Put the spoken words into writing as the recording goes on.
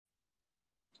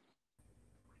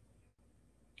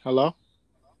Hello?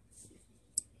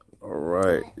 All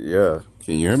right. Yeah.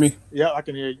 Can you hear me? Yeah, I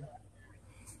can hear you.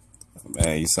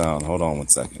 Man, you sound. Hold on one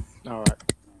second. All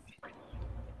right.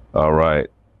 All right.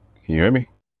 Can you hear me?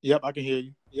 Yep, I can hear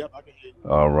you.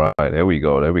 All right. There we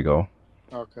go. There we go.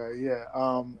 Okay, yeah.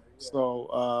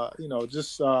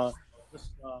 Just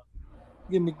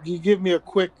give me a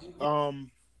quick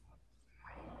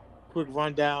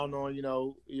rundown on,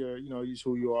 your just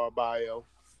who you are, bio.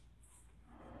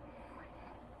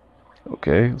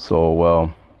 Okay.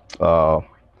 Uh,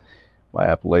 my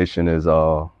appellation is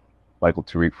Michael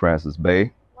Tariq Francis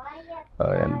Bay,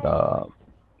 and a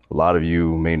lot of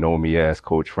you may know me as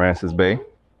Coach Francis Bay.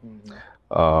 Hmm.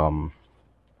 Um,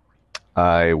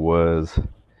 I was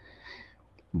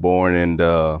born in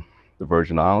the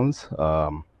Virgin Islands,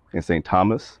 in St.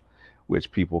 Thomas,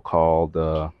 which people call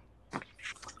the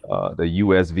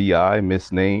USVI,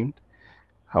 misnamed.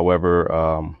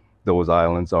 However, those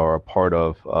islands are a part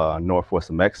of Northwest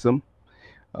Mexam,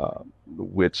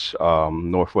 which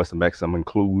Northwest Mexam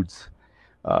includes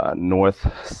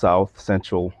North, South,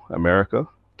 Central America,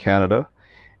 Canada,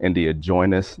 and the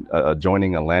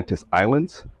adjoining Atlantis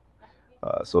Islands.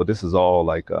 So this is all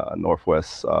like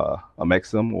Northwest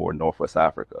Mexam or Northwest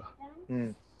Africa.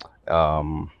 Mm.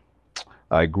 Um,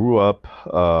 I grew up.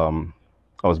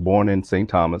 I was born in St.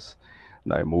 Thomas,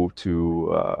 and I moved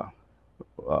to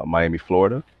Miami,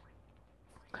 Florida,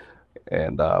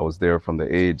 and I was there from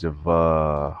the age of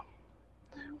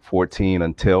 14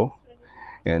 until.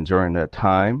 And during that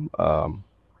time,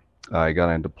 I got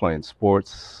into playing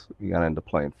sports. Got into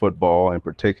playing football in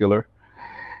particular,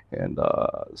 and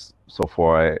so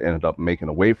far I ended up making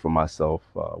a way for myself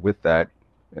with that.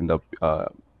 Ended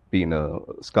up being a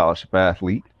scholarship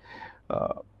athlete,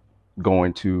 uh,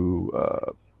 going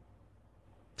to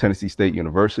Tennessee State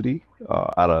University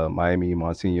out of Miami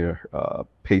Monsignor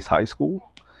Pace High School.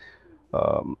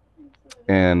 Um,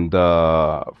 and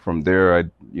from there, I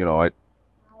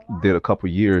did a couple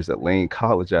years at Lane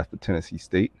College after Tennessee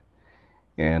State.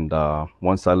 And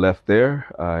once I left there,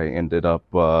 I ended up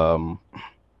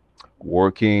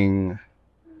working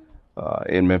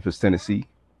in Memphis, Tennessee,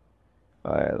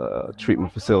 at a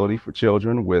treatment facility for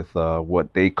children with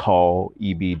what they call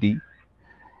EBD.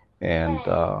 And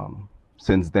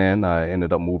since then, I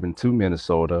ended up moving to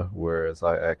Minnesota, whereas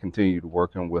I continued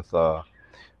working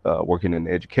working in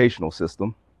the educational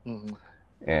system. Hmm.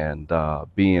 And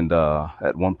being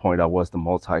at one point, I was the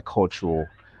multicultural,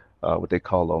 what they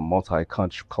call a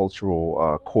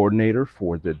multicultural coordinator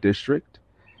for the district.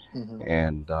 Hmm.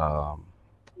 And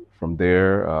from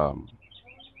there,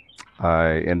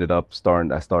 I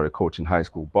started coaching high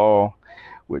school ball,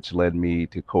 which led me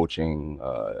to coaching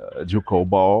JUCO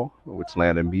ball, which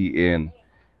landed me in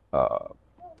uh,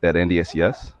 at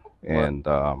NDSES. Right.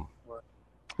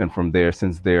 And from there,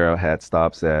 since there, I had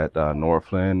stops at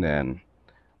Northland and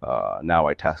now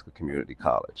Itasca Community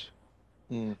College.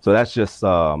 Mm. So that's just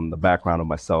the background of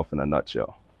myself in a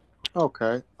nutshell.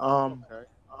 Okay.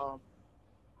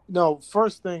 No,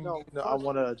 first thing I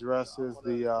want to address is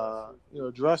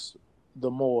address the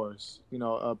Moors.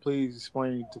 Please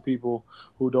explain to people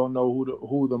who don't know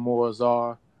who the Moors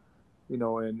are.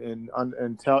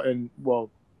 And tell and well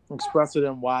express to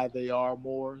them why they are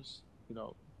Moors.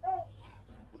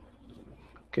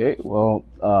 Okay, well,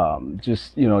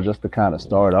 just to kind of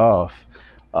start off,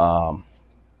 um,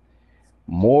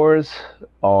 Moors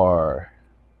are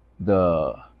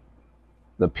the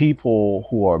the people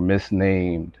who are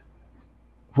misnamed,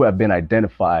 who have been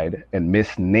identified and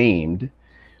misnamed,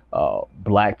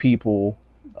 Black people,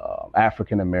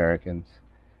 African Americans,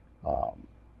 um,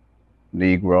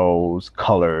 Negroes,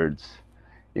 coloreds,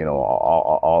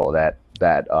 all of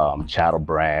that chattel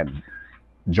brand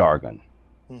jargon,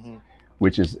 Hmm.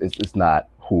 which is it's not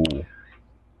who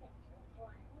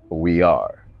we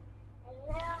are.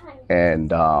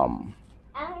 And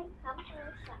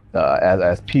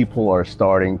as people are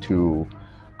starting to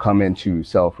come into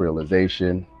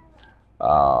self-realization,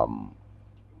 um,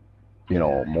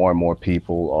 more and more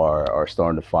people are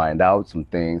starting to find out some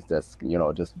things that's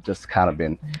just kind of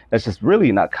been, that's just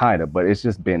really not kind of, but it's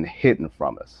just been hidden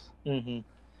from us. Hmm.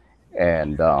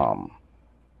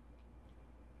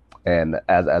 And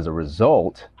as a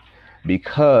result,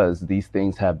 because these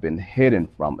things have been hidden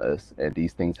from us and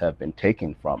these things have been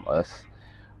taken from us,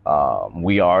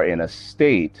 we are in a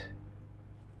state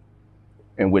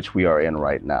in which we are in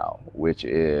right now, which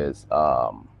is,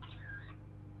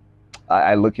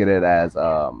 I look at it as,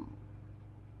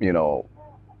 you know,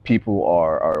 people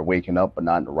are waking up, but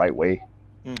not in the right way.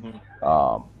 Hmm.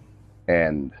 Um,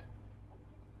 and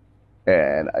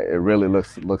and it really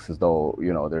looks as though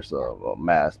there's a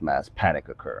mass panic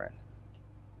occurring.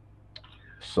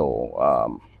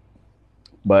 So,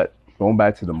 but going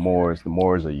back to the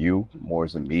Moors are you,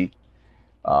 Moors are me.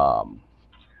 Um,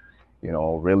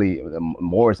 really, the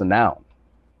Moor is a noun.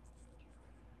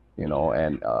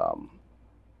 And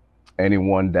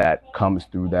anyone that comes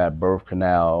through that birth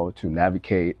canal to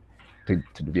navigate,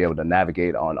 to be able to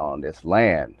navigate on this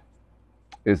land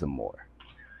is a Moor.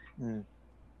 Mm.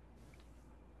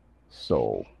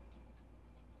 So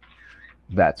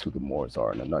that's who the Moors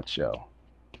are in a nutshell.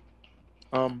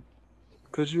 Um,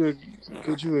 could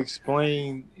you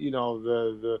explain,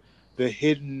 the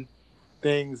hidden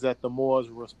things that the Moors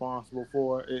are responsible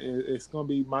for? It's going to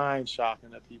be mind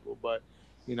shocking to people, but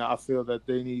I feel that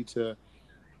they need to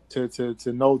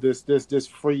know this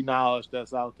free knowledge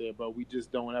that's out there, but we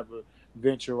just don't ever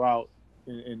venture out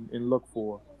and look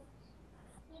for.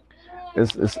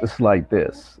 It's like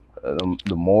this.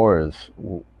 The Moors,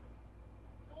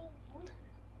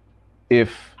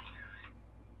 if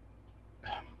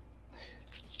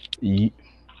y-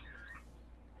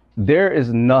 there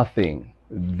is nothing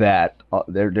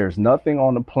there's nothing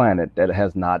on the planet that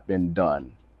has not been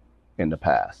done in the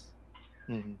past.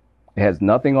 Mm-hmm. It has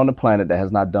nothing on the planet that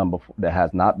has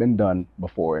not been done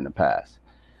before in the past.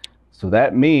 So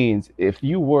that means if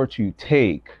you were to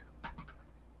take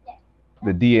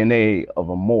the DNA of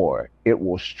a Moor, it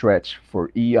will stretch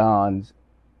for eons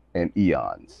and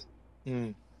eons.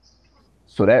 Mm.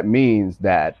 So that means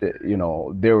that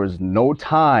there was no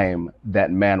time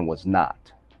that man was not.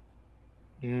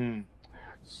 Mm.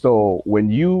 So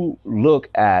when you look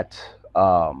at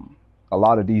a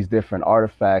lot of these different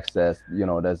artifacts that's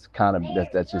kind of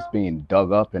that's just being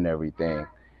dug up and everything,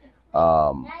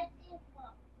 um,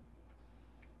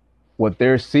 what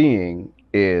they're seeing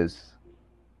is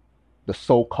the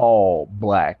so-called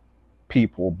black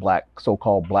people, black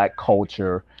so-called black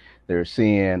culture. They're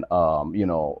seeing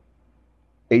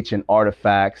ancient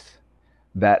artifacts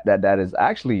that is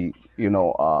actually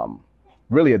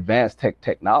really advanced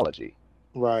technology.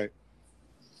 Right.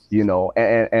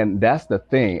 And that's the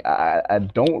thing. I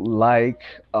don't like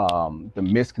the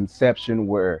misconception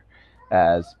where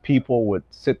as people would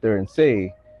sit there and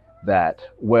say that,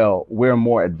 well, we're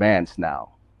more advanced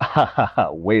now.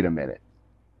 Wait a minute.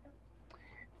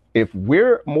 If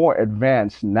we're more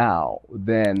advanced now,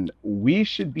 then we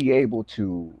should be able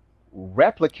to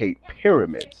replicate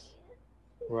pyramids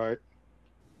Right.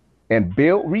 and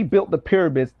rebuild the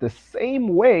pyramids the same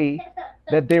way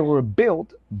that they were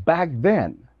built back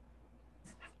then.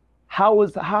 How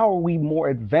are we more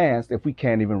advanced if we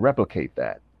can't even replicate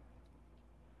that?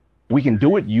 We can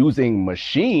do it using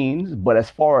machines, but as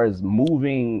far as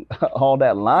moving all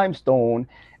that limestone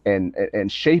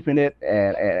and shaping it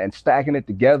and stacking it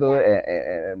together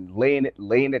and laying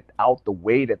it out the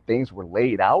way that things were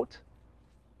laid out,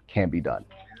 can't be done.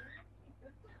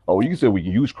 Oh, you said we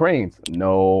can use cranes.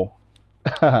 No,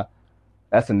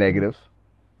 that's a negative.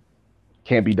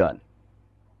 Can't be done.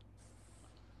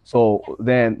 So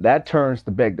then that turns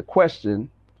to beg the question,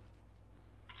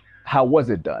 how was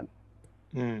it done?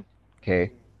 Mm.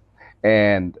 Okay.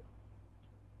 And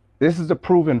this is a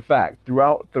proven fact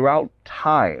throughout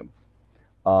time.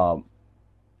 Um,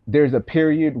 there's a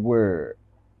period where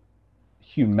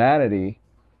humanity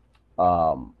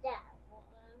um,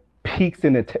 peaks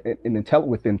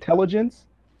with intelligence,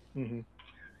 Mm-hmm.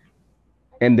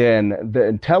 and then the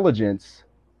intelligence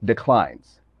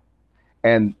declines.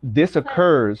 And this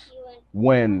occurs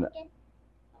when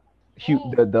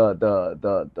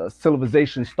the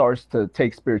civilization starts to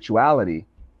take spirituality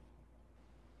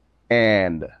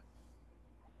and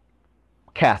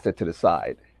cast it to the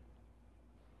side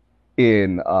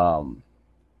in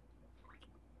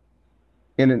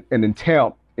an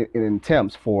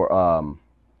attempts for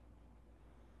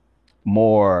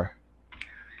more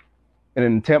in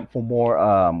an attempt for more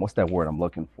what's that word I'm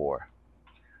looking for,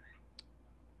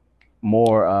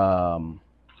 more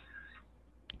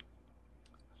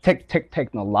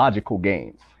technological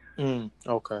gains. Mm.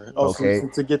 Okay. Oh, Okay,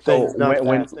 to get so things done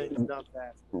fast, things done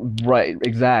fast. right,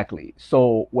 exactly.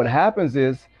 So what happens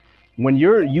is when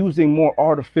you're using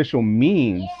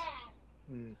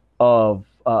Mm.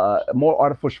 more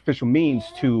artificial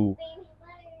means to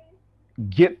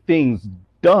get things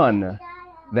done,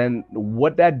 then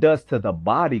what that does to the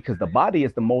body, because the body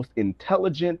is the most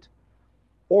intelligent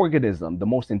organism, the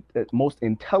most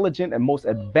intelligent and most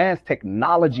advanced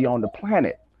technology on the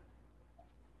planet.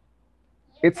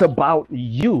 It's about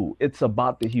you. It's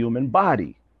about the human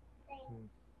body. Mm.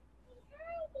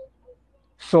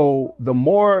 So the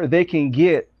more they can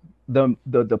get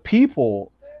the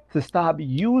people to stop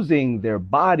using their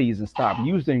bodies and stop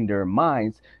using their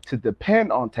minds to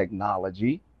depend on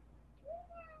technology,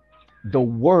 the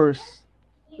worse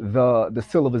the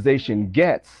civilization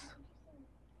gets.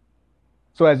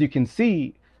 So as you can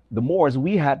see, the Moors,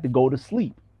 we had to go to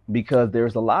sleep because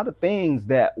there's a lot of things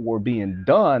that were being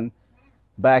done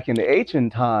back in the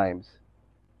ancient times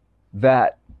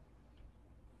that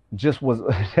just was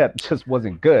that just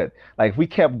wasn't good. Like if we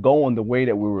kept going the way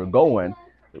that we were going,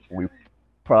 we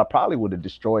probably would have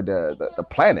destroyed the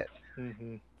planet.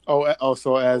 Mm-hmm. Oh,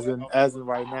 so as in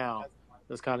right now,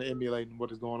 that's kind of emulating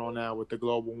what is going on now with the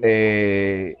global warming.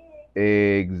 Eh,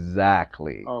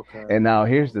 exactly. Okay. And now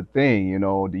here's the thing,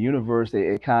 the universe,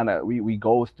 it kind of we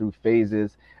go through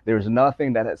phases. There's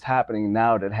nothing that is happening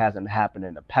now that hasn't happened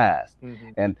in the past. Mm-hmm.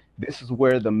 And this is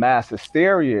where the mass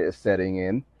hysteria is setting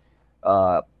in.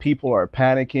 People are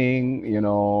panicking,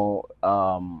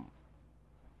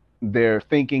 they're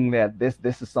thinking that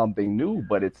this is something new,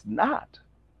 but it's not.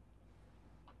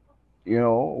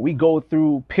 We go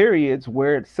through periods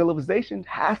where civilization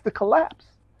has to collapse.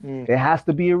 It has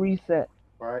to be a reset.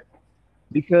 Right.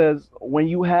 Because when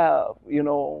you have,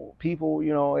 people,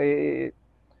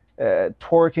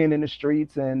 twerking in the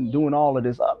streets and doing all of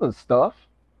this other stuff,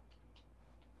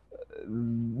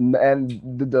 and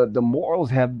the morals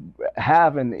have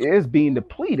and is being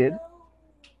depleted,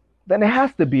 then it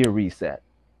has to be a reset.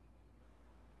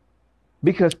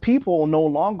 Because people no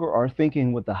longer are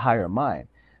thinking with the higher mind.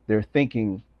 They're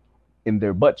thinking in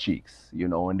their butt cheeks,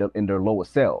 in their lower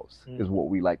selves is what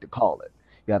we like to call it.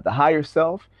 You have the higher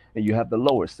self and you have the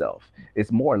lower self.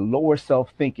 It's more lower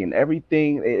self thinking.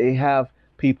 Everything they have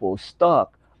people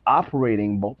stuck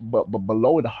operating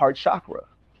below the heart chakra,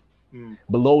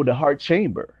 below the heart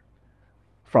chamber,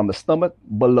 from the stomach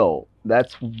below.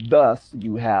 That's thus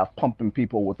you have pumping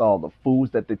people with all the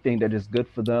foods that they think that is good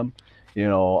for them, you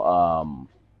know,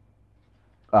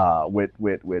 with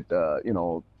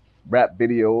rap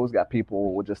videos, got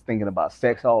people just thinking about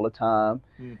sex all the time,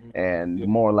 and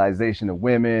demoralization of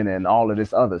women and all of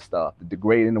this other stuff, the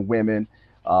degrading of women.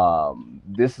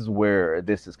 This is where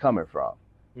this is coming from.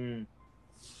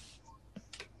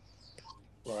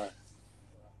 Right.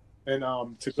 And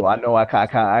So I know I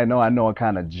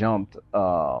kind of jumped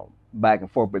back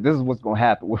and forth, but this is what's gonna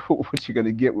happen. What you're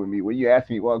gonna get with me when you ask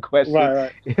me one question,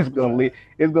 right. It's gonna lead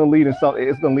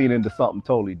into something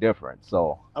totally different.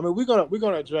 So I mean, we're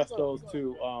gonna address those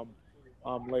too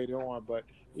later on, but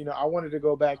I wanted to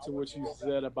go back to what you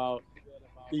said about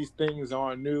these things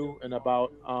aren't new, and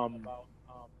about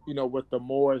what the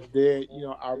Moors did.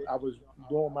 I was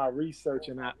doing my research,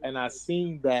 and I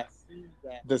seen that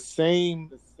the same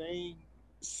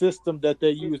system that they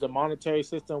use, the monetary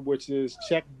system, which is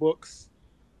checkbooks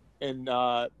and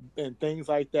things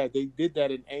like that. They did that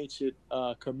in ancient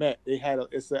Kemet. They had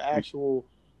it's an actual,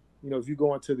 if you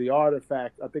go into the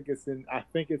artifact, I think it's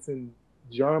in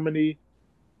Germany,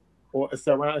 or it's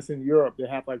in Europe. They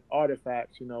have like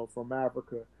artifacts, from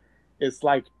Africa. It's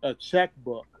like a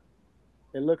checkbook.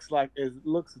 It looks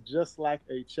just like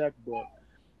a checkbook,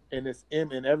 and it's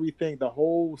in everything. The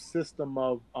whole system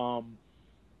of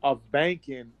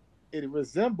banking, it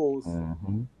resembles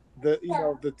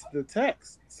the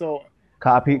text. So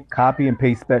copy and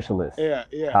paste specialist. Yeah.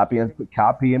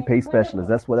 Copy and paste specialist.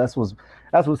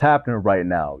 That's what's happening right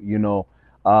now. You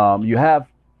have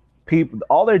people.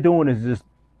 All they're doing is just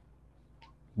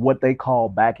what they call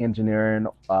back engineering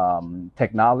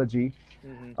technology.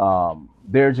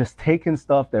 They're just taking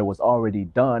stuff that was already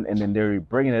done and then they're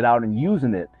bringing it out and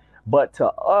using it. But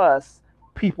to us,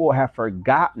 people have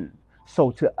forgotten.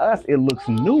 So to us, it looks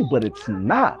new, but it's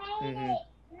not.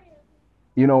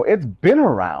 It's been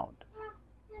around.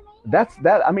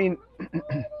 I mean,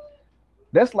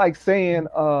 that's like saying,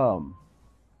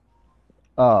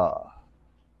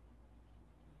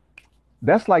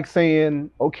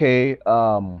 okay,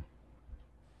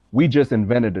 we just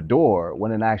invented a door,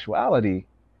 when in actuality,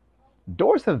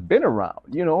 doors have been around.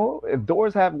 If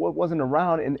doors wasn't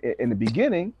around in the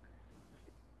beginning,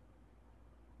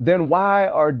 then why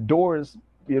are doors,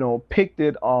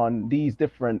 picted on these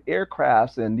different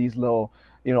aircrafts and these little,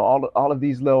 all of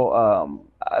these little,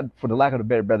 for the lack of a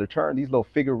better term, these little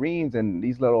figurines and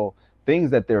these little things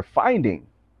that they're finding,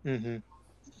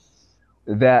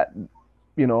 that,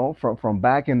 from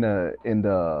back in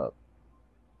the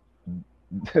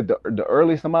the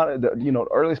earliest amount of the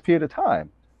earliest period of time.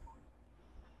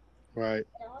 Right.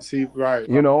 See, right.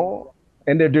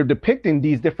 And they're depicting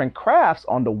these different crafts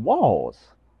on the walls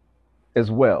as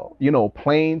well.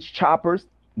 Planes, choppers,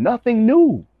 nothing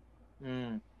new.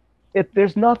 If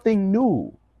there's nothing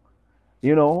new,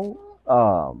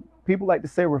 people like to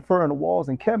say referring to walls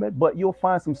in Kemet, but you'll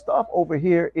find some stuff over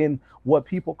here in what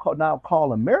people now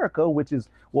call America, which is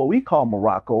what we call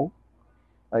Morocco,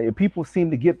 People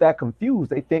seem to get that confused.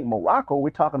 They think Morocco, we're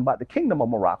talking about the kingdom of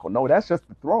Morocco. No, that's just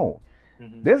the throne.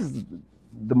 Hmm. This is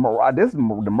this is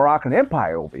the Moroccan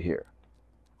Empire over here.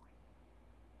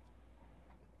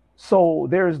 So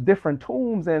there's different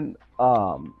tombs and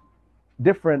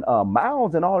different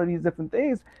mounds and all of these different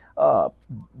things. Uh,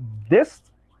 this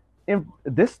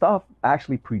this stuff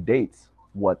actually predates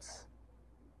what's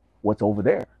over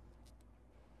there,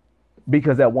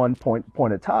 because at one point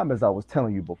in time, as I was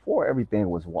telling you before, everything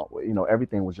was one,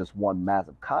 everything was just one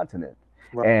massive continent.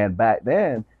 Right. And back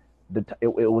then, it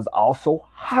was also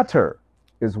hotter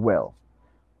as well.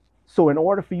 So in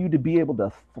order for you to be able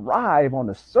to thrive on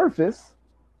the surface,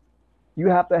 you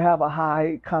have to have a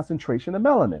high concentration of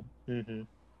melanin. Hmm.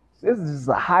 This is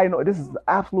an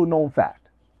absolute known fact.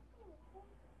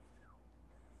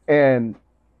 And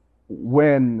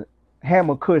when Ham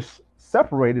and Cush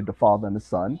separated, the father and the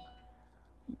son,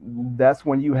 that's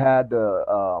when you had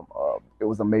it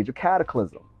was a major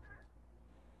cataclysm.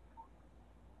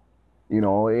 They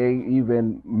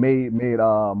even made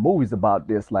movies about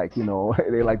this. Like, they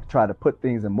like to try to put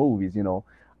things in movies.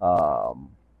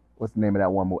 What's the name of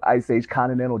that one movie? Ice Age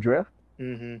Continental Drift.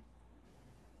 Hmm.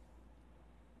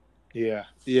 Yeah.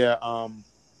 Yeah.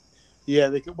 Yeah.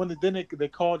 They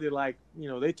called it, like,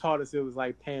 they taught us it was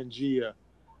like Pangea.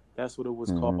 That's what it was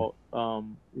Hmm. called.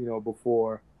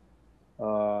 Before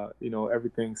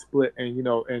everything split, and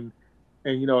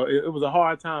it was a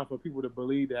hard time for people to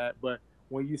believe that. But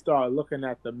when you start looking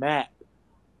at the map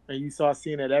and you start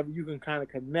seeing that you can kind of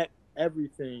connect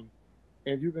everything,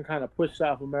 and you can kind of push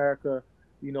South America,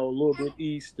 a little bit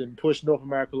east, and push North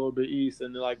America a little bit east,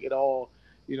 and like it all,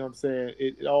 what I'm saying,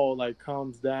 it all like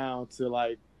comes down to,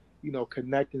 like,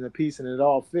 connecting the piece, and it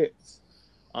all fits.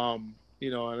 And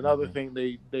another Hmm. thing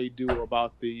they do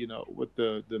about with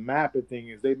the mapping thing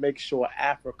is they make sure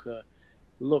Africa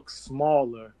looks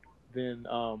smaller than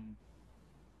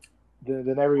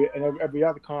every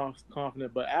other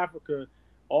continent, but Africa,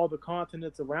 all the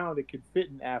continents around it can fit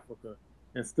in Africa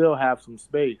and still have some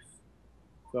space.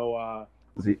 So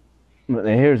See, and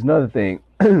here's another thing,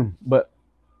 but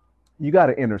you got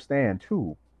to understand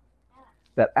too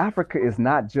that Africa is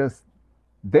not just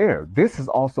there. This is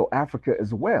also Africa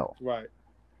as well. right.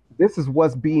 This is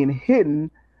what's being hidden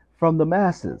from the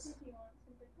masses.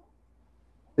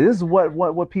 This is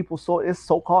what people saw is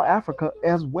so-called Africa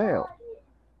as well.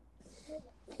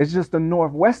 It's just the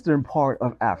northwestern part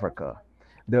of Africa,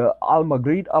 the Al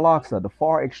Maghrib Al Aqsa, the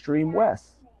far extreme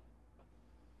west.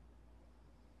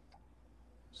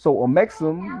 So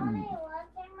Omexum,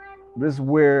 this is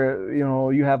where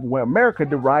you have where America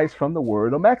derives from the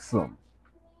word Omexum.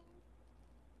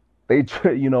 They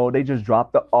just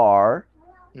drop the R.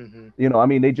 Hmm. I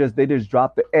mean, they just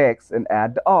drop the X and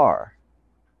add the R,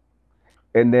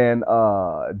 and then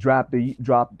drop the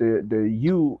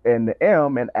U and the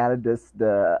M and added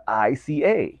the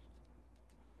ICA.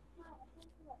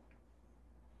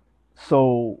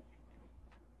 So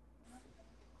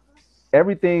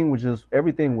everything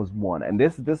was one, and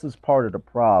this is part of the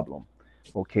problem.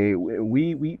 Okay,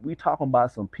 we talking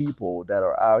about some people that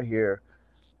are out here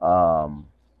um,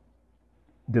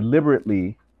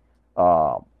 deliberately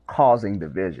causing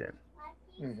division.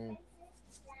 Hmm.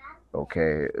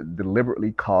 Okay,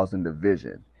 deliberately causing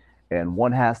division, and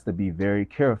one has to be very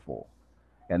careful.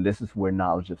 And this is where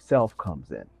knowledge of self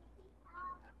comes in,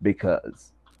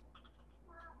 because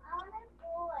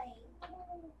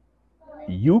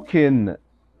you can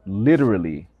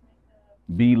literally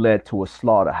be led to a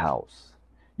slaughterhouse.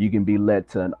 You can be led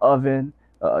to an oven.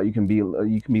 You can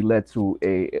be led to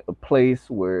a place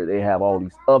where they have all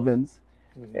these ovens,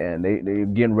 Hmm. and they're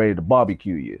getting ready to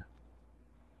barbecue you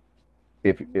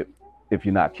if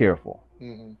you're not careful.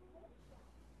 Hmm.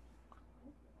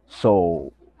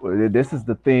 So this is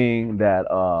the thing that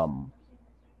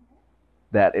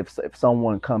if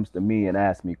someone comes to me and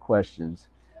asks me questions,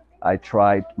 I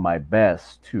try my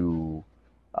best to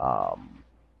um,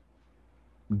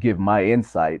 give my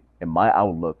insight and my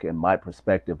outlook and my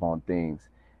perspective on things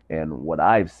and what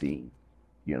I've seen,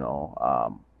 you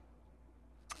know.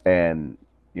 And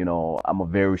I'm a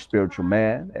very spiritual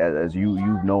man, as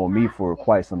you've known me for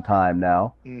quite some time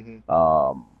now. Hmm.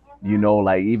 Um,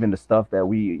 like even the stuff that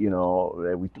we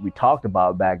talked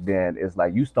about back then is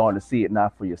like you starting to see it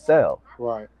not for yourself,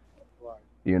 Right.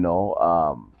 you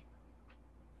know.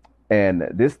 And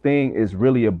this thing is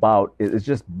really about it's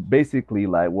just basically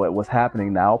like what's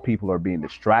happening now. People are being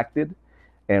distracted,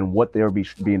 and what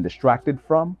being distracted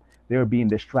from, they're being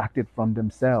distracted from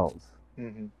themselves.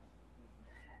 Hmm.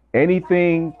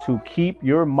 Anything to keep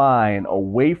your mind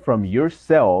away from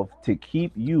yourself, to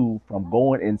keep you from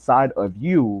going inside of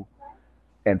you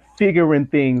and figuring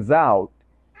things out,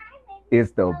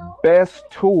 is the best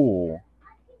tool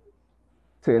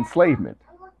to enslavement.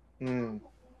 Mm.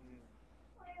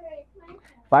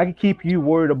 If I can keep you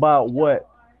worried about what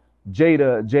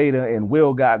Jada, and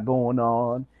Will got going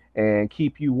on, and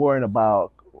keep you worrying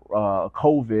about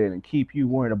COVID, and keep you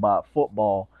worrying about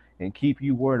football, and keep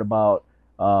you worried about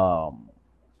um,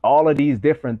 all of these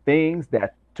different things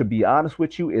that, to be honest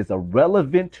with you, is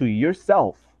irrelevant to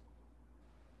yourself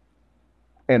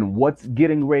and what's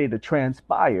getting ready to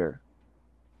transpire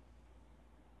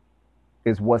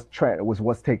is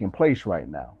what's taking place right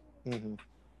now. Mm-hmm.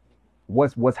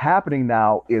 What's happening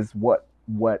now is what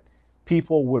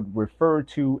people would refer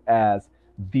to as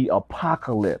the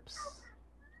apocalypse.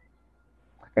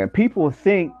 And people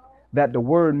think that the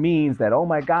word means that, oh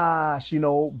my gosh,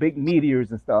 big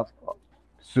meteors and stuff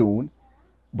soon.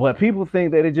 But people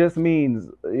think that it just means,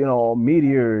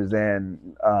 meteors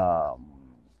and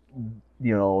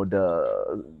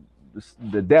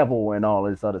the devil and all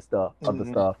this other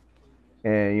Mm-hmm. stuff,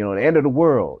 and the end of the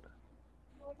world.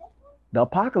 The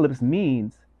apocalypse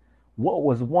means what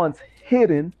was once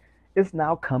hidden is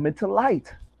now coming to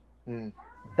light. Mm.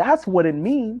 That's what it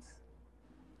means.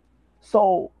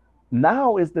 So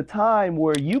now is the time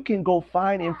where you can go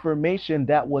find information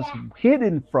that was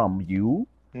hidden from you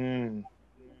Mm.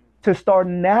 to start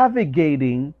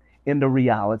navigating in the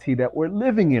reality that we're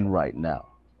living in right now.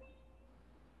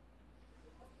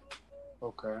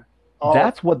 Okay. Oh,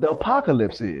 That's what the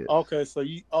apocalypse is. okay. So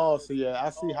so yeah, I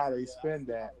see how they spend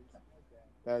that.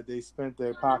 That they spent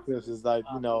the apocalypse is like,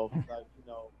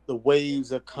 the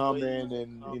waves are coming,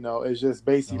 and it's just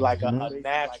basically like a Mhm.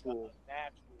 natural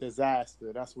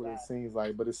disaster. That's what it seems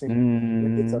like. But it seems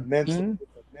it's a mental Mhm.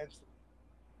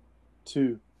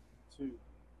 too.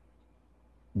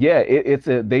 Yeah, it's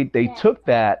a they took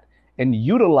that and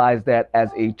utilized that as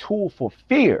a tool for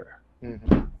fear,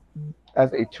 Mm-hmm.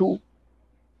 as a tool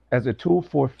as a tool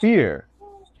for fear,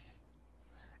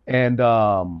 and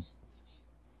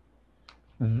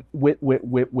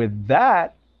with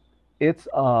that, it's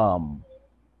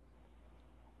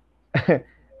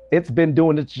it's been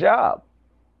doing its job.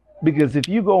 Because if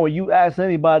you go and you ask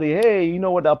anybody, hey, you know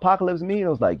what the apocalypse means?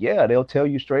 It's like, yeah, they'll tell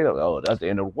you straight up, oh, that's the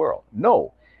end of the world.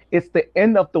 No, it's the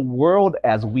end of the world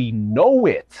as we know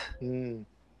it. Mm.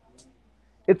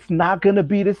 It's not going to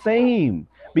be the same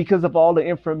because of all the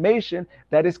information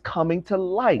that is coming to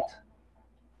light.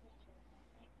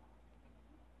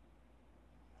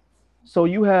 So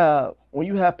when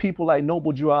you have people like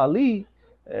Noble Drew Ali,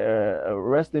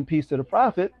 rest in peace to the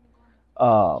prophet.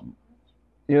 Um,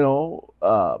 you know,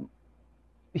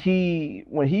 he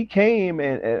when he came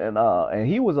and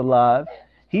he was alive,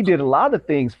 he did a lot of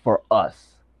things for us.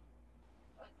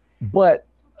 But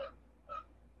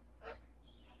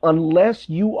unless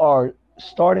you are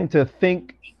starting to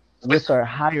think with a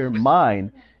higher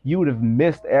mind, you would have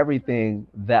missed everything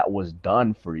that was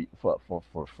done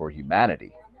for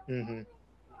humanity. Mm-hmm.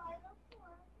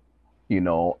 You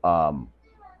know,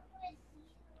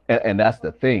 and that's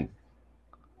the thing.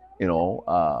 You know,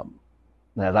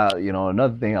 as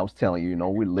another thing I was telling you,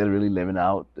 we're literally living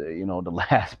out, the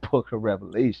last book of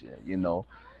Revelation.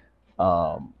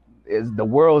 Um, is the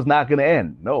world's not going to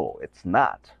end? No, it's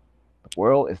not. The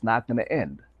world is not going to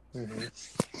end.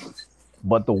 Mm-hmm.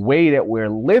 But the way that we're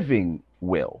living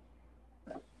will.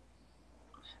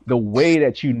 The way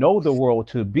that you know the world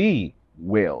to be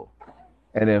will.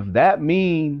 And if that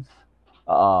means,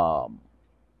 um,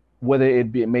 whether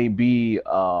it may be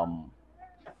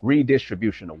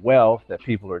redistribution of wealth that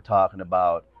people are talking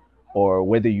about, or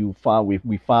whether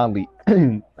we finally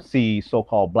see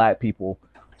so-called black people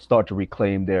start to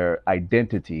reclaim their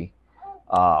identity,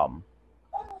 um,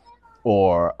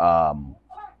 or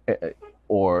eh, eh,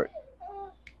 or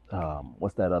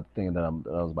what's that other thing that I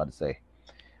was about to say,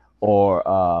 or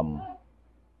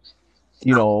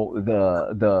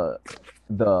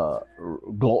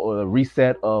the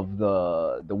reset of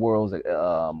the world's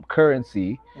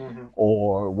currency, Mm-hmm.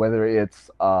 or whether it's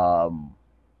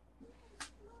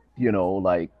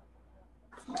like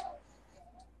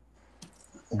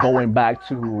going back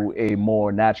to a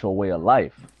more natural way of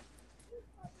life.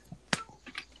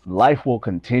 Life will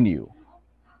continue.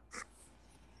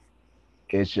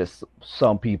 It's just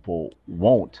some people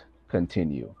won't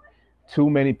continue. Too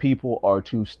many people are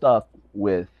too stuck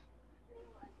with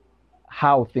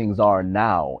how things are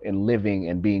now and living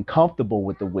and being comfortable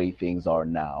with the way things are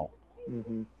now,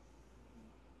 Mm-hmm.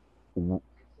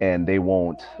 and they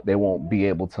won't be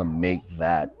able to make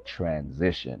that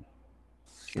transition.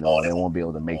 They won't be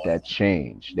able to make that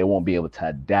change. They won't be able to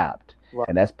adapt. Right.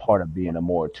 And that's part of being a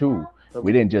more too. So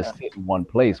We didn't just sit in one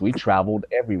place. We traveled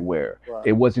everywhere. right.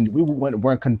 It wasn't we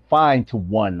weren't confined to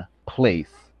one place.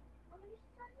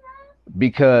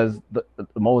 because the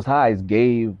Most High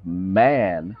gave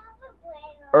man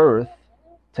earth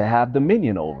to have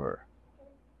dominion over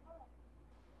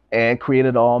and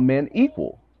created all men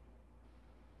equal.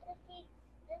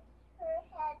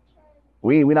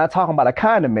 We're not talking about a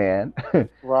kind of man.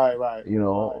 Right, right. You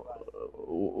know,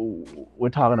 we're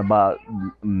talking about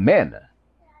men.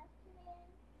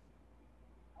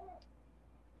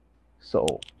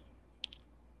 So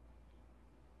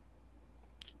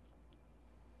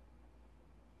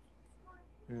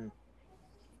Mm.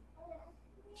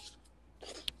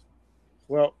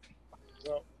 Well,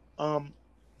 um,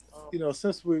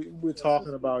 since we're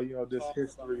talking about this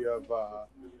history of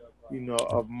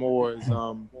of Moors,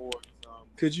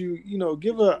 could you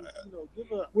give a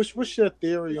what's your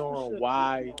theory on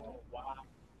why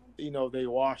they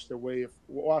washed away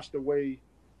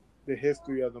the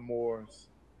history of the Moors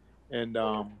and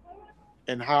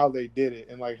how they did it,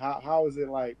 and like how is it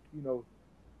like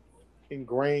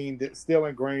still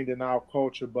ingrained in our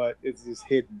culture, but it's just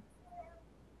hidden.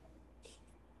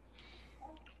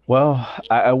 well,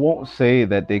 I won't say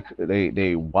that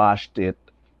they washed it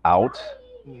out,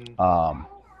 Hmm. um,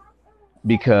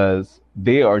 because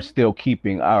they are still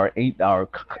keeping our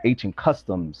ancient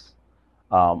customs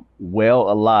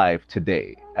well alive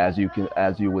today. As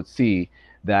you would see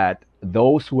that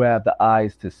those who have the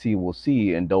eyes to see will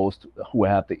see, and those who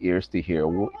have the ears to hear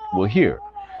will hear.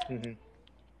 Hmm.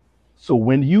 So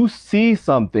when you see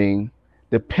something,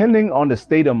 depending on the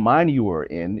state of mind you are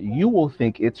in, you will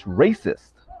think it's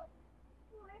racist.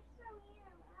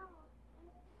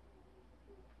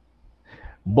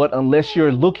 But unless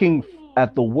you're looking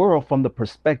at the world from the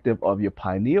perspective of your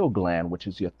pineal gland, which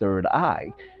is your third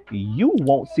eye, you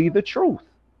won't see the truth.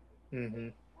 Hmm.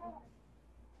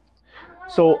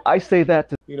 So I say that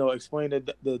to Explain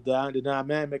the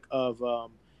dynamic of our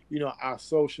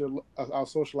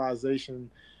socialization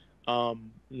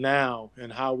now,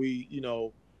 and how we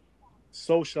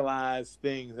socialize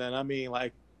things. And I mean,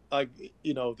 like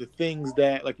the things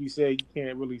that, like you said, you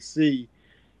can't really see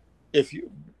if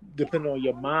you depending on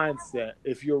your mindset,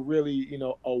 if you're really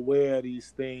aware of these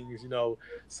things,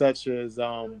 such as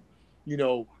you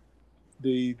know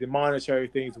the monetary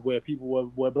things, where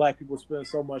black people spend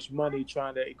so much money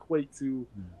trying to equate to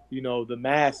the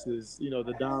masses,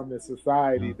 the dominant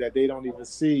society, that they don't even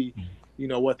see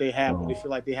what they have, or they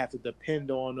feel like they have to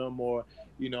depend on them, or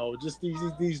just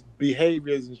these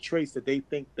behaviors and traits that they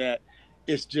think that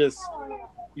it's just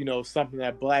something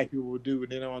that black people would do,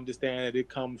 and they don't understand that it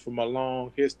comes from a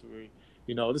long history.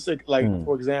 Just like mm,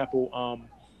 for example,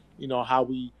 how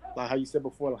we, like how you said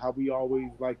before, how we always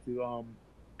like to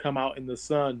come out in the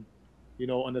sun.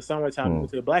 In the summertime, people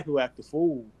mm, say black people act the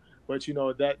fool, but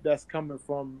that's coming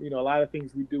from a lot of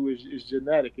things we do is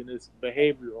genetic and it's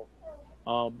behavioral.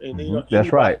 And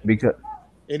that's right. Because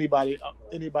any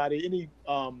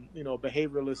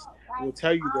behavioralist will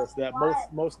tell you this, that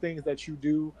most things that you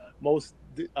do, most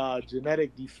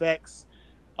genetic defects,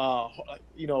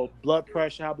 blood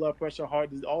pressure, high blood pressure, heart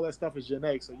disease, all that stuff is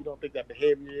genetic. So you don't think that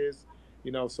behavior is,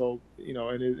 so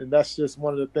and that's just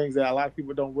one of the things that a lot of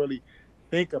people don't really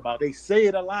think about. They say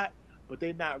it a lot, but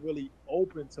they're not really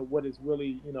open to what is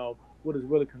really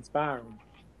conspiring.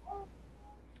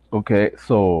 okay,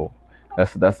 so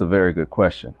that's a very good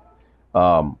question.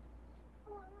 Um,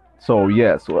 so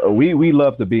yes, we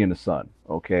love to be in the sun.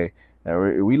 Okay,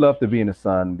 and we love to be in the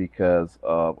sun because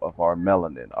of our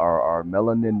melanin. Our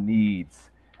melanin needs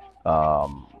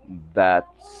um, that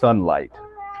sunlight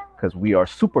because we are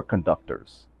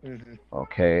superconductors. Hmm.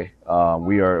 Okay,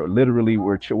 we are literally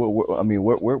I mean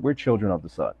we're children of the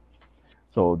sun.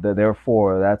 So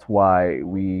therefore, that's why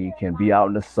we can be out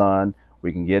in the sun.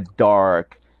 We can get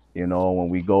dark, when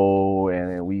we go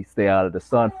and we stay out of the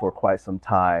sun for quite some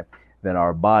time. Then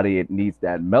our body, it needs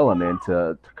that melanin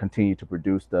to continue to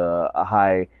produce a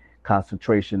high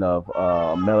concentration of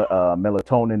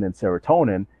melatonin and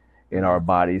serotonin in our Hmm.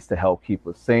 bodies to help keep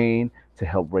us sane, to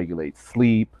help regulate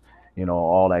sleep,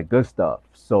 all that good stuff.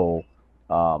 So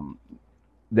um,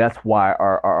 that's why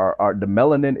our the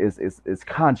melanin is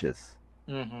conscious.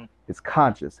 Hmm. It's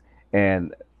conscious,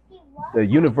 and the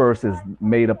universe is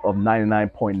made up of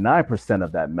 99.9%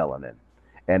 of that melanin,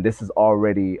 and this has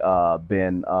already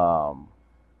already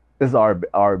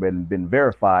been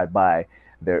verified by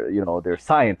their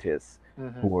scientists Hmm.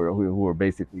 who are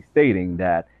basically stating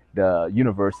that the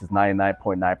universe is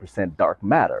 99.9% dark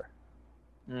matter.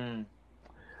 Hmm.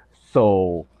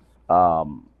 So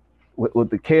with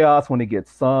the chaos when it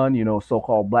gets sun,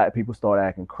 so-called black people start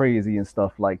acting crazy and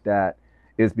stuff like that,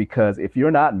 is because if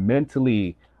you're not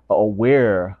mentally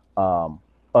aware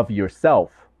of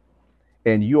yourself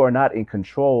and you are not in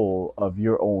control of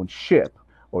your own ship,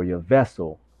 or your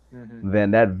vessel, Mm-hmm.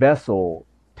 then that vessel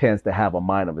tends to have a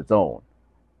mind of its own.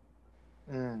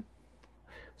 Mm.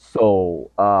 So,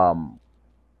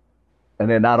 and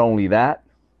then not only that,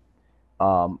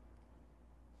 um,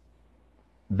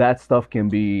 that stuff can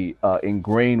be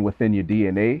ingrained within your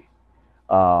DNA.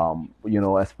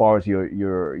 As far as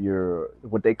your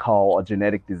what they call a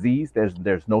genetic disease,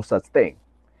 there's no such thing.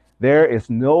 There is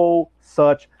no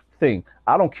such thing.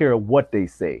 I don't care what they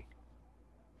say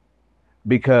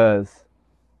because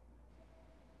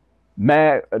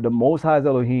man, the Most High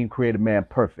Elohim created man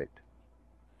perfect.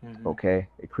 Mm-hmm. Okay,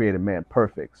 it created man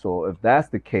perfect. So if that's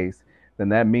the case, then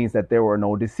that means that there were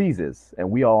no diseases, and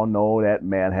we all know that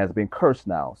man has been cursed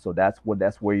now. So that's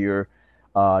where your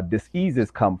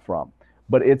diseases come from.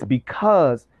 But it's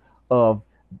because of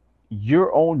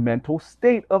your own mental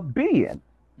state of being.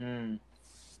 Mm.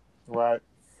 Right.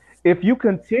 If you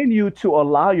continue to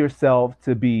allow yourself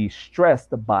to be stressed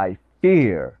by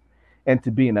fear and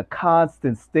to be in a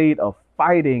constant state of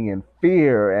fighting and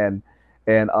fear and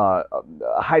a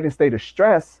heightened state of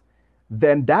stress,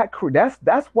 then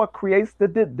that's what creates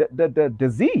the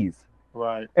disease.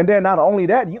 Right. And then not only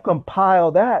that, you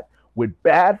compile that with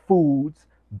bad foods,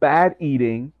 bad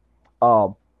eating,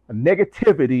 um,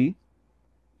 negativity,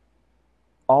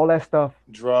 all that stuff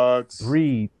Drugs.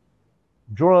 breeds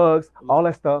drugs, all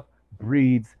that stuff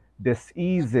breeds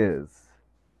diseases.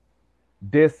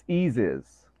 Diseases.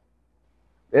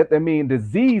 I mean,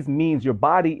 disease means your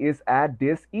body is at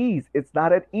dis-ease. It's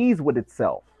not at ease with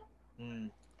itself. Mm.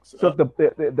 So if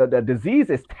the disease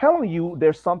is telling you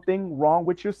there's something wrong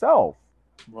with yourself,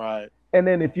 Right. and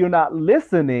then if you're not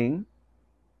listening,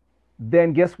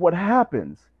 then guess what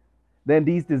happens? Then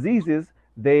these diseases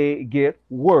they get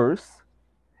worse,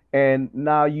 and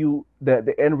now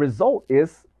the end result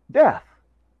is death.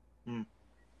 Mm.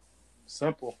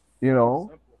 Simple. You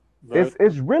know, Very.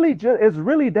 it's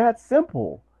really that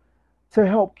simple to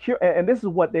help cure. And this is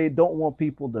what they don't want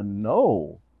people to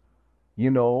know.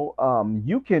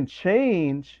 You can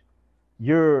change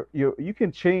you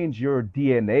can change your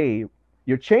DNA.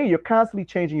 You're constantly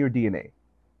changing your DNA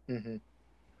Mm-hmm.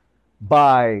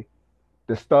 by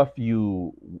the stuff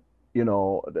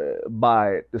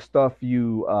by the stuff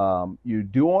you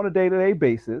do on a day-to-day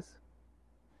basis,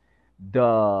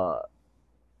 the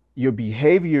your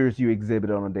behaviors you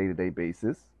exhibit on a day-to-day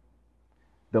basis,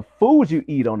 the foods you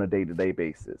eat on a day-to-day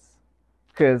basis.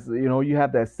 Because you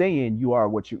have that saying, you are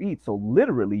what you eat. So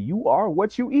literally you are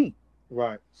what you eat.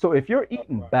 Right. So if you're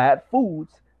eating bad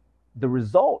foods, the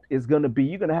result is going to be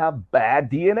you're going to have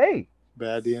bad DNA.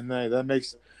 Bad DNA. That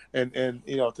makes and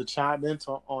to chime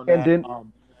into on And that. then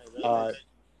Uh,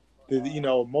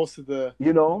 most of the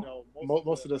you know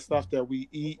most of the stuff that we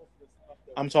eat.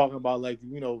 I'm talking about like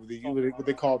what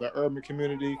they call the urban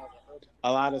community.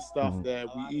 A lot of stuff mhm. that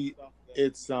we eat.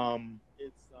 It's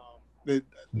the,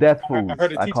 Death I foods,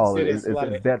 heard a I teacher call say it. this. A lot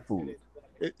It's of death foods.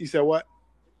 you said what?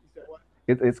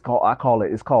 It's called, I call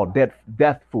it, it's called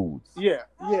death foods. Yeah,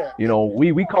 yeah.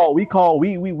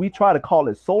 We try to call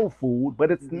it soul food,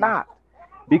 but it's Hmm. not,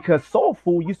 because soul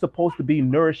food, you're supposed to be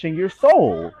nourishing your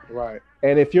soul. Right.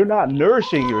 And if you're not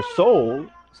nourishing your soul,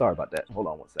 sorry about that. Hold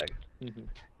on one second. Hmm.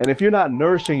 And if you're not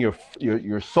nourishing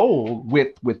your soul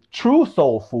with true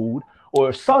soul food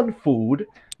or sun food,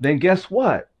 then guess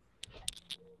what?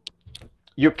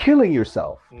 You're killing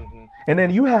yourself. Hmm. And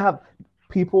then you have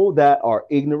people that are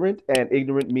ignorant, and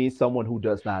ignorant means someone who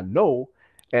does not know,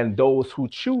 and those who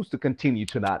choose to continue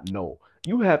to not know.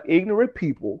 You have ignorant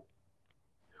people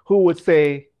who would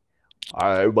say, all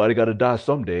right, everybody got to die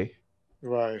someday.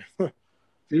 Right.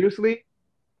 Seriously?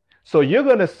 So you're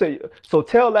going to say, so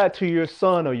tell that to your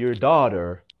son or your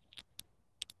daughter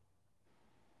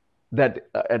that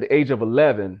at the age of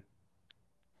 11,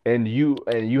 and you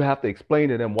have to explain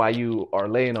to them why you are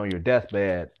laying on your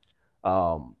deathbed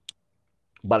um,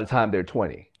 by the time they're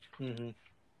 20. Hmm.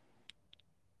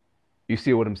 You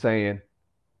see what I'm saying?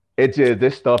 It just,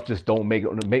 this stuff just don't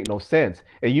make no sense.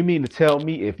 And you mean to tell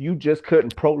me if you just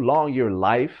couldn't prolong your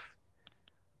life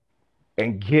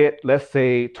and get, let's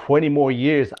say, 20 more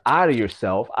years out of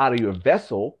yourself, out of your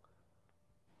vessel,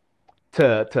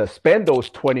 to spend those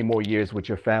 20 more years with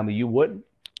your family, you wouldn't?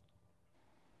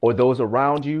 Or those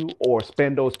around you, or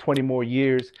spend those 20 more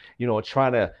years,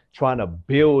 trying to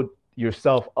build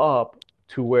yourself up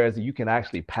to whereas you can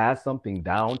actually pass something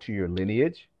down to your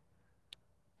lineage.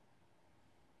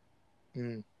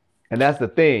 Mm. And that's the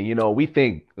thing, we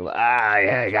think,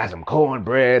 yeah, I got some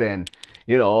cornbread and,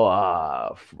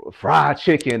 fried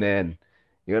chicken, and,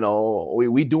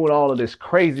 we doing all of this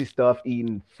crazy stuff,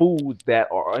 eating foods that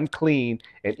are unclean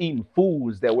and eating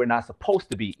foods that we're not supposed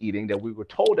to be eating, that we were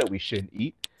told that we shouldn't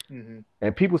eat. Mm-hmm.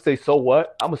 And people say, so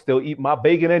what? I'm gonna still eat my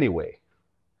bacon anyway.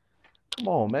 Come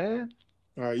on, man.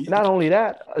 All right. Not only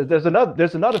that, there's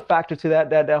another factor to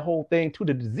that whole thing to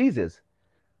the diseases.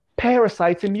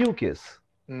 Parasites and mucus.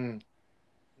 Mm.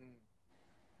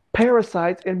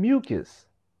 Parasites and mucus.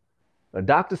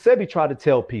 Dr. Sebi tried to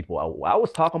tell people. I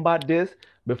was talking about this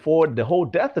before the whole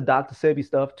death of Dr. Sebi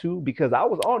stuff too, because I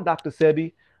was on Dr.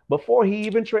 Sebi before he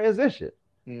even transitioned.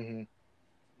 Mm-hmm.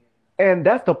 And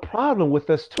that's the problem with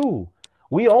us too.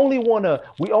 We only wanna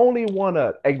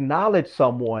acknowledge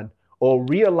someone or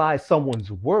realize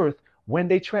someone's worth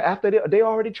when after they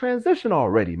already transition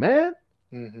already, man.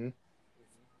 Mm-hmm.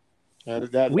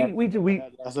 That We do we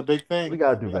that's a big we thing.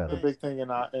 gotta do That's a better. big thing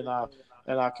in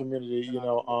our community.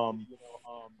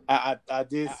 I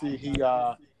did see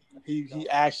he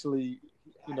actually,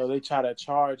 they try to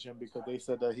charge him because they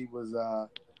said that he was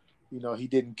he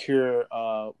didn't cure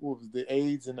what was the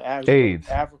AIDS in AIDS.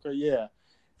 Africa, yeah,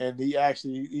 and he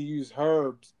used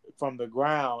herbs from the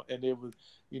ground, and it was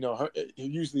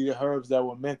usually the herbs that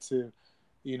were meant to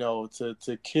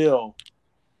to kill,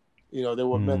 they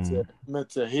were Mm, meant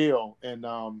to heal, and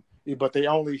but they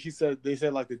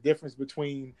said like the difference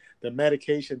between the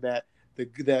medication that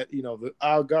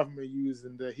our government uses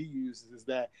and that he uses is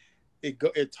that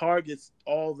it targets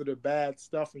all of the bad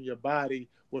stuff in your body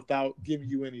without giving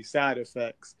you any side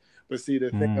effects. But see, the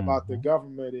thing about the mhm.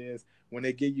 government is when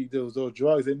they give you those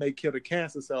drugs, they may kill the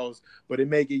cancer cells, but it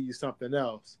may give you something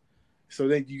else. So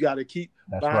then you got to keep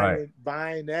That's right.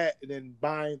 buying that, and then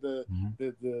buying Mhm.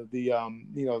 the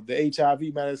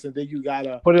HIV medicine. Then you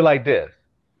gotta. Put it like this.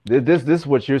 This is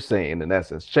what you're saying in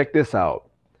essence. Check this out.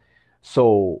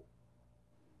 So,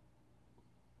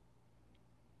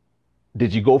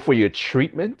 did you go for your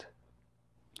treatment?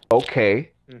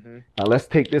 Okay. Mm-hmm. Now let's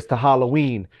take this to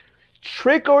Halloween.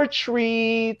 Trick or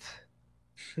treat,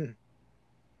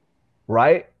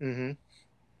 right? Mm-hmm.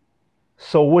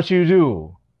 So what you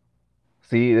do?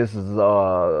 See, this is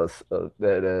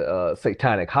the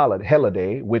satanic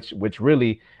holiday, which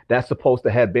really that's supposed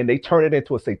to have been. They turn it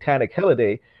into a satanic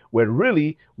holiday, where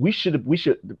really we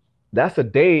should. That's a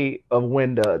day of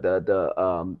when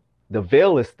the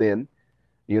veil is thin,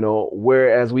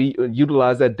 whereas we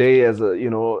utilize that day as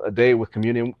a day with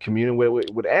communion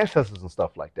with ancestors and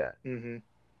stuff like that. Mm-hmm.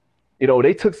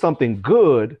 They took something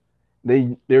good,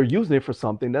 they're using it for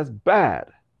something that's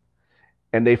bad,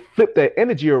 and they flip that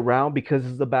energy around because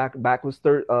it's the backwards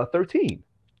 13.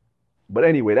 But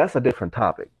anyway, that's a different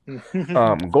topic.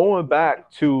 Mm-hmm. Going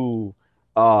back to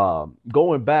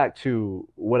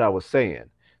what I was saying.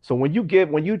 So when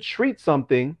you treat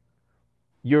something,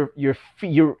 you're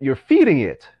feeding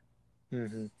it.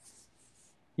 Mm-hmm.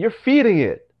 You're feeding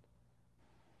it.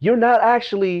 You're not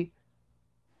actually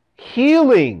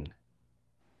healing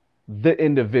the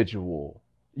individual.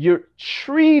 You're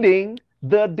treating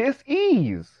the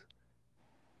disease.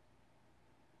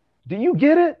 Do you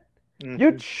get it?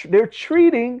 Mm-hmm. They're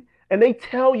treating, and they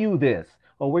tell you this.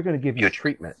 Oh, we're going to give you a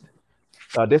treatment.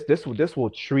 This will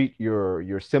treat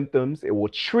your symptoms. It will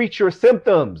treat your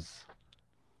symptoms.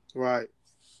 Right.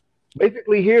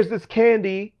 Basically, here's this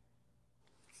candy.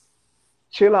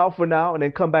 Chill out for now, and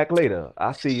then come back later.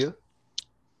 I see you.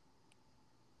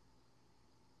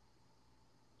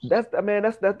 That's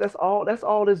all. That's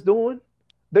all it's doing.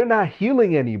 They're not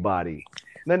healing anybody.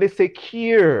 And then they say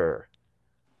cure.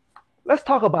 Let's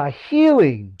talk about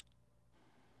healing.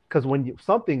 Because when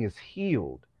something is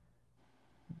healed,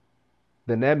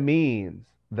 then that means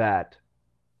that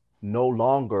no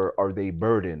longer are they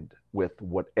burdened with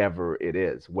whatever it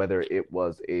is, whether it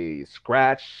was a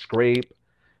scratch, scrape.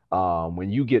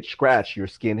 When you get scratched, your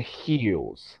skin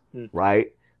heals, Mm-hmm.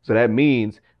 right? So that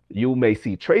means you may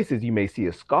see traces, you may see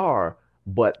a scar,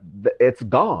 but it's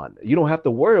gone. You don't have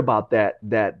to worry about that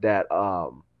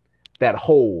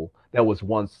hole that was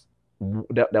once in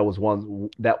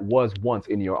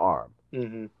your arm.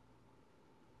 Mm-hmm.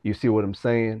 You see what I'm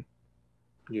saying?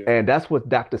 Yeah. And that's what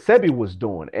Dr. Sebi was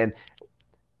doing.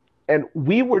 And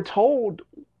we were told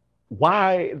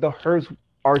why the herbs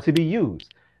are to be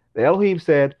used. The Elohim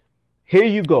said, "Here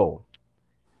you go.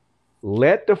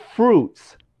 Let the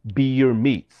fruits be your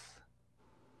meats,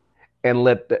 and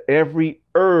let every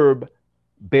herb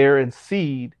bearing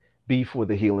seed be for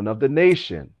the healing of the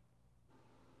nation."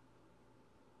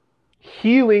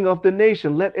 Healing of the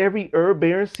nation. Let every herb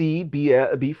bearing seed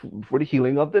be for the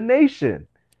healing of the nation.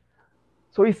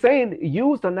 So he's saying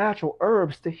use the natural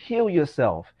herbs to heal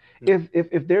yourself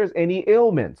if there's any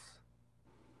ailments.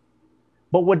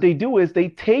 But what they do is they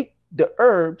take the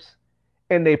herbs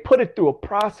and they put it through a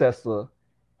processor,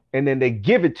 and then they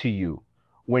give it to you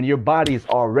when your body is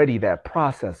already that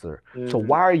processor. So Mm-hmm.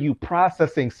 why are you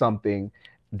processing something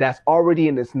that's already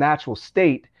in its natural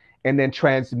state and then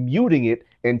transmuting it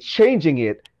and changing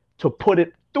it to put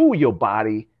it through your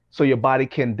body so your body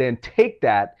can then take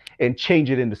that and change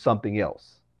it into something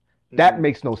else. That Mm-hmm.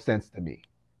 makes no sense to me.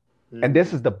 And Mm-hmm.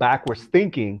 this is the backwards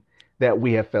thinking that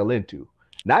we have fell into.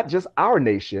 Not just our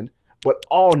nation, but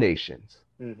all nations.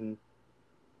 Mm-hmm.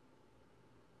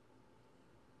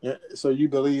 Yeah. So you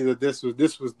believe that this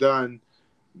was done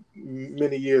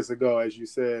many years ago, as you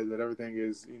said, that everything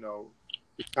is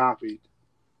copied.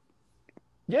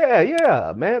 Yeah,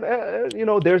 yeah, man.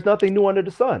 There's nothing new under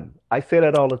the sun. I say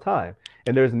that all the time,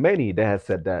 and there's many that has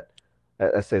said that,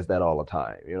 says that all the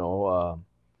time.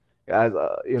 As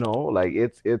like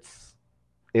it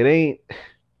ain't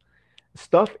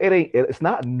stuff. It's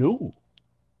not new.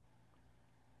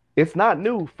 It's not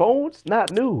new. Phones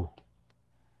not new.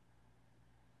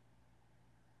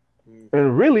 Mm.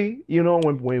 And really,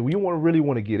 when we really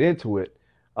want to get into it,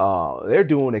 they're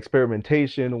doing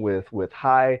experimentation with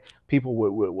high people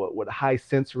with high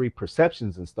sensory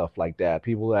perceptions and stuff like that.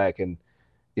 People that can,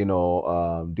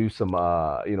 do some,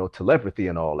 telepathy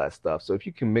and all that stuff. So if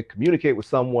you can communicate with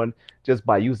someone just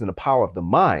by using the power of the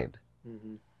mind,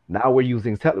 Mm-hmm. now we're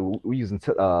using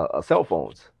cell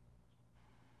phones.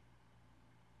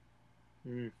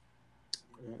 Mm.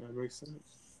 Yeah, that makes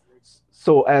sense.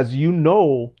 So as you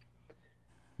know,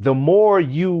 the more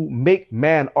you make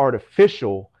man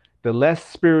artificial, the less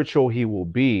spiritual he will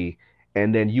be,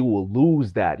 and then you will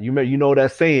lose that. You know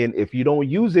that saying, if you don't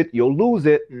use it, you'll lose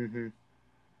it. Mm-hmm.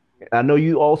 I know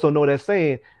you also know that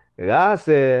saying. God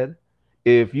said,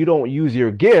 if you don't use your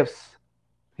gifts,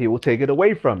 he will take it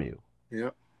away from you.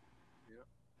 Yep.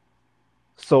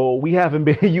 So we haven't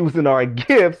been using our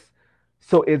gifts,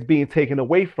 so it's being taken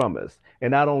away from us.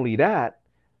 And not only that,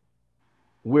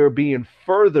 we're being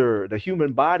further, the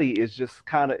human body is just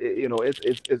kind of,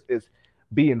 it's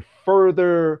being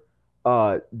further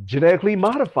genetically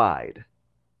modified.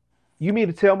 You mean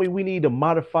to tell me we need to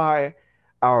modify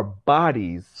our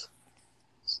bodies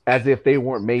as if they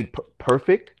weren't made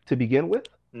perfect to begin with?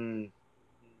 Mm.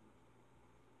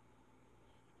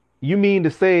 You mean to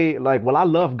say, like, well, I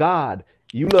love God,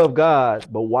 you love God,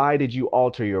 but why did you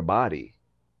alter your body?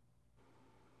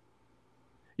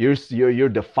 You're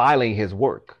defiling his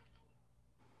work.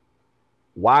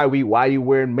 Why are you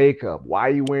wearing makeup? Why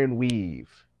are you wearing weave?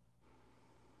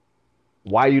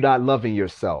 Why are you not loving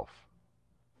yourself?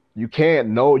 You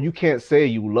can't say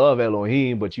you love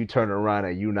Elohim, but you turn around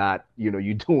and you not,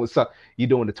 you're doing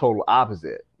the total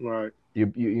opposite. Right.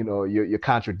 You're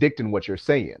contradicting what you're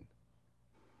saying.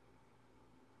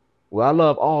 Well, I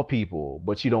love all people,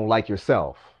 but you don't like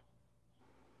yourself.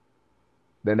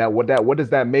 Then what does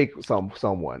that make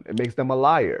someone? It makes them a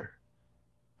liar.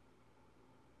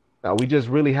 Now we just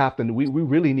really have to we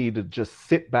really need to just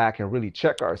sit back and really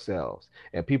check ourselves.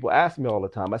 And people ask me all the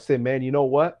time. I say, man, you know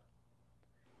what?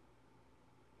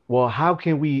 Well, how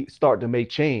can we start to make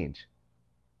change?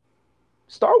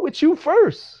 Start with you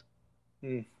first.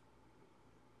 Mm.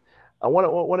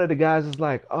 One of the guys is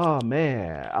like, oh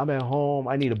man, I'm at home.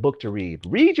 I need a book to read.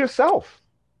 Read yourself.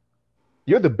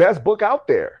 You're the best book out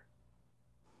there.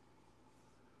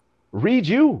 Read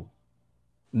you.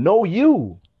 Know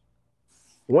you.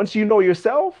 Once you know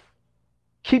yourself,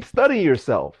 keep studying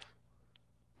yourself.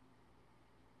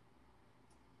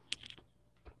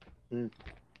 Mm.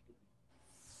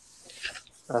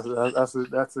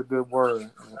 That's a good word.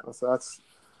 That's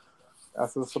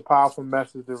a powerful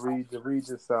message to read. To read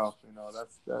yourself,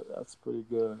 that's pretty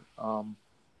good. And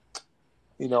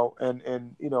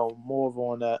more of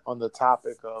on the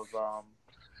topic of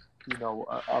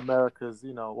America's,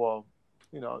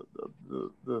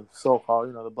 the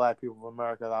so-called, the black people of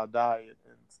America, our diet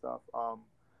and stuff.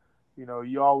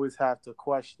 You always have to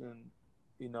question,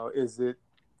 is it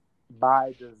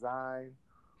by design,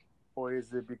 or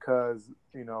is it because,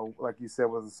 like you said,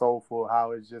 was a soul food,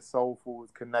 how it's just soul food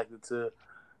is connected to,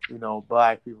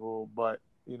 black people. But,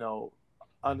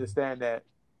 understand that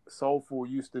soul food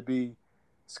used to be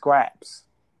scraps,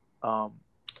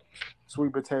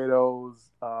 sweet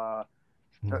potatoes,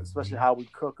 especially how we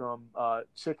cook them,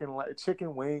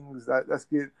 chicken wings. That's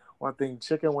good. One thing,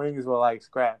 chicken wings were like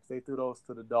scraps. They threw those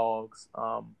to the dogs.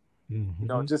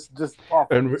 Just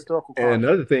off of And historical and context.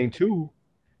 another thing too,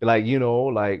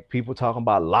 like people talking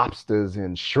about lobsters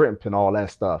and shrimp and all that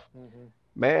stuff. Mm-hmm.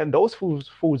 Man, those foods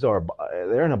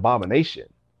they're an abomination.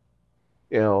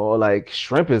 Like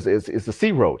shrimp is a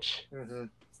sea roach. Mm-hmm.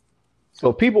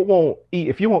 So people won't eat.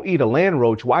 If you won't eat a land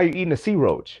roach, why are you eating a sea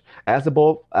roach? As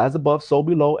above, so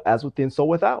below, as within, so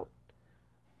without.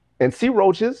 And sea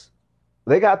roaches,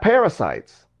 they got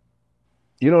parasites.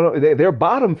 They're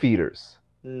bottom feeders.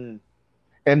 Mm.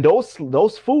 And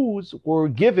those foods were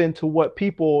given to what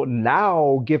people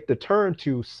now give the term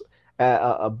to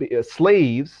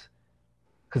slaves,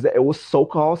 because it was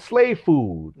so-called slave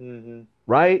food, Mm-hmm.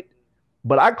 right?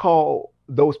 But I call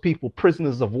those people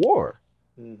prisoners of war.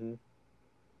 Mm-hmm.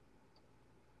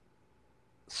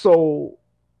 So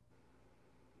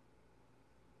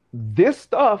this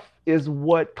stuff is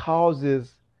what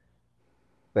causes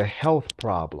the health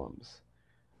problems,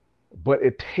 but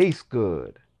it tastes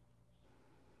good.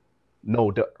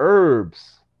 No, the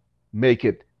herbs make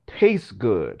it taste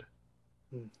good.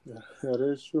 Yeah, that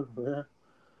is true. Yeah.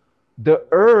 The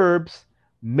herbs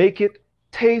make it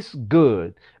taste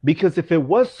good, because if it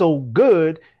was so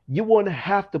good, you wouldn't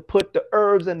have to put the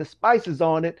herbs and the spices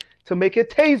on it to make it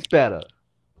taste better.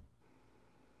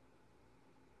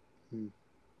 Hmm.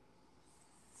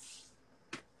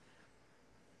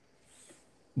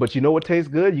 But you know what tastes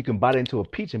good? You can bite into a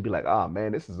peach and be like, "Ah,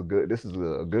 man, this is a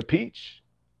good peach,"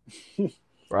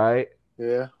 right?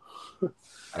 Yeah.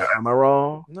 Am I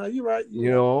wrong? No, you're right. You're You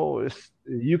right. know,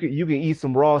 you can eat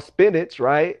some raw spinach,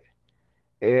 right?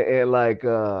 And like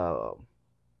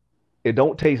it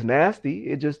don't taste nasty.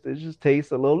 It just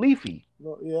tastes a little leafy.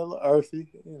 Yeah, a little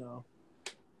earthy.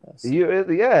 That's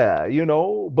Yeah,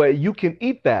 but you can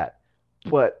eat that.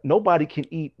 But nobody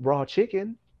can eat raw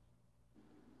chicken.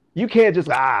 You can't just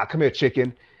come here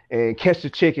chicken and catch the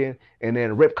chicken and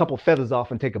then rip a couple feathers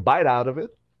off and take a bite out of it.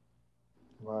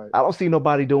 right. I don't see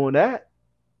nobody doing that.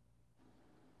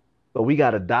 So we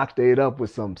got to doctor it up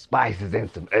with some spices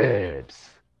and some herbs,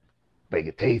 make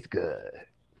it taste good,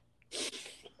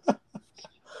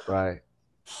 right?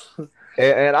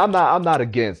 And I'm not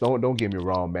against. Don't get me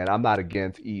wrong, man. I'm not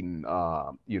against eating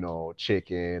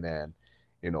chicken and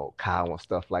cow and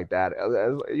stuff like that.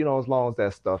 As long as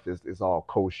that stuff is all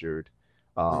koshered.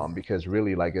 Because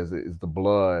really, like, is the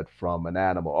blood from an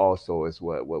animal also is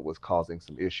what was causing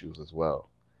some issues as well.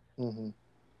 Mm-hmm.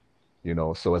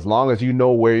 So as long as you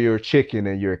know where your chicken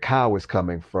and your cow is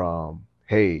coming from,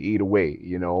 hey, eat away,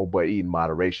 but eat in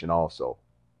moderation also.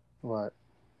 Right.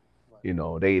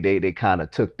 They kind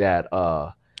of took that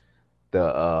the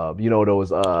those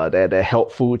that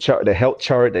health food chart, the health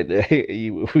chart that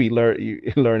we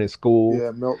learn in school,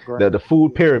 Yeah, milk the grain.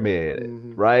 food pyramid,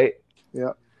 Mm-hmm. right?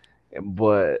 Yep.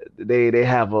 But they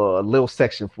have a little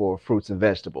section for fruits and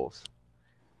vegetables,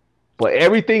 but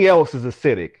everything else is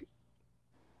acidic.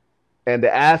 And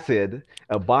the acid,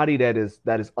 a body that is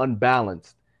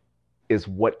unbalanced, is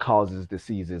what causes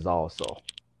diseases also.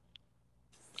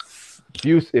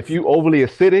 If you overly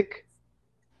acidic,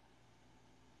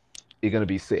 you're gonna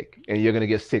be sick, and you're gonna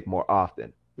get sick more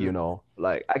often.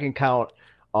 Like, I can count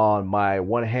on my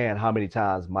one hand how many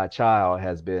times my child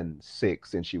has been sick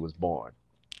since she was born.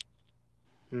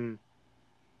 Mm.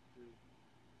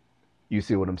 You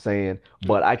see what I'm saying?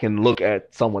 But I can look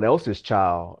at someone else's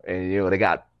child, and they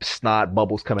got snot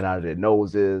bubbles coming out of their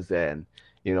noses, and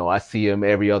I see them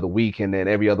every other week, and then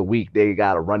every other week they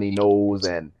got a runny nose,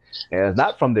 and it's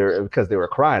not from their because they were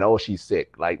crying. Oh, she's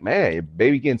sick. Like, man, your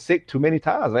baby getting sick too many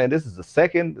times, man. This is the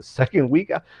second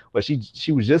week, but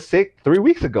she was just sick 3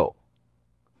 weeks ago.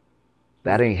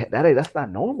 That's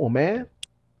not normal, man.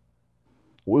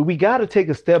 We got to take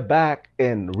a step back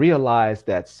and realize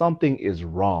that something is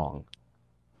wrong.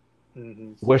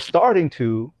 Mm-hmm. We're starting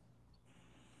to,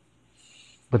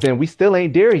 but then we still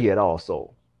ain't there yet.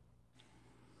 Also,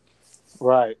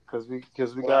 Right, because we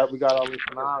got all this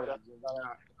knowledge and we're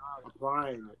not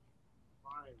applying it.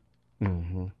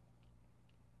 mm-hmm.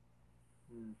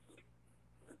 Mm.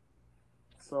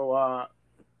 So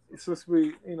since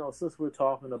we're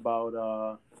talking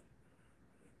about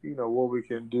what we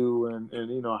can do and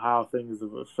how things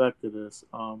have affected us,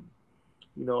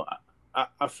 you know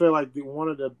I feel like one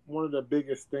of the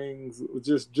biggest things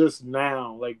just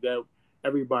now, like, that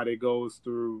everybody goes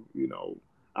through.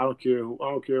 I don't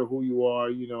care who you are,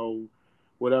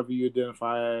 whatever you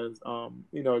identify as,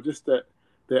 just that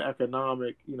the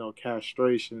economic,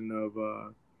 castration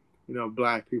of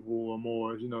black people or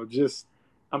more, just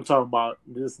I'm talking about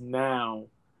this now,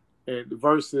 and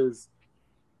versus,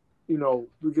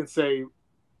 we can say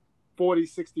 40,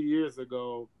 60 years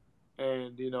ago,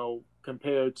 and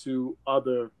compared to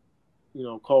other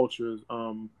cultures.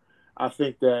 I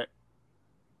think that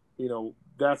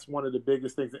that's one of the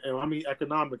biggest things. And I mean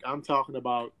economic, I'm talking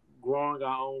about growing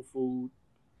our own food,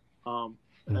 as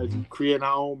Mm-hmm. creating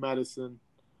our own medicine.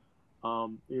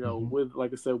 Mm-hmm. With,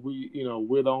 like I said,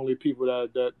 we're the only people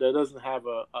that doesn't have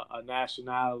a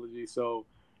nationality, so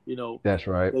you know That's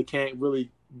right. they can't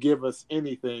really give us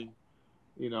anything,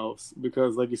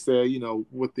 because, like you said,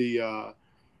 with the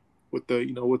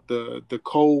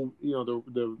code,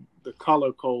 the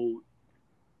color code,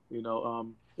 You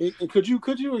know, could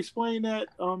you explain that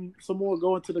some more?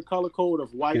 Go into the color code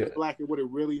of white Yeah, and black and what it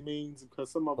really means, because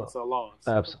some of us are lost.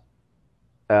 abs-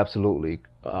 absolutely.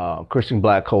 Christian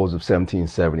Black Codes of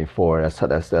 1774.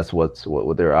 That's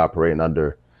what they're operating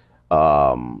under,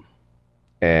 um,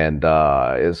 and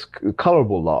it's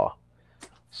colorable law.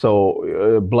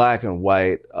 So black and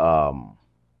white,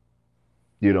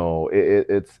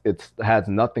 it's has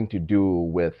nothing to do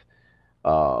with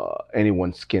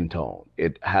anyone's skin tone.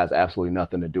 It has absolutely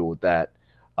nothing to do with that.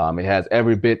 It has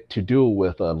every bit to do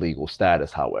with legal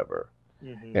status, however.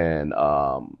 Mm-hmm.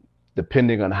 And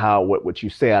depending on how what you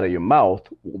say out of your mouth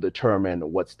will determine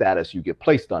what status you get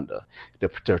placed under.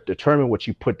 To determine what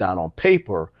you put down on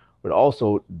paper would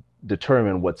also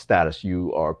determine what status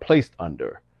you are placed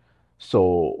under.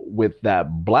 So with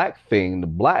that black thing, the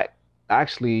black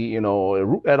actually, the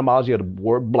root etymology of the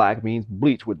word black means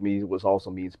bleach, which also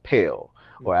means pale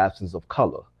or absence of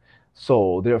color.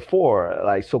 So therefore,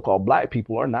 like so-called black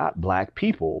people are not black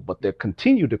people, but they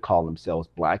continue to call themselves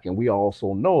black. And we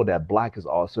also know that black is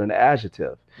also an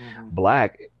adjective. Mm-hmm.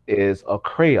 Black is a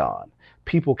crayon.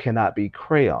 People cannot be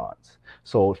crayons.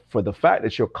 So for the fact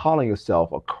that you're calling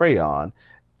yourself a crayon,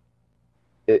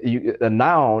 a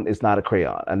noun is not a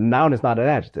crayon. A noun is not an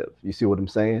adjective. You see what I'm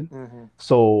saying? Mm-hmm.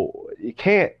 So you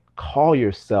can't call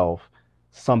yourself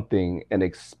something and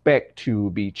expect to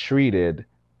be treated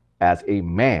as a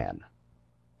man.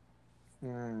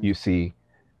 You see,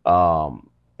 and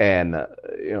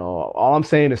all I'm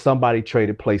saying is somebody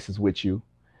traded places with you,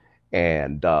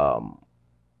 and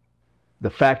the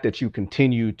fact that you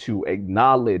continue to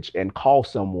acknowledge and call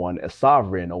someone a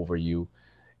sovereign over you,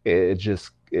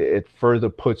 it further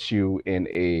puts you in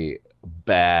a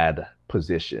bad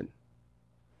position.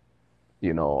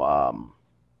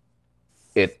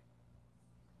 It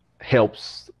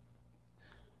helps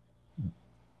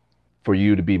for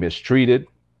you to be mistreated.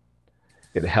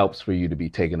 It helps for you to be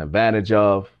taken advantage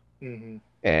of. Mm-hmm.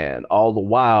 And all the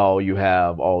while you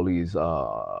have all these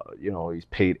these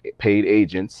paid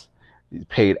agents, these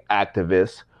paid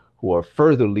activists who are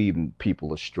further leading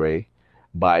people astray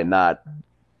by not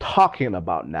talking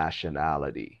about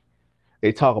nationality.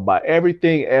 They talk about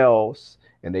everything else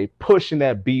and they pushing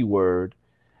that B word,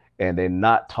 and they're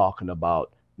not talking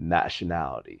about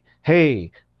nationality.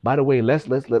 Hey, by the way, let's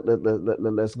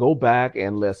go back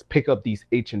and let's pick up these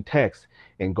ancient texts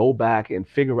and go back and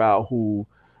figure out who,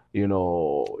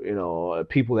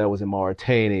 people that was in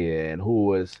Mauritania and who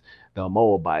was the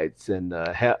Moabites and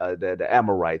the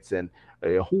Amorites and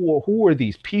who are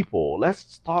these people?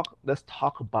 Let's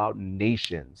talk about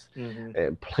nations Mm-hmm.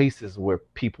 and places where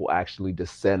people actually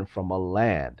descend from a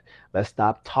land. Let's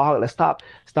stop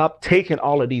taking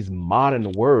all of these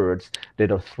modern words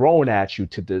that are thrown at you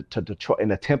to try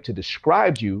and attempt to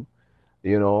describe you,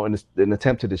 in an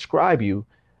attempt to describe you,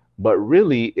 but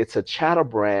really it's a chattel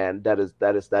brand that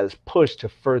is pushed to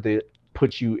further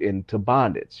put you into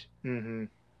bondage. Mm-hmm.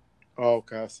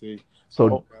 Okay, I see.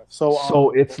 So So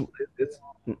so it's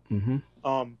mhm.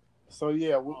 um so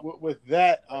yeah, with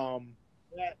that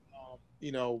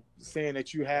saying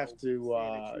that you have to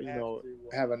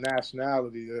have a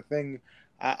nationality. The thing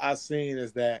I seen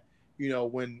is that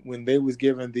when they was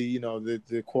given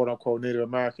the quote unquote Native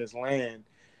Americans land,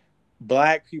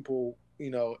 black people,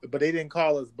 but they didn't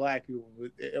call us black people.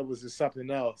 It was just something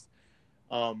else.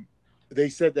 Um, they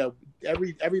said that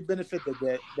every benefit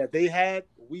that they had,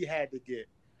 we had to get,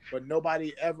 but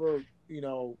nobody ever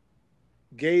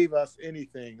gave us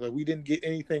anything. Like we didn't get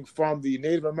anything from the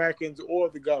Native Americans or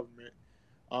the government.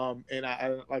 And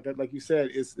I like you said,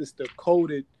 it's the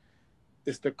coded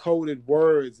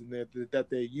words and that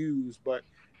they use, but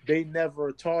they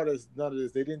never taught us none of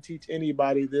this. They didn't teach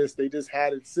anybody this. They just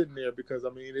had it sitting there because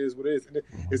it is what it is. And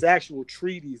it's actual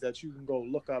treaties that you can go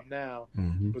look up now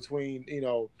Mhm. between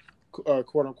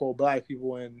quote unquote black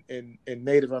people and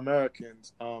Native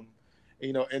Americans. And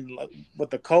with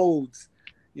the codes,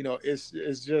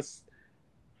 it's just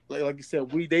like you said,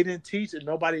 they didn't teach it.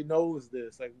 Nobody knows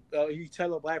this. Like you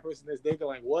tell a black person this, they go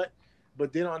like, "What?"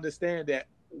 But they don't understand that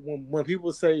when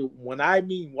people say, when I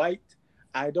mean white,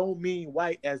 I don't mean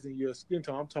white as in your skin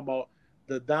tone. I'm talking about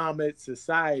the dominant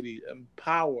society and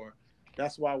power.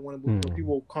 That's why when Mhm.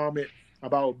 people comment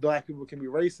about black people can be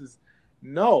racist,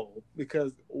 no,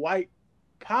 because white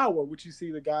power, which you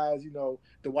see the guys,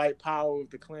 the white power of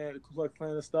the Klan, the Ku Klux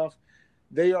Klan and stuff,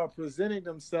 they are presenting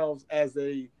themselves as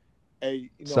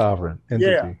Sovereign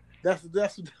yeah, entity. that's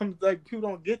like people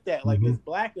don't get that. Like Hmm. it's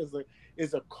black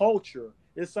is a culture.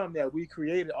 It's something that we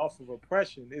created off of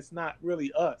oppression. It's not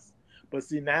really us. But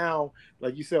see now,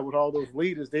 like you said, with all those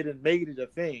leaders, they didn't make it a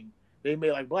thing. They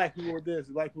made like black people this,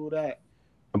 black people that.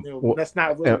 Well, That's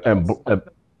not really and us.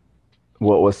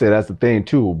 Well, say that's the thing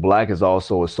too. Black is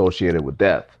also associated with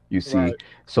death. You see, Right.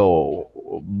 so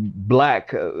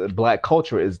black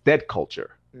culture is dead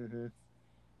culture. Mm-hmm.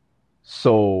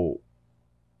 So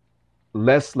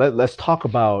let's talk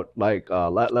about like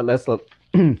let's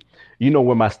you know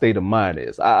where my state of mind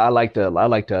is. I like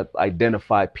to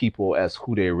identify people as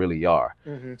who they really are.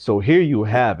 Mm-hmm. So here you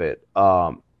have it.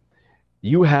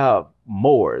 You have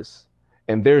Moors,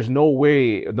 and there's no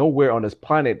way nowhere on this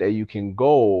planet that you can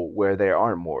go where there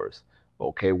aren't Moors.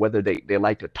 Okay, whether they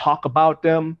like to talk about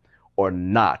them or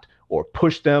not, or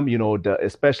push them, you know,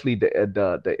 especially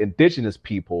the indigenous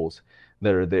peoples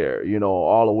that are there, you know,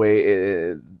 all the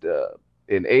way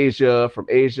in Asia, from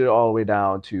Asia all the way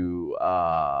down to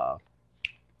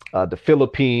the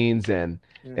Philippines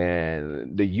Mm-hmm.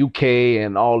 and the UK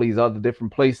and all these other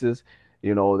different places.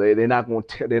 You know, they're not going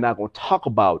to talk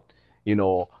about, you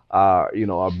know our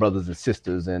brothers and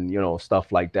sisters and, you know,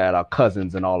 stuff like that, our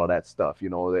cousins and all of that stuff. You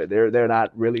know, they're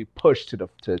not really pushed to to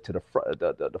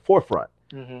the, the forefront.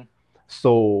 Mm-hmm.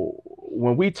 So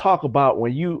when we talk about,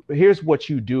 when you, here's what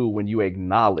you do when you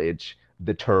acknowledge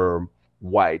the term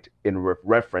white in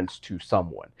reference to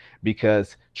someone,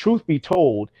 because truth be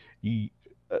told, you,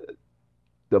 uh,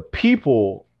 the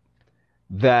people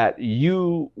that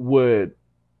you would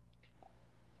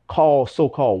call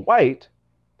so-called white,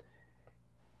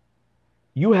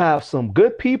 you have some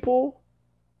good people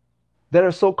that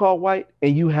are so-called white,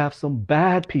 and you have some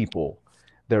bad people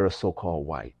that are so-called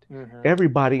white. Mm-hmm.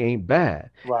 Everybody ain't bad.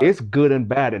 Right. It's good and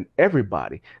bad in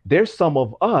everybody. There's some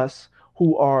of us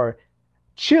who are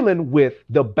chilling with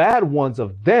the bad ones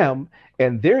of them,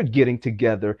 and they're getting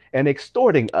together and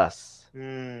extorting us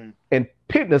Mm. and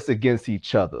pitting us against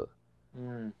each other.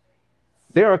 Mm.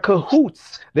 They are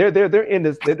cahoots. They're in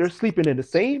this. They're sleeping in the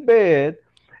same bed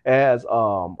as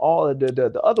all of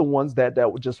the other ones that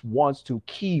just wants to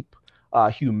keep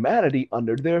humanity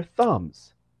under their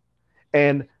thumbs.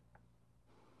 And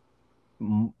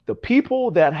the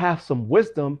people that have some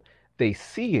wisdom, they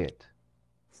see it,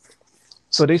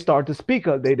 so they start to speak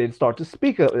up. They start to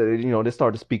speak up. You know, they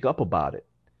start to speak up about it.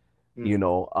 You Mm.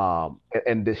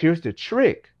 know, here's the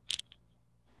trick: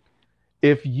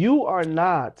 if you are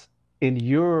not in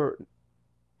your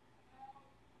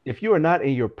if you are not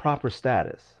in your proper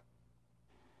status,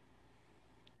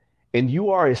 and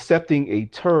you are accepting a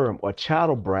term or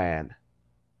chattel brand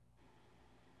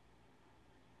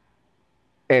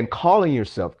and calling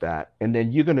yourself that, and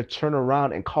then you're going to turn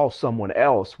around and call someone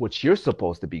else what you're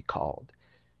supposed to be called,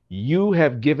 you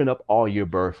have given up all your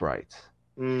birthrights,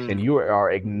 and Mm. you're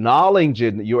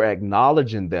acknowledging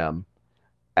them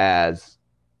as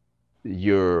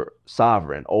your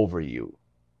sovereign over you,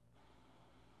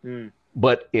 Mm.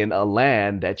 but in a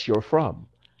land that you're from.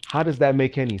 How does that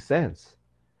make any sense?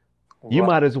 You Right.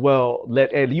 might as well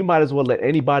let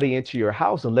anybody into your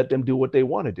house and let them do what they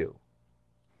want to do.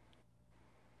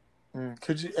 Mm.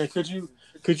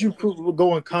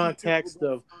 Go in context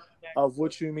of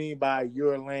what you mean by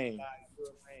your land?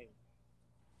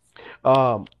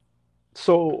 Um,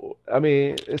 so I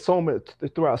mean, it's so many,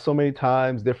 throughout so many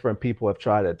times, different people have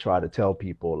tried to tell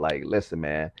people like, listen,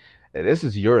 man, this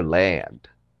is your land.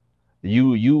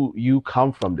 You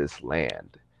come from this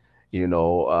land. You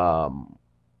know,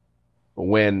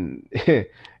 when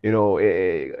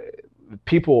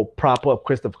people prop up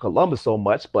Christopher Columbus so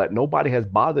much, but nobody has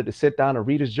bothered to sit down and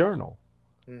read his journal.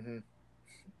 Mm-hmm.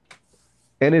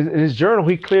 And in his journal,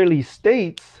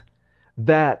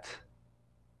 that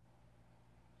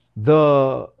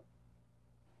the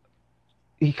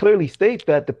he clearly states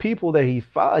that the people that he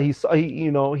saw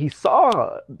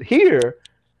here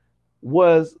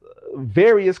was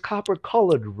various copper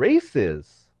colored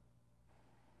races.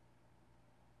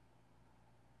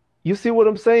 You see what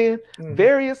I'm saying? Mm-hmm.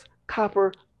 Various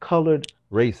copper colored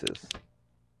races.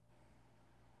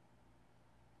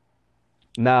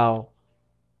 Now,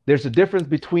 there's a difference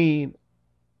between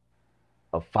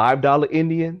a $5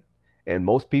 Indian, and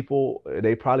most people,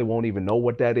 they probably won't even know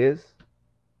what that is,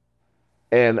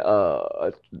 and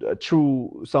a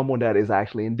true someone that is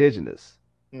actually indigenous.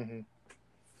 Mm-hmm.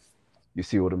 You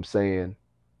see what I'm saying?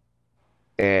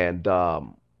 And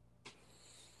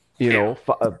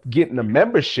getting a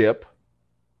membership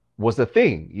was a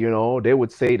thing. You know, they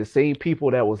would say the same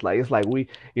people that was like, it's like we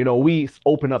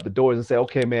open up the doors and say,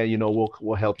 okay, man, you know,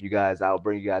 we'll help you guys out,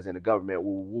 bring you guys in the government,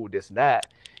 woo, this and that,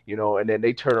 and then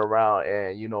they turn around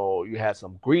and you had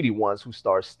some greedy ones who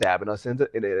start stabbing us in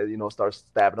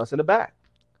the back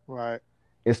Right.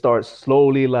 and start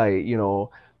slowly, like,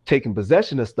 taking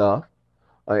possession of stuff.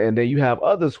 And then you have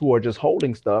others who are just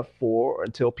holding stuff for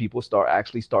until people start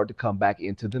to come back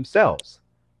into themselves.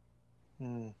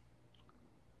 Mm.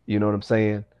 You know what I'm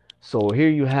saying? So here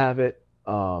you have it.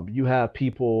 You have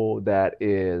people that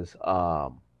is,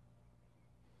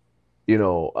 you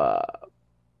know,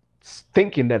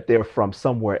 thinking that they're from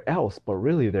somewhere else, but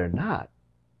really they're not.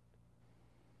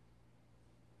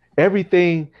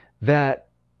 Everything that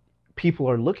people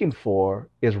are looking for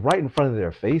is right in front of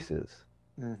their faces,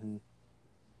 Mm-hmm.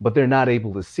 but they're not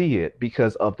able to see it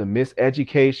because of the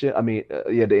miseducation. I mean,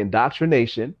 yeah, the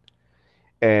indoctrination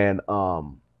and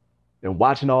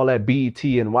watching all that BET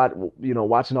and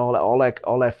watching all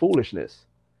that foolishness.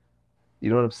 You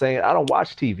know what I'm saying? I don't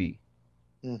watch TV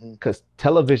Mm-hmm. because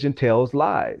television tells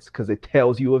lies because it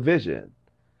tells you a vision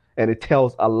and it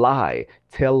tells a lie.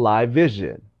 Tell lie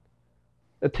vision.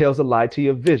 It tells a lie to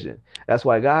your vision. That's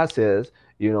why God says,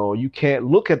 you can't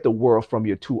look at the world from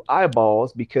your two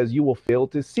eyeballs because you will fail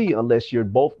to see unless your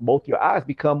both your eyes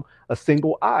become a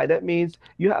single eye. That means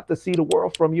you have to see the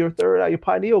world from your third eye, your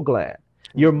pineal gland,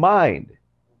 your Mm-hmm. mind.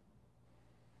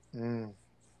 Mm.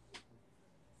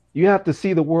 You have to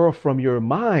see the world from your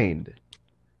mind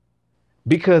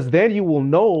because then you will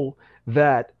know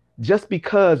that just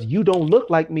because you don't look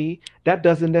like me, that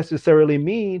doesn't necessarily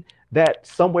mean that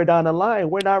somewhere down the line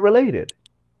we're not related.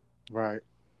 Right.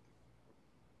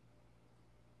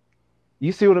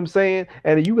 You see what I'm saying?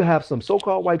 And you have some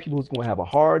so-called white people who's going to have a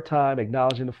hard time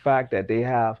acknowledging the fact that they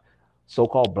have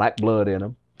so-called black blood in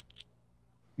them.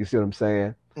 You see what I'm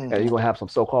saying? And Mm-hmm. you're going to have some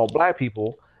so-called black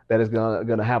people that is going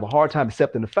to have a hard time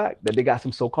accepting the fact that they got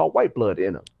some so-called white blood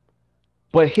in them.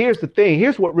 But here's the thing.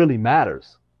 Here's what really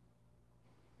matters.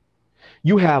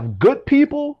 You have good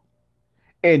people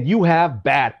and you have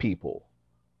bad people.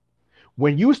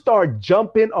 When you start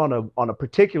jumping on a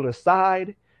particular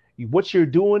side, what you're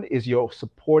doing is you're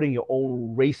supporting your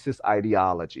own racist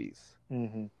ideologies.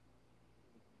 Mm-hmm.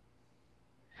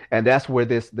 And that's where I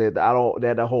don't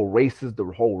that the whole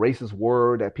racist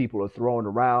word that people are throwing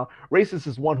around. Racist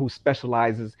is one who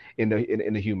specializes in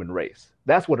the human race.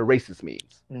 That's what a racist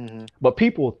means. Mm-hmm. But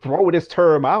people throw this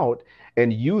term out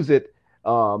and use it,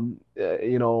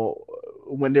 you know,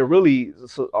 when they're really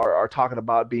are talking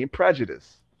about being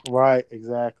prejudiced. Right.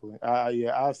 Exactly.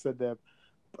 Yeah, I said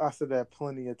that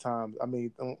plenty of times. I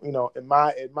mean, in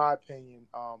my opinion,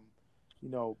 you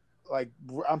know, like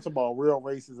I'm talking about real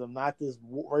racism, not this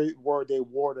word they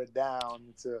watered down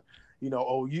into,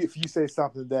 oh, if you say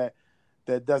something that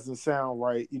doesn't sound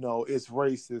right, it's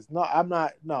racist. No, I'm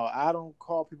not. No, I don't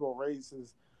call people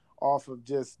racist off of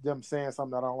just them saying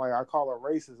something I don't like. I call it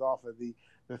racist off of the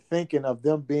thinking of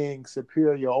them being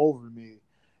superior over me,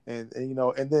 and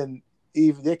then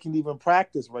even they can even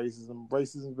practice racism.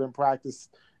 Racism has been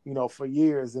practiced, for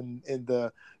years in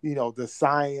the the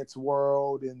science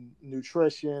world and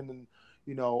nutrition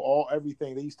and all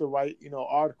everything. They used to write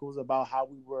articles about how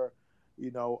we were, you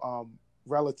know,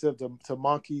 relative to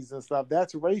monkeys and stuff.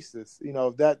 That's racist.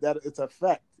 That it's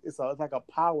effect. It's like a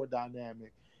power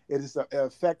dynamic. It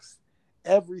affects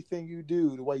everything you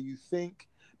do, the way you think,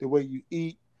 the way you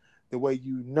eat, the way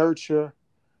you nurture.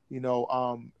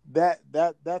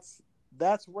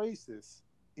 That's racist.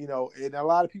 And a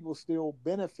lot of people still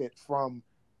benefit from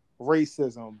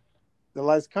racism. The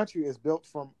last country is built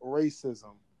from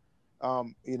racism.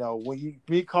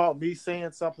 When me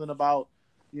saying something about,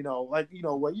 like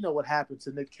what happened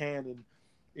to Nick Cannon,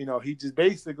 he just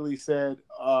basically said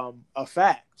a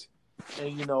fact,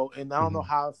 and I don't know Mhm.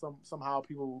 how somehow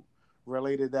people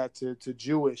related that to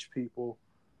Jewish people.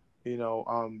 You know,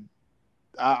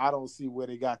 I don't see where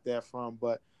they got that from,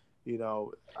 but I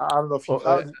don't know if you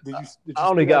Well, did I you see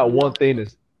only that got one video? thing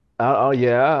to.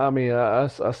 Yeah, I mean, I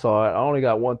saw it. I only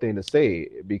got one thing to say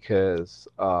because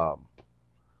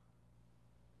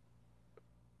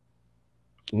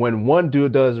when one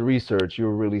dude does research,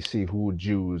 you'll really see who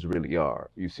Jews really are.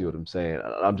 You see what I'm saying?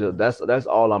 I'm just Hmm. that's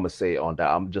all I'm gonna say on that.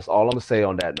 I'm just all I'm gonna say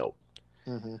on that note.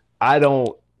 Hmm. I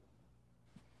don't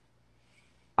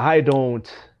I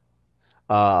don't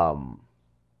um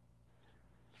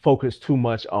focus too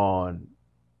much on.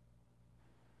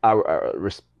 I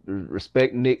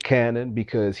respect Nick Cannon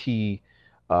because he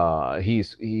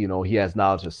has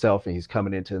knowledge of self and he's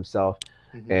coming into himself,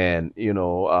 Hmm. and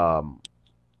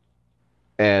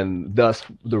and thus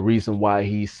the reason why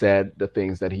he said the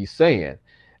things that he's saying.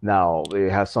 Now, you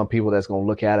have some people that's going to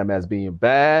look at him as being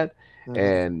bad, Hmm.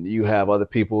 and you have other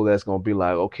people that's going to be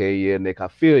like, okay, yeah, Nick, I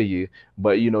feel you.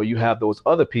 But you have those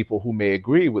other people who may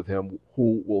agree with him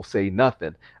who will say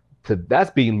nothing. That's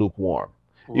being lukewarm.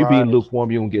 You being Right.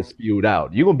 lukewarm, you're gonna get spewed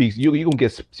out. You're gonna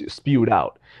get spewed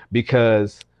out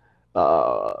because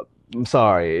uh, I'm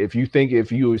sorry if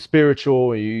you're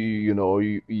spiritual and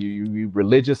you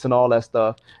religious and all that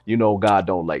stuff, God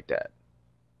don't like that.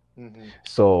 Hmm.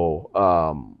 So,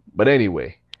 but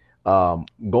anyway,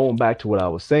 Going back to what I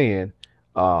was saying,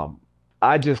 um,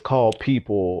 I just call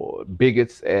people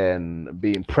bigots and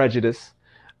being prejudiced.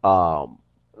 Um,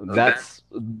 that's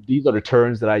these are the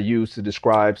terms that I use to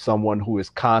describe someone who is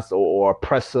constant or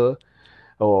oppressor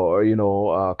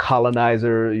or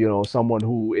colonizer. Someone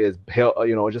who is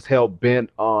just hell bent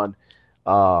on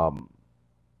um,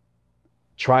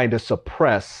 trying to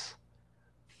suppress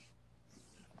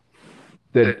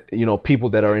the people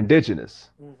that are indigenous.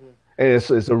 Mm-hmm. And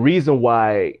it's a reason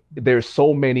why there's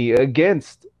so many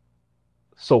against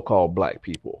so-called black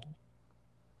people,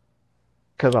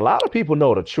 because a lot of people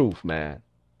know the truth, man.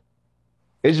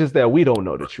 It's just that we don't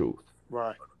know the truth,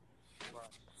 Right.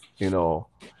 you know.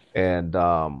 And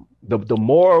the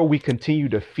more we continue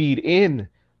to feed in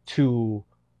to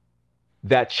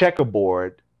that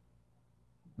checkerboard,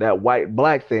 that white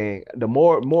black thing, the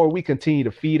more we continue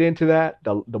to feed into that,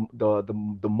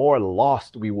 the more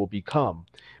lost we will become,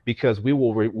 because we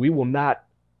will not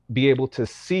be able to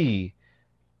see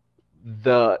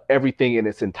the everything in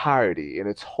its entirety, in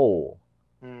its whole,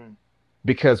 Mm.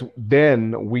 because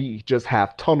then we just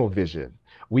have tunnel vision.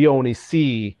 We only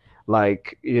see,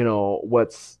 like,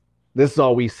 what's this is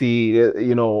all we see.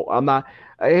 I'm not,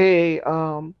 hey,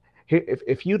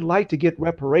 if you'd like to get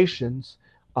reparations,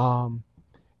 um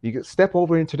you can step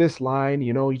over into this line.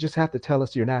 You just have to tell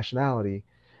us your nationality.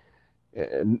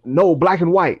 No, black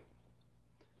and white.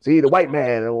 See, the white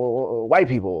man, white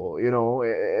people,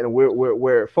 and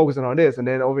we're focusing on this. And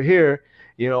then over here,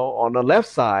 on the left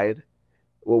side,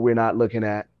 what we're not looking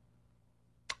at,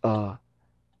 uh,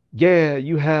 yeah,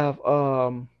 you have,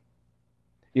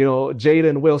 Jada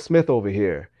and Will Smith over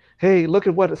here. Hey, look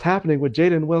at what is happening with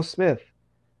Jada and Will Smith.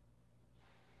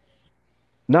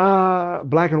 Nah,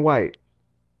 black and white.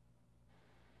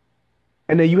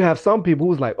 And then you have some people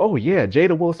who's like, oh yeah,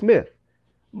 Jada Will Smith.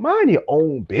 Mind your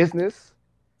own business.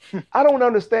 I don't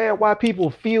understand why people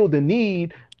feel the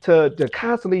need to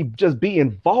constantly just be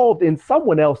involved in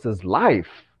someone else's life.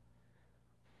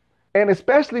 And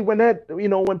especially when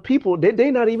when people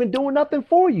they not even doing nothing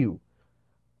for you.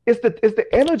 Is the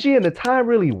energy and the time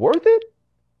really worth it?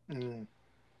 Mm.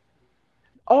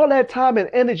 All that time and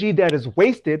energy that is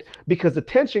wasted, because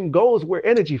attention goes where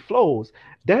energy flows.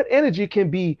 That energy can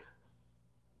be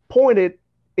pointed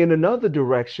in another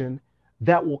direction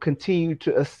that will continue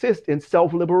to assist in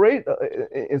self liberation,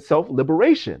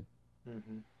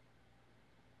 Mm-hmm.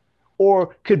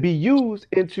 or could be used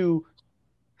into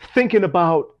thinking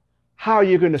about how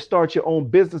you're going to start your own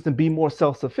business and be more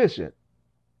self-sufficient.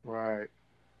 Right.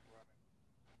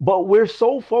 But we're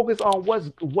so focused on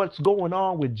what's going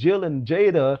on with Jill and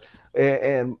Jada,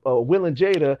 and Will and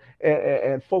Jada,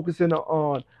 and focusing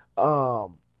on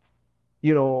um,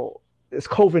 you know this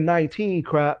COVID-19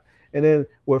 crap, and then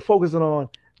we're focusing on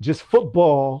just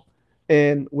football,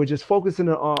 and we're just focusing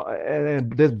on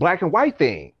and this black and white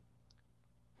thing,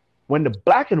 when the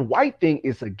black and white thing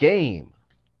is a game.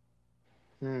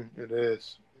 It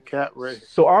is. Cat race.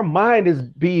 So our mind is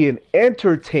being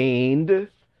entertained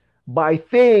by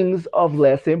things of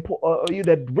less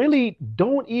that really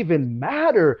don't even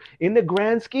matter in the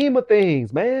grand scheme of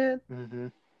things, man. Mm-hmm.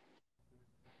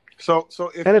 So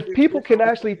And if people can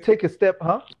actually take a step,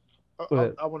 huh? Go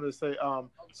ahead. I wanted to say,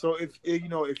 so if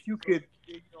you could,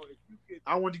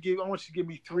 I want you to give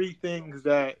me three things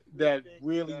that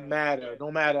really matter,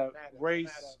 no matter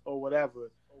race or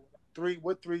whatever.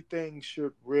 What three things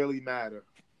should really matter?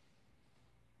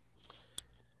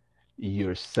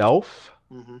 Yourself,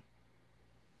 Mm-hmm.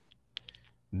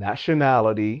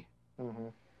 nationality, Mm-hmm.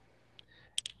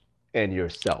 and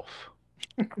yourself.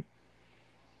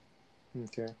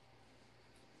 Okay.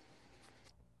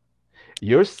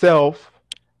 Yourself,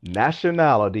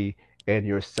 nationality, and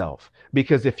yourself.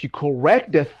 Because if you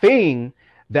correct the thing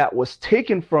that was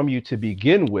taken from you to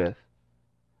begin with,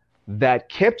 that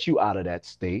kept you out of that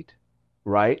state,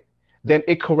 right? Then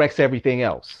it corrects everything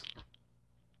else.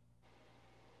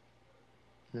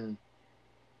 Mm-hmm.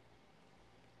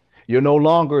 You're no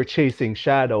longer chasing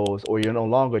shadows, or you're no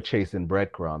longer chasing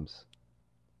breadcrumbs.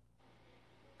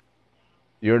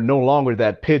 You're no longer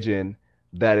that pigeon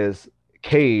that is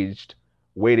caged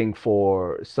waiting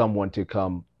for someone to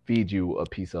come feed you a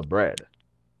piece of bread.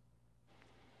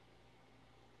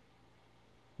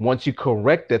 Once you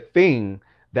correct the thing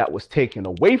that was taken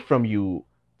away from you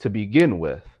to begin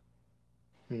with,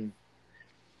 Mm-hmm.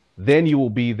 then you will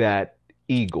be that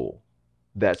eagle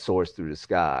that soars through the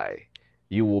sky.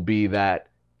 You will be that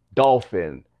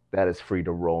dolphin that is free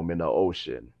to roam in the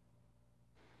ocean.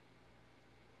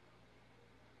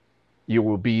 You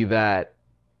will be that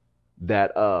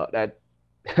that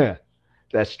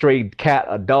stray cat,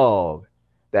 a dog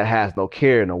that has no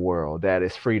care in the world, that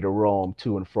is free to roam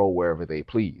to and fro wherever they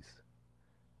please.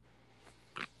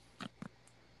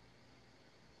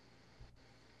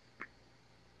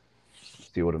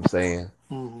 See what I'm saying?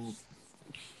 Mm-hmm.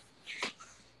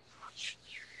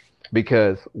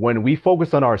 Because when we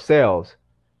focus on ourselves,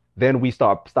 then we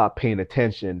stop paying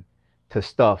attention to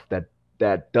stuff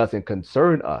that doesn't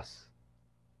concern us.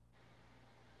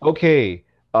 Okay,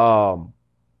 um,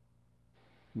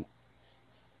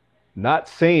 not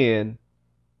saying,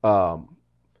 um,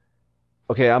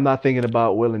 okay, I'm not thinking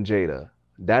about Will and Jada.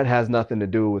 That has nothing to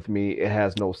do with me. It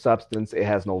has no substance. It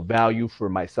has no value for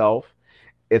myself.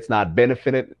 It's not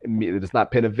benefiting me. It's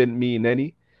not benefiting me in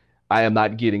any. I am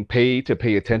not getting paid to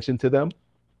pay attention to them.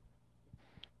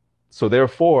 So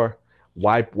therefore,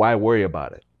 why worry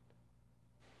about it?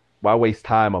 Why waste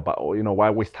time why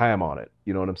waste time on it?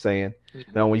 You know what I'm saying?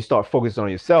 Mm-hmm. Now, when you start focusing on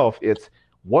yourself, it's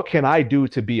what can I do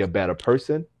to be a better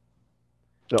person?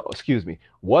 No, excuse me.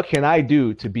 What can I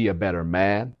do to be a better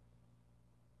man?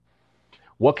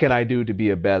 What can I do to be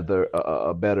a better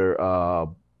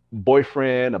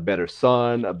boyfriend, a better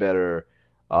son, a better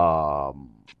um,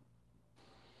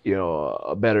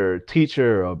 a better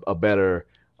teacher, a better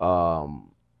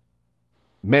um,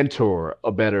 mentor,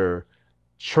 a better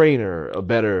trainer, a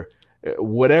better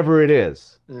whatever it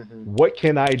is. Mm-hmm. What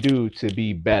can I do to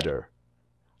be better?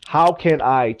 How can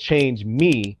I change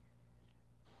me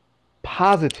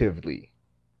positively?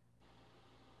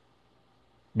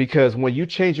 Because when you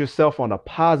change yourself on a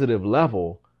positive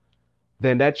level,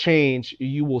 then that change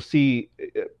you will see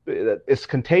it's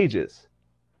contagious.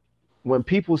 When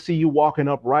people see you walking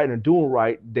upright and doing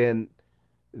right, then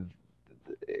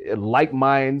like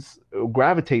minds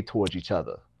gravitate towards each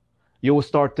other. You will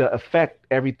start to affect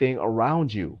everything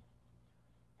around you.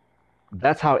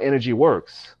 That's how energy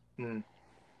works. Mm.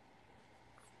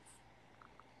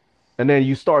 And then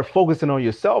you start focusing on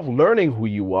yourself, learning who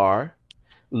you are,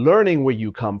 learning where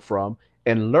you come from,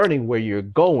 and learning where you're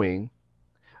going,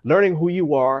 learning who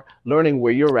you are, learning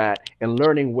where you're at, and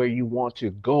learning where you want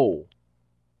to go.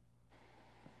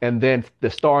 And then the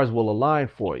stars will align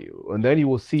for you. And then you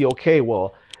will see, okay,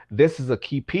 well, this is a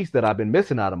key piece that I've been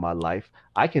missing out of my life.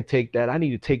 I can take that. I need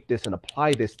to take this and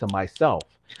apply this to myself.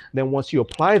 Then once you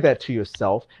apply that to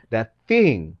yourself, that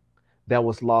thing that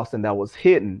was lost and that was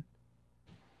hidden,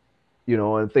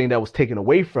 and thing that was taken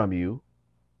away from you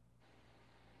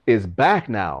is back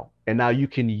now. And now you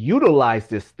can utilize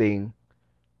this thing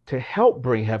to help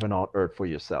bring heaven on earth for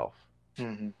yourself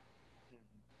Mm-hmm.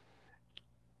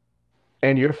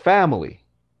 and your family.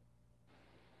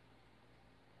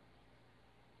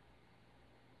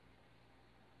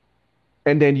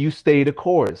 And then you stay the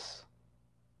course.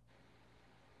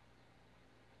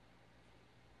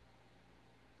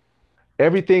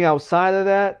 Everything outside of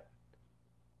that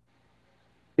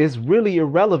is really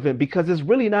irrelevant because it's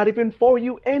really not even for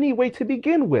you anyway to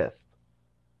begin with.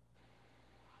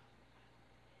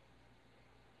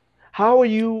 How are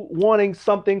you wanting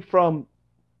something from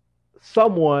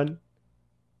someone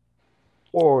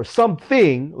or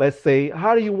something, let's say, how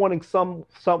are you wanting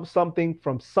something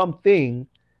from something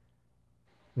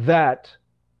that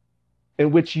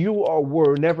in which you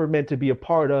were never meant to be a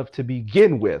part of to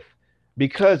begin with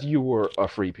because you were a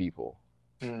free people?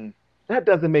 Mm. That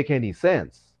doesn't make any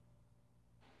sense.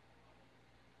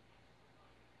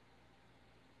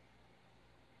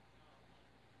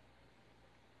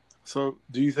 So,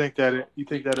 do you think that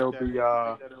it'll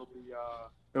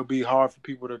be hard for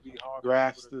people to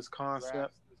grasp this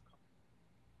concept?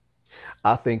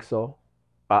 I think so.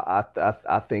 I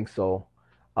think so.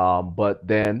 But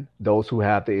then those who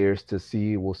have the ears to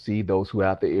see will see, those who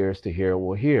have the ears to hear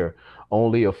will hear.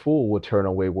 Only a fool will turn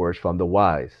away words from the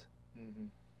wise. Mm-hmm.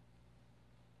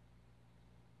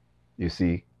 You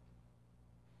see?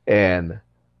 And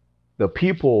the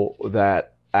people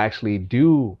that actually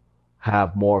do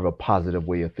have more of a positive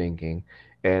way of thinking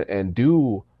and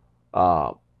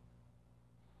uh,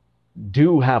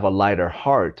 do have a lighter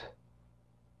heart,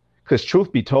 because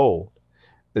truth be told,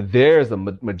 there's a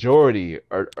majority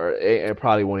or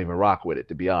probably won't even rock with it,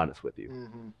 to be honest with you.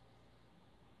 Mm-hmm.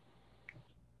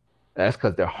 That's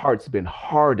because their heart's been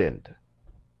hardened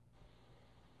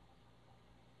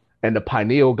and the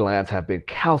pineal glands have been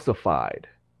calcified.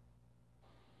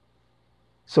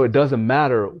 So it doesn't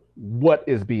matter what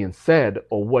is being said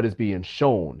or what is being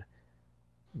shown.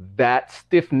 That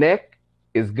stiff neck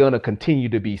is going to continue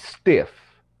to be stiff.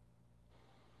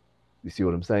 You see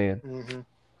what I'm saying? Mm-hmm.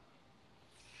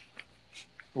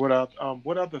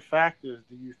 What other factors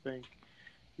do you think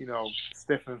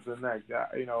stiffens the neck?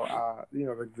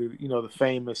 The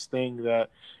famous thing that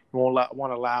you won't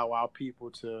want to allow our people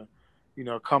to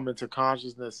come into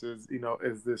consciousness is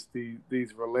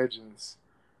these religions,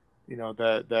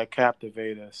 that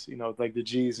captivate us, like the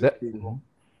Jesus That people.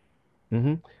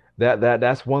 mhm.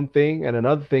 That's one thing, and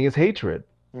another thing is hatred.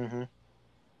 Mm-hmm.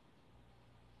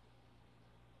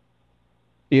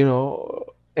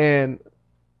 And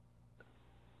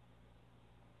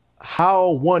how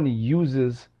one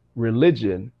uses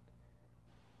religion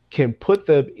can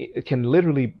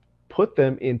literally put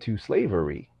them into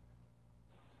slavery.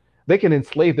 They can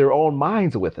enslave their own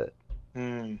minds with it.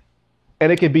 Mm.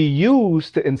 And it can be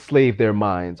used to enslave their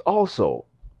minds also.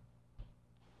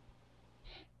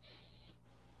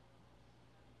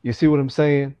 You see what I'm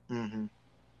saying? Mm-hmm.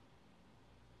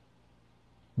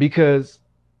 Because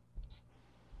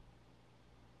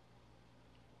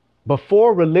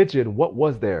before religion, what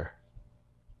was there?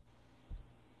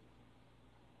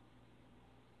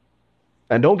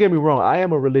 And don't get me wrong, I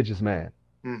am a religious man.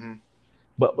 Mm-hmm.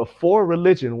 But before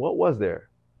religion, what was there?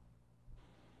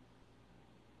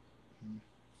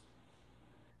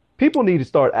 People need to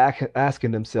start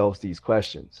asking themselves these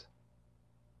questions.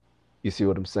 You see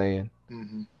what I'm saying?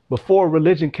 Mm-hmm. Before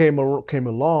religion came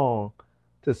along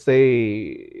to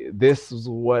say this is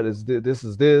what is this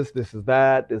is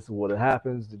that, this is what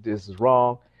happens, this is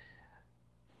wrong.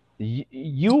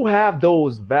 You have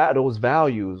those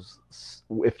values.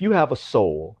 If you have a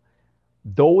soul,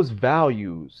 those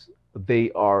values,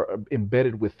 they are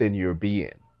embedded within your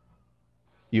being.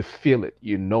 You feel it,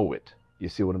 you know it. You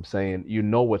see what I'm saying? You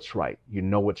know what's right, you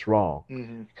know what's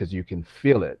wrong, because you can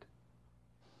feel it.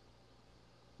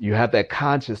 You have that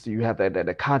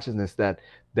that consciousness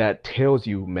that tells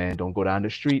you, man, don't go down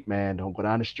the street, man, don't go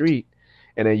down the street.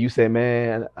 And then you say,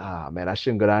 man, I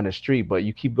shouldn't go down the street, but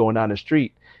you keep going down the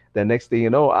street. The next thing you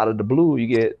know, out of the blue, you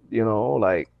get,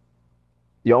 like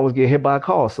you almost get hit by a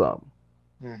car or something.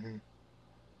 Mm-hmm.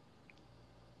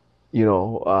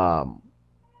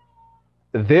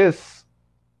 This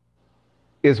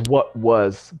is what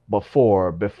was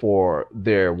before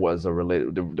there was a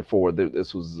religion, before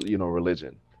this was,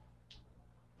 religion.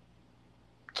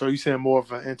 So you saying more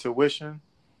of an intuition?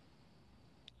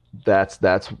 That's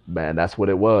what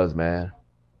it was, man.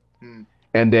 Mm.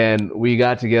 And then we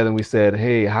got together and we said,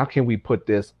 hey, how can we put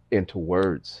this into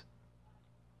words?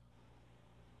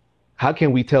 How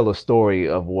can we tell a story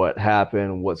of what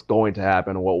happened, what's going to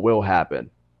happen, what will happen,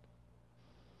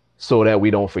 so that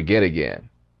we don't forget again?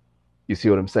 You see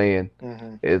what I'm saying?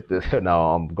 Mm-hmm.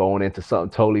 Now I'm going into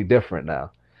something totally different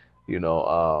now.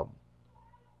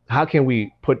 How can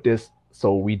we put this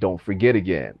so we don't forget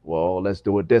again? Well, let's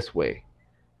do it this way.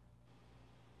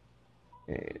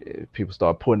 If people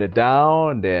start putting it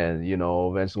down, then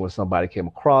eventually when somebody came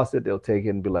across it, they'll take it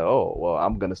and be like, oh, well,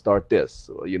 I'm gonna start this,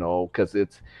 because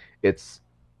it's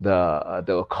the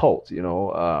occult.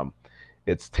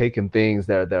 It's taking things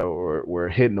that were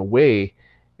hidden away,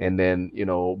 and then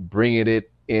bringing it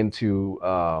into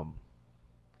a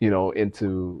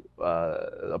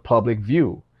public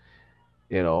view,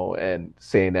 and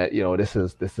saying that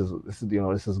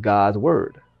this is God's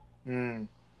word. Mm.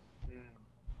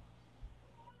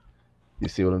 You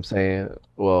see what I'm saying?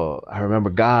 Well, I remember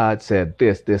God said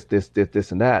this,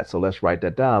 and that. So let's write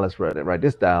that down. Let's write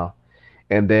this down.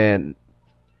 And then,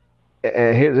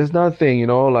 and here's another thing,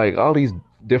 like all these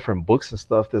different books and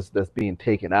stuff that's being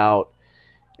taken out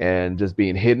and just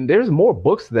being hidden. There's more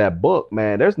books to that book,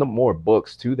 man. There's no more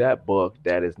books to that book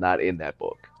that is not in that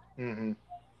book. Mm-hmm.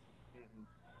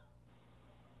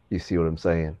 You see what I'm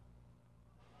saying?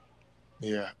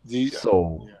 Yeah.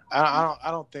 I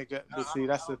don't think it, but see,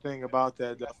 that's the thing about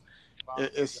that.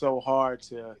 It's so hard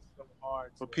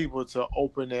for people to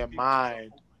open their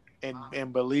mind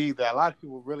and believe that. A lot of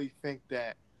people really think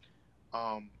that,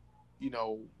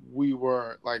 we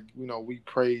were like, we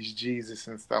praise Jesus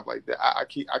and stuff like that. I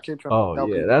keep trying to tell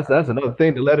people. That's another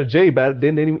thing. The letter J, but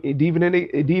it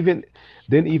even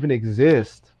didn't even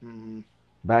exist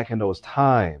back in those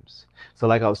times. So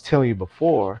like I was telling you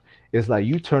before, it's like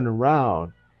you turn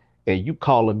around and you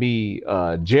calling me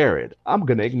Jared, I'm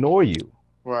gonna ignore you.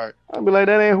 Right. I'll be like,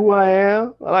 that ain't who I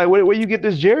am. Like, where you get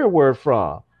this Jared word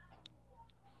from?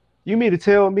 You mean to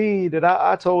tell me that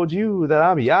I told you that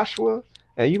I'm Yahshua,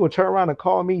 and you gonna turn around and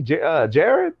call me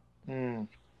Jared? So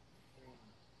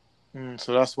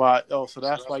that's why.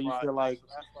 That's why you feel like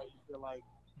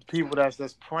people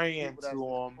that's praying to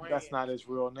him, that's not his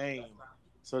real name.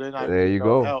 So they're not. There you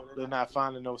go. Help. They're not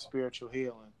finding no spiritual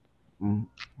healing.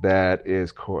 That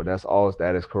is correct.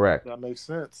 That is correct. That makes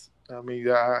sense. I mean,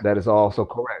 that is also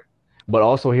correct. But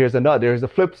also there's the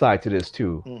flip side to this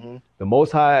too. Mm-hmm. The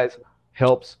Most High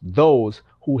helps those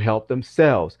who help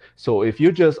themselves. So if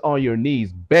you're just on your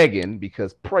knees begging,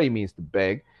 because pray means to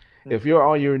beg, If you're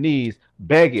on your knees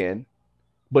begging,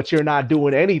 but you're not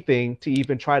doing anything to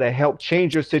even try to help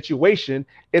change your situation,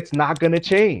 it's not going to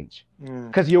change Mm.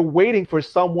 because you're waiting for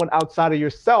someone outside of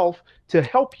yourself to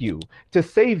help you, to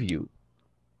save you.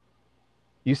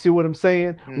 You see what I'm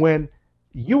saying? Mm. When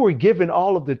you were given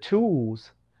all of the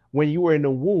tools when you were in the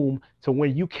womb to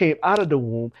when you came out of the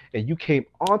womb and you came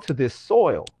onto this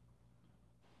soil,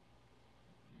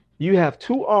 you have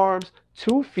 2 arms,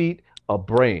 2 feet, a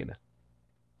brain,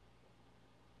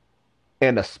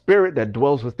 and a spirit that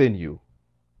dwells within you.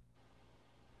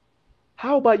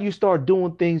 How about you start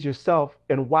doing things yourself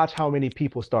and watch how many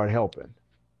people start helping?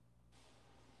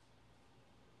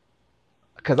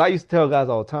 Because I used to tell guys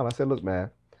all the time, I said, look,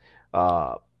 man,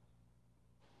 uh,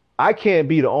 I can't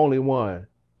be the only one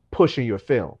pushing your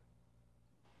film.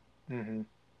 Mm-hmm.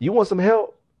 You want some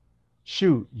help?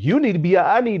 Shoot, you need to be.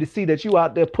 I need to see that you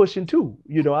out there pushing too.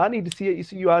 I need to see it. You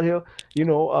see you out here,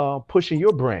 pushing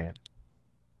your brand.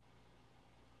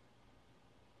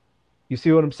 You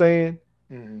see what I'm saying?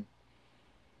 Mm-hmm.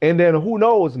 And then who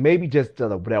knows? Maybe just that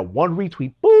one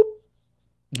retweet, boop,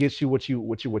 gets you what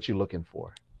you're looking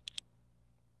for.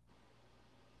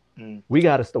 Mm. We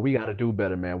gotta do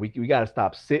better, man. We gotta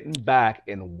stop sitting back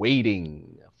and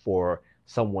waiting for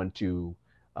someone to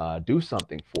do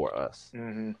something for us.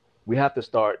 Mm-hmm. We have to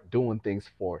start doing things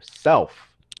for self.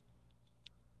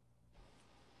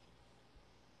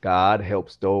 God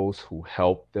helps those who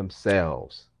help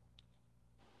themselves.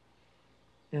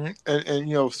 Mm-hmm.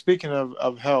 And speaking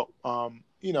of help,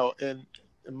 in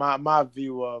my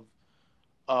view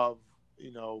of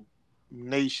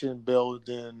nation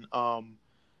building,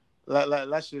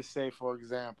 let's just say, for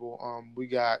example, we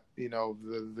got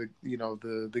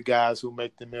the guys who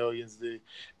make the millions,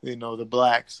 the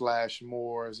black slash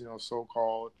Moors, so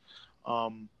called.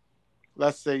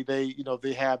 Let's say they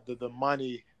have the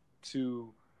money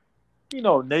to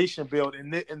nation build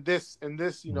in this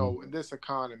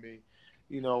economy.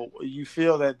 You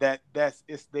feel that's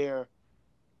it's their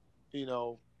you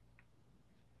know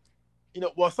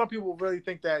well, some people really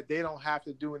think that they don't have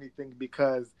to do anything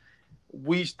because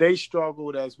they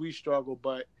struggled as we struggle,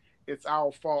 but it's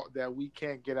our fault that we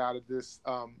can't get out of this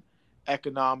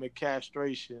economic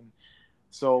castration.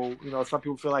 So some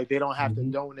people feel like they don't have to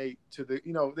donate to the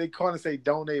they kind of say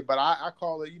donate, but I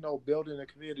call it building a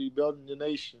community, building the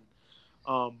nation.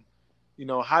 How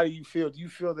do you feel? Do you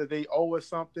feel that they owe us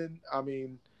something? I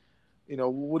mean,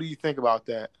 what do you think about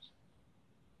that?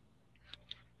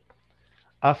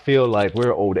 I feel like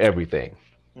we're owed everything.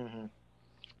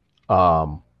 Mm-hmm.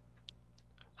 Um,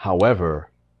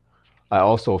 However, I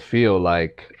also feel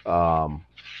like that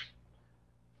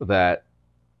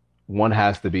one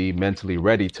has to be mentally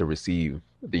ready to receive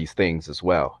these things as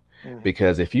well. Mm-hmm.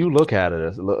 Because if you look at it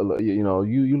as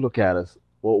you look at us,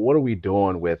 well, what are we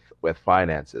doing with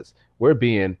finances? We're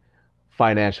being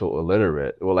financial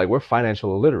illiterate. Well, like we're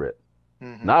financial illiterate.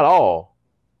 Mm-hmm. Not all,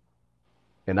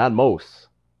 and not most.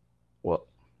 Well,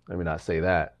 let me not say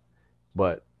that,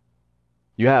 but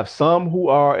you have some who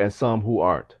are and some who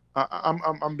aren't.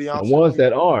 I'm be The honest with ones you.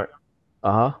 that aren't,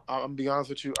 uh huh. I'm be honest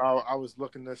with you. I was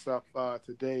looking this up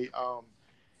today.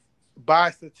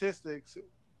 By statistics,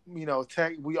 we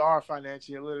are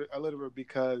financially illiterate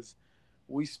because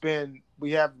we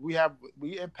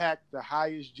impact the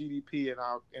highest GDP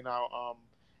in our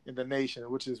in the nation,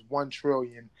 which is 1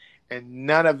 trillion, and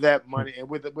none of that money, and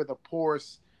with the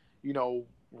poorest,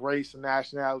 race and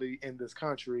nationality in this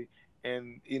country,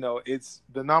 and it's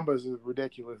the numbers is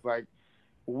ridiculous. Like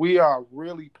we are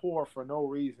really poor for no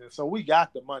reason, so we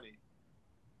got the money,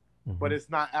 but it's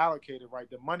not allocated right.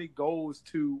 The money goes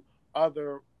to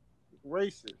other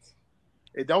races.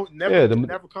 It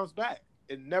never comes back.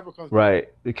 It never comes back. Right,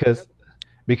 because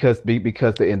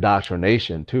the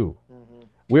indoctrination too. Mm-hmm.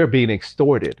 We're being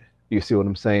extorted. You see what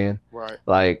I'm saying? Right.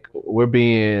 Like we're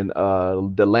being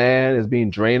the land is being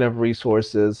drained of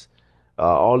resources,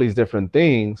 all these different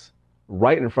things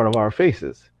right in front of our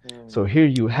faces. Mm-hmm. So here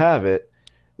you have it.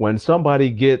 When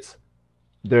somebody gets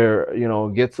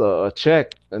gets a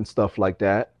check and stuff like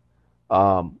that,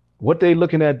 what they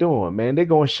looking at doing, man? They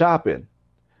going shopping.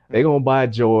 They gonna buy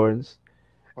Jordans.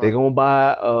 Right. They gonna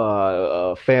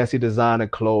buy fancy designer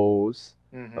clothes.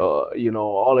 Mm-hmm.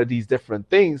 All of these different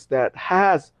things that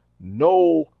has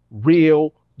no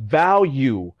real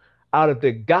value out of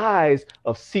the guise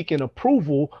of seeking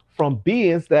approval from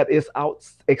beings that is out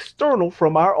external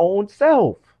from our own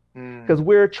self. Because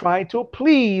we're trying to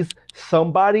please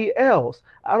somebody else.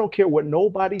 I don't care what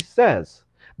nobody says.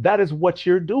 That is what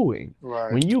you're doing.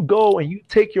 Right. When you go and you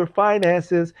take your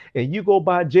finances and you go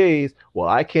buy J's, well,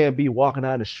 I can't be walking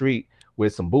down the street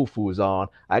with some Bufus on.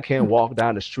 I can't walk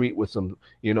down the street with some,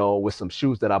 with some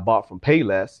shoes that I bought from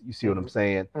Payless. You see what I'm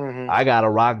saying? Mm-hmm. I gotta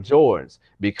rock Jordans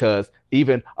because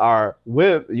even our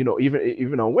women,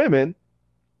 even on women,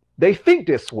 they think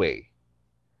this way.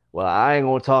 Well, I ain't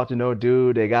gonna talk to no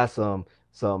dude. They got some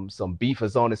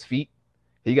beefers on his feet.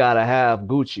 He gotta have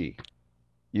Gucci.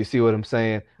 You see what I'm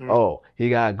saying? Mm-hmm. Oh, he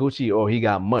got Gucci or he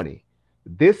got money.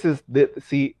 This is the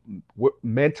see, we're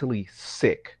mentally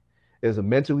sick. There's a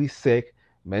mentally sick,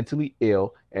 mentally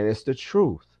ill, and it's the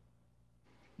truth.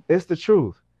 It's the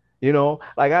truth.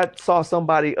 Like I saw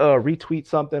somebody retweet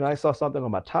something. I saw something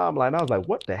on my timeline. I was like,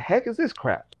 what the heck is this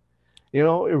crap?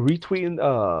 Retweeting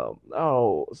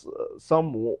oh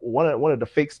some one of the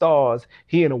fake stars.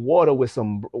 He in the water with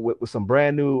some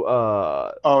brand new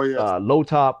Oh yes. low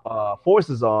top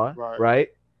forces on, Right. right?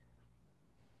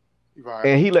 Right.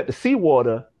 And he let the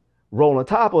seawater roll on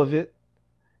top of it.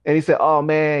 And he said, "Oh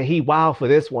man, he wild for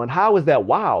this one." How is that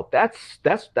wild? That's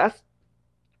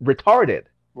retarded.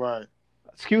 Right.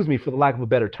 Excuse me for the lack of a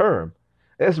better term.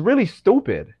 That's really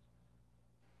stupid.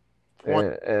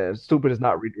 Point. And stupid is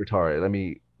not retarded. Let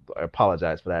me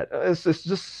apologize for that. It's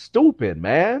just stupid,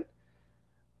 man.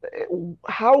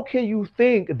 How can you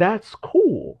think that's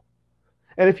cool?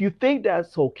 And if you think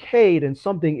that's okay, then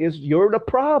you're the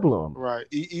problem. Right.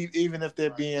 Even if they're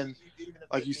being,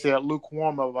 like you said,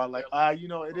 lukewarm about like,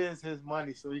 it is his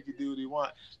money, so he can do what he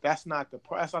wants. That's not the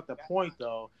point,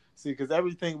 though. See, because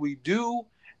everything we do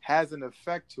has an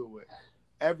effect to it.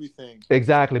 Everything.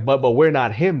 Exactly. But we're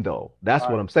not him though. That's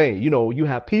what I'm saying. You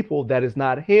have people that is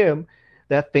not him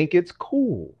that think it's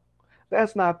cool.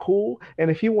 That's not cool. And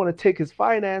if you want to take his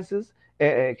finances,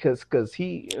 and because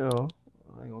he, I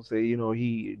ain't gonna say,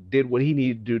 he did what he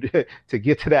needed to do to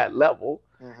get to that level.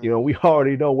 Mm-hmm. We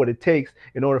already know what it takes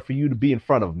in order for you to be in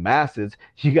front of masses.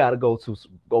 You got to go through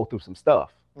some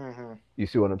stuff. Mm-hmm. You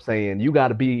see what I'm saying? You got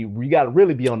to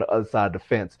really be on the other side of the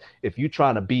fence if you're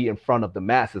trying to be in front of the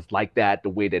masses like that, the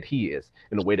way that he is,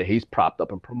 in the way that he's propped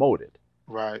up and promoted.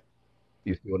 Right.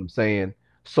 You see what I'm saying?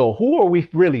 So who are we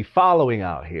really following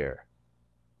out here?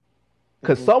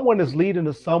 Because someone is leading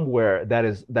us somewhere that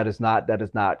is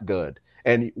not good.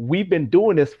 And we've been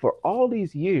doing this for all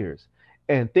these years,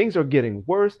 and things are getting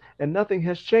worse, and nothing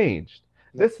has changed.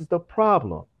 This is the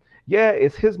problem. Yeah,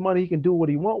 it's his money. He can do what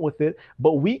he wants with it,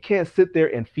 but we can't sit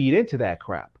there and feed into that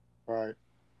crap. Right.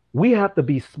 We have to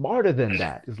be smarter than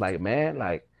that. It's like, man,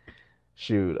 like,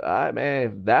 shoot, all right, man,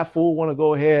 if that fool want to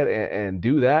go ahead and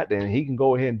do that, then he can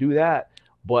go ahead and do that.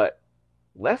 But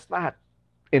let's not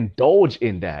indulge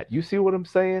in that. You see what I'm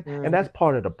saying? Mm-hmm. And that's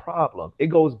part of the problem. It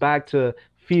goes back to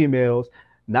females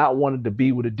not wanting to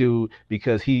be with a dude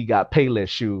because he got Payless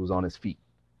shoes on his feet,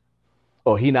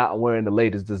 or he not wearing the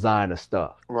latest designer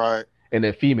stuff. Right. And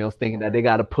then females thinking that they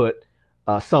got to put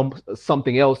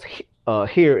something else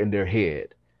here in their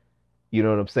head. You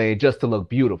know what I'm saying? Just to look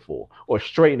beautiful, or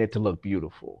straighten it to look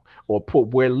beautiful, or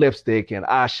wear lipstick and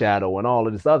eyeshadow and all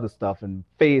of this other stuff, and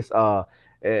face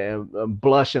and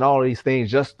blush and all of these things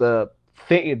just to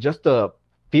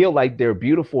feel like they're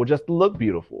beautiful, just to look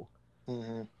beautiful.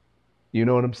 Mm-hmm. You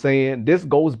know what I'm saying? This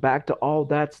goes back to all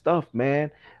that stuff,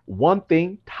 man. One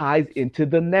thing ties into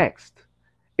the next.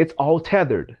 It's all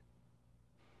tethered.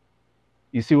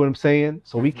 You see what I'm saying?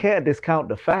 So we can't discount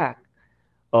the fact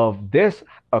of this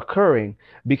occurring,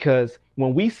 because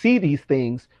when we see these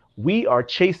things, we are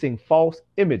chasing false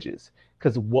images,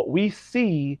 because what we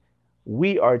see,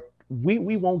 we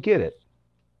won't get it.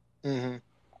 Mm-hmm.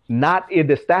 Not in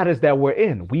the status that we're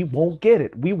in. We won't get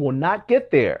it. We will not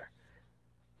get there.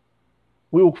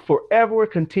 We will forever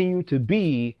continue to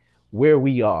be where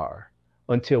we are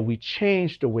until we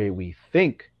change the way we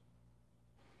think.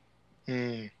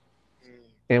 Mm-hmm.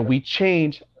 And we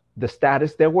change the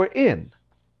status that we're in.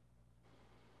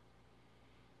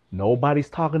 Nobody's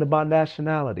talking about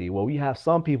nationality. Well, we have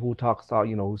some people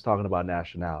who's talking about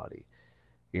nationality.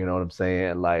 You know what I'm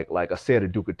saying? Like I said, the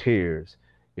Duke of Tears,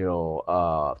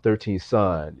 13th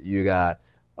Son. You got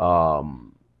all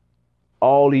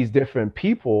these different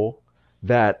people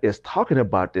that is talking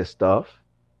about this stuff.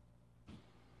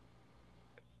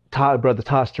 Brother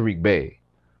Taj Tariq Bey.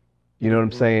 You know what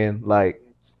I'm saying? Like,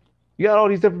 you got all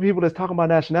these different people that's talking about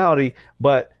nationality,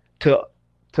 but to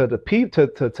the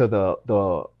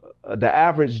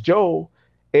average Joe,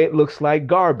 it looks like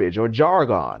garbage or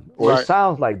jargon, or It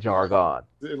sounds like jargon.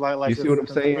 Like you see what I'm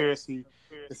saying?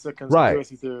 It's a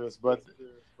conspiracy theorist, but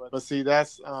see,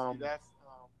 that's one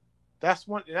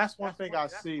thing I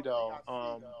see though.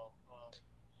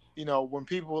 When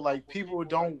people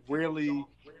don't really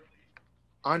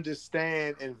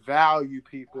understand and value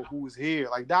people who's here.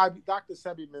 Like Dr.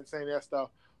 Sebi been saying that stuff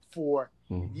for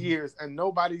Mhm. years, and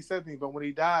nobody said anything. But when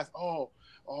he dies,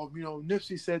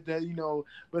 Nipsey said that,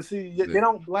 But see, they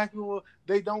don't. Black people,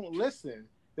 they don't listen.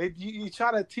 You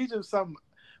try to teach them something,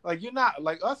 like you're not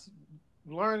like us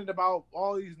learning about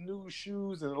all these new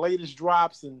shoes and the latest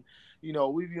drops, and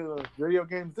we video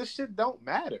games. This shit don't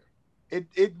matter. It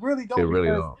really It don't, really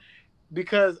don't.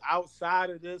 because outside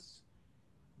of this,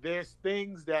 there's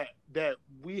things that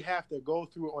we have to go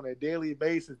through on a daily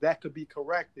basis that could be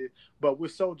corrected, but we're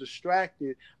so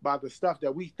distracted by the stuff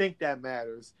that we think that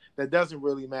matters that doesn't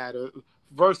really matter.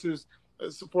 Versus,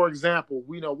 for example,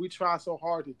 we try so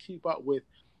hard to keep up with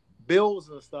bills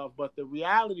and stuff, but the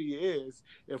reality is,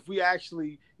 if we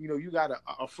actually, you got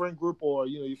a friend group, or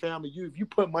your family, if you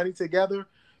put money together,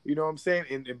 you know what I'm saying,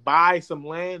 and buy some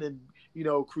land, and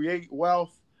create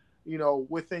wealth,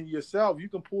 within yourself, you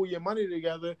can pull your money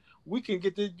together. We can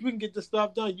get the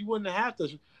stuff done. You wouldn't have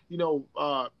to,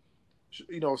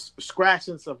 scratch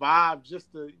and survive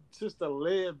just to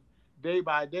live day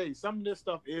by day. Some of this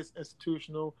stuff is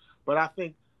institutional, but I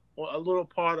think a little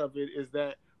part of it is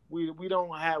that we're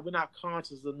not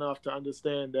conscious enough to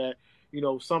understand that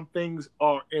some things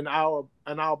are in our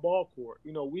ball court.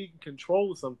 We can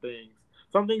control some things.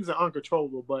 Some things are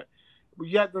uncontrollable, but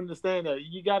you have to understand that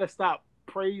you got to stop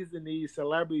praising these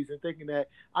celebrities and thinking that.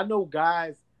 I know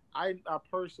guys. I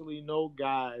personally know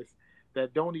guys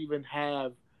that don't even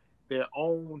have their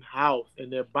own house,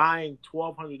 and they're buying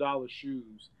 $1,200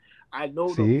 shoes. I know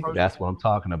them See, personally. that's what I'm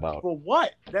talking about. For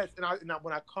what?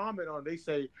 When I comment on it, they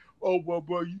say, "Oh well,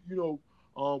 bro,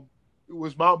 it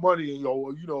was my money, and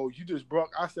you just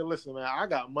broke." I said, "Listen, man, I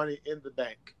got money in the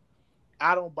bank.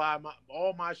 I don't buy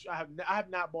I have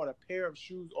not bought a pair of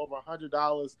shoes over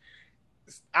 $100.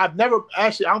 I've never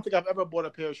actually. I don't think I've ever bought a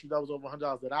pair of shoes that was over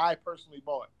 $100 that I personally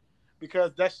bought,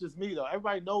 because that's just me though.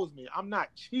 Everybody knows me. I'm not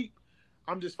cheap.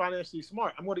 I'm just financially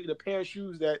smart. I'm going to get a pair of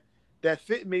shoes that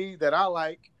fit me, that I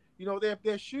like.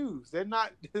 They're shoes. They're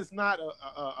not. It's not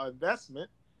a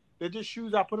investment. They're just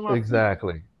shoes I put in my feet.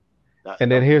 Exactly.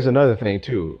 And then here's another thing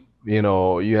too.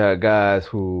 You had guys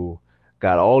who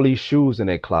got all these shoes in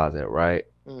their closet, right?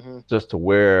 Mm-hmm. Just to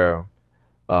wear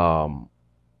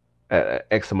at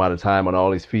X amount of time, on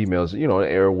all these females, they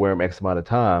wear them X amount of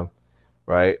time,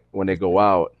 right? When they go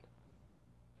out.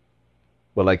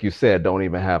 But like you said, don't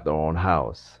even have their own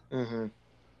house. Mm-hmm.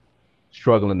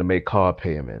 Struggling to make car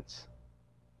payments.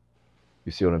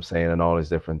 You see what I'm saying? And all these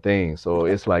different things. So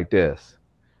it's like this.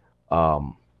 I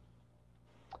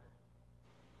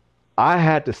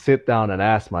had to sit down and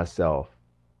ask myself,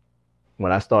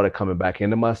 when I started coming back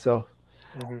into myself,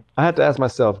 mm-hmm. I had to ask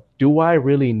myself, do I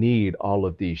really need all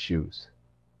of these shoes?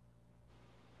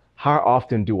 How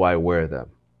often do I wear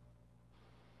them?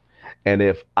 And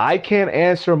if I can't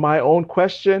answer my own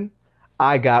question,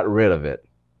 I got rid of it.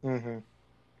 Mm-hmm.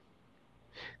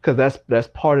 Because that's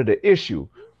part of the issue.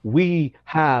 We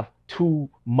have too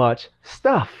much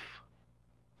stuff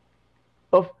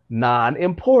of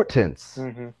non-importance.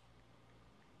 Mm-hmm.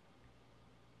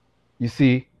 You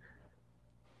see?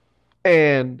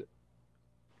 And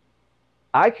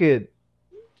I can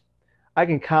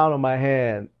count on my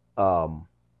hand how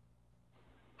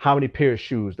many pair of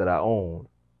shoes that I own,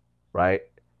 right?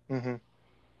 Mm-hmm.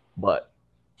 But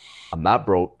I'm not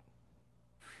broke.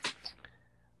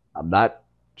 I'm not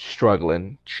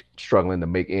struggling to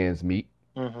make ends meet.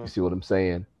 Mm-hmm. You see what I'm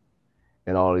saying?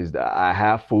 And all these, I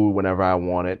have food whenever I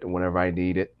want it and whenever I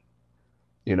need it.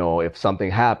 If something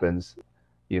happens,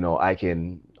 I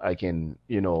can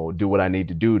do what I need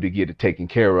to do to get it taken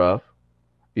care of.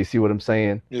 You see what I'm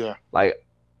saying? Yeah. Like,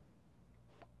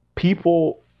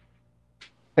 people,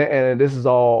 and this is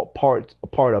all part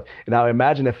of. Now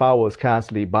imagine if I was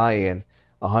constantly buying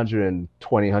 $120,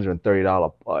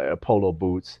 $130 polo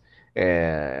boots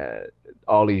and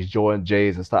all these Jordan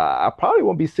J's and stuff. I probably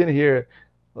won't be sitting here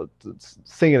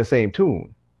singing the same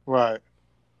tune. Right.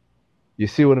 You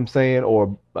see what I'm saying?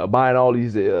 Or buying all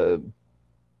these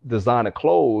designer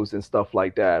clothes and stuff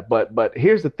like that. But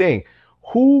here's the thing: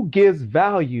 who gives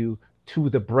value to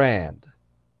the brand?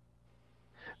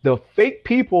 The fake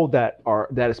people that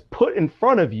is put in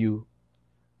front of you,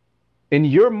 in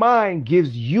your mind,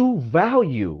 gives you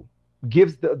value,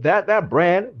 gives that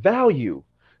brand value.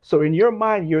 So in your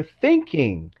mind, you're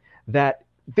thinking that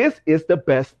this is the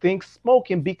best thing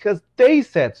smoking because they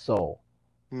said so.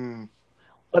 Mm.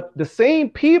 But the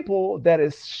same people that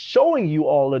is showing you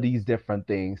all of these different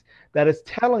things, that is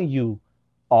telling you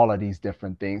all of these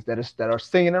different things, that are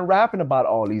singing and rapping about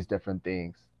all these different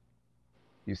things,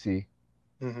 you see,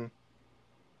 mm-hmm.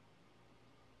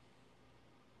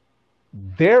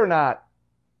 they're not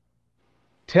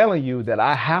telling you that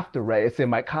I have to it's in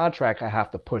my contract, I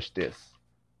have to push this.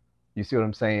 You see what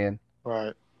I'm saying?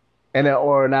 Right. And then,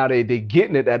 or now they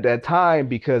getting it at that time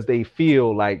because they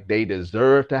feel like they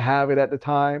deserve to have it at the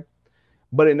time.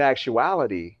 But in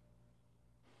actuality,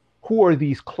 who are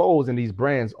these clothes and these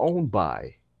brands owned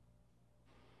by?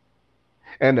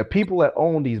 And the people that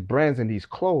own these brands and these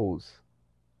clothes,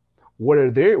 what are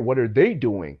they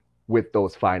doing with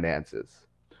those finances?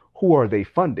 Who are they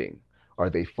funding? Are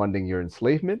they funding your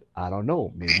enslavement? I don't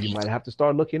know. Maybe you might have to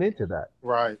start looking into that.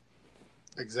 Right.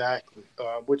 Exactly.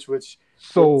 So, Which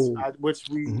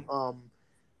we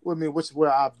I mean, which is what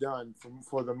I've done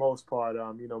for the most part.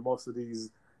 Most of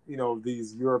these,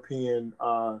 these European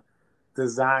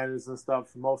designers and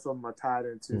stuff. Most of them are tied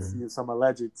into some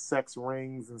alleged sex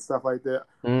rings and stuff like that.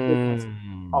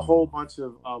 A whole bunch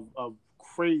of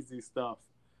crazy stuff.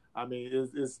 I mean,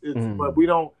 but we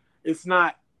don't. It's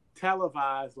not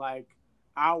televised like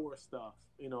our stuff.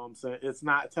 You know what I'm saying? It's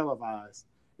not televised.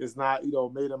 It's not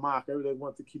made a mock. Everybody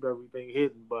wants to keep everything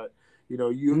hidden, but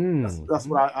that's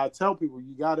what I tell people.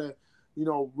 You gotta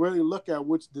really look at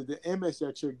the image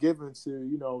that you're giving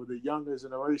to the younger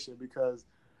generation, because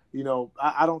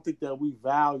I don't think that we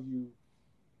value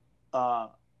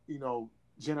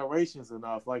generations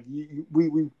enough. Like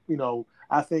we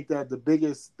I think that the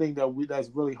biggest thing that's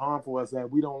really harmful is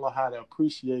that we don't know how to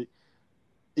appreciate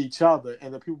each other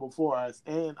and the people before us.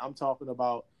 And I'm talking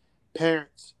about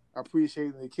parents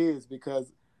appreciating the kids,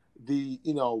 because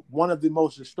one of the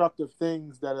most destructive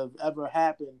things that have ever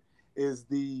happened is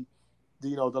the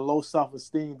low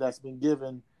self-esteem that's been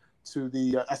given to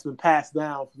that's been passed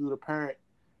down through the parent,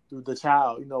 through the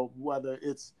child, whether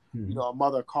it's a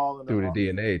mother calling through the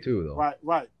DNA too, though.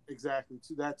 Right, exactly,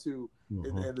 to that too.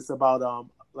 And it's about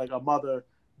like a mother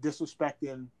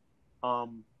disrespecting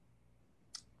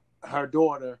her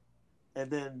daughter, and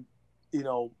then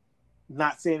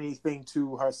not saying anything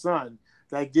to her son.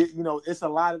 That it's a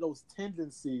lot of those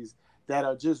tendencies that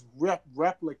are just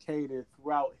replicated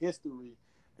throughout history,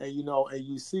 and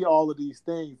you see all of these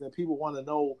things, and people want to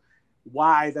know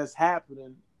why that's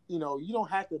happening. You don't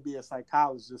have to be a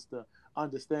psychologist to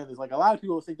understand this. Like, a lot of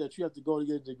people think that you have to go to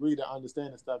get a degree to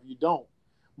understand this stuff. You don't.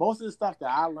 Most of the stuff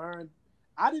that I learned,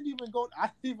 I didn't even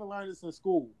learn this in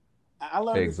school. I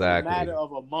learned this in a matter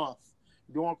of a month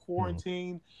during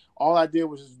quarantine. All I did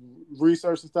was just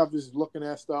research and stuff, just looking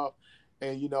at stuff,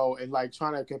 and and like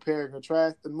trying to compare and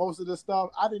contrast. And most of this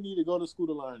stuff, I didn't need to go to school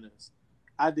to learn this.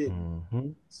 I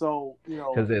didn't. So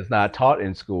because it's not taught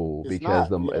in school.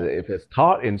 Because not, if it's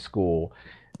taught in school,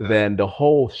 then the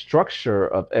whole structure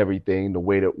of everything, the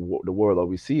way that the world that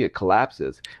we see it,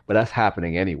 collapses. But that's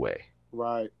happening anyway.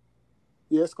 Right.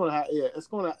 Yeah, it's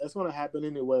gonna happen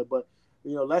anyway. But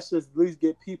let's just at least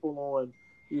get people on.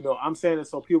 I'm saying it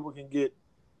so people can get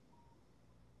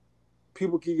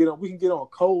on. We can get on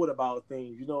code about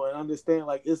things, and understand,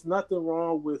 like, it's nothing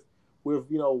wrong with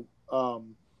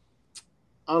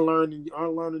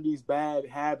unlearning these bad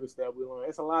habits that we learn.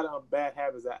 It's a lot of bad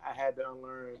habits that I had to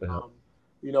unlearn.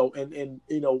 And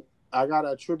I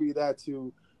gotta attribute that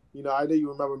to, I know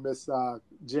you remember Miss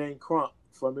Jane Crump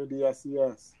from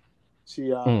NDSCS.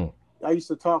 She I used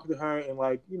to talk to her, and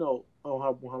like, on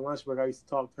her lunch break, I used to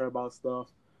talk to her about stuff,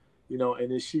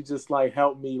 and then she just like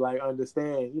helped me like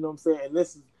understand, what I'm saying? And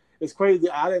it's crazy.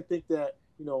 I didn't think that,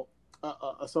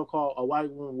 a so-called a white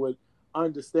woman would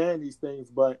understand these things,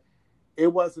 but it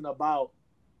wasn't about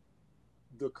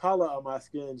the color of my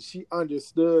skin. She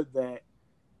understood that,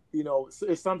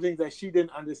 it's some things that she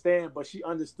didn't understand, but she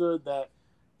understood that,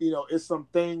 it's some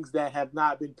things that have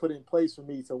not been put in place for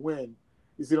me to win.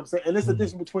 You see what I'm saying? And it's a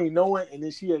difference between knowing, and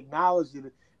then she acknowledged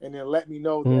it, and then let me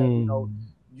know that,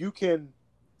 you can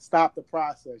stop the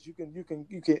process. You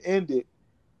can end it,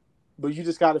 but you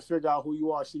just got to figure out who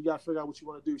you are. So you got to figure out what you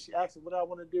want to do. She asked me what I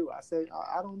want to do. I said,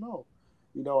 I don't know.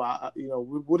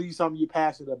 What are something you're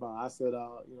passionate about? I said,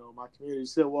 my community.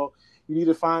 She said, well, you need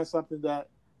to find something that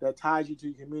ties you to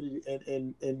your community,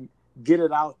 and get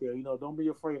it out there. Don't be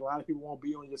afraid. A lot of people won't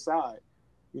be on your side,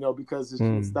 because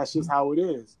that's just how it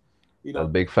is. That's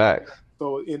big facts.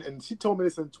 So, and she told me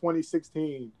this in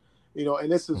 2016,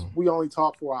 and this is, we only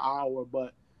talked for an hour,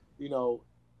 but,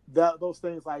 those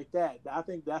things like that, I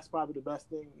think that's probably the best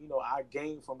thing, I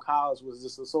gained from college, was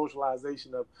just a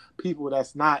socialization of people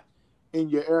that's not in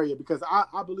your area, because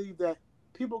I believe that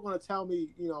people are going to tell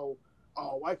me, oh,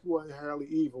 white people are inherently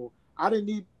evil. I didn't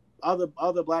need other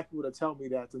black people to tell me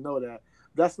that, to know that.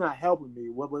 That's not helping me.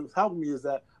 What's helping me is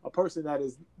that a person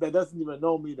that doesn't even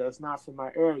know me, that's not from my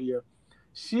area,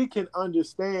 she can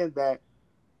understand that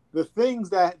the things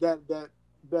that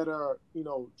are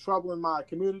troubling my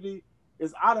community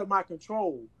is out of my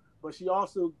control. But she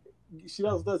also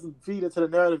doesn't feed into the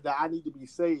narrative that I need to be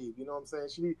saved. You know what I'm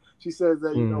saying? She says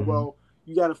that, you know, well,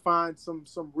 you got to find some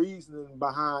reasoning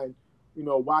behind, you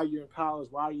know, why you're in college,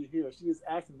 why you're here. She just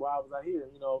asked me why was I here,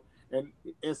 you know, and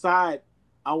inside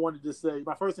I wanted to say,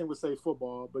 my first thing was say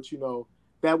football, but you know,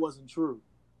 that wasn't true.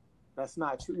 That's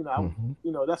not true. You know,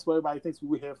 you know, that's what everybody thinks we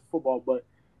were here for football, but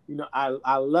you know,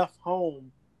 I left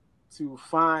home to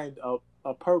find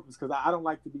a purpose, because I don't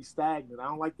like to be stagnant. I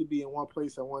don't like to be in one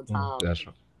place at one time. That's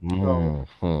right. So,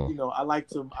 you know, I like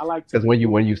to because when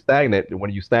you stagnant,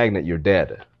 you're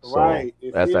dead. So right.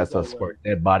 that's a squirt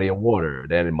dead body of water.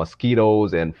 Then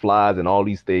mosquitoes and flies and all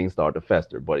these things start to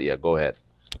fester. But yeah, go ahead.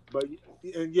 But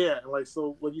and yeah, like,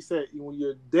 so what you said, when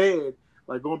you're dead,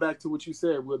 like going back to what you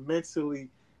said, we're mentally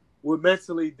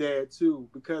dead too,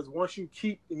 because once you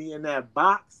keep me in that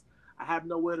box, I have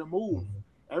nowhere to move.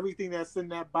 Everything that's in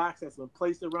that box that's been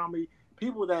placed around me,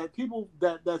 people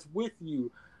that's with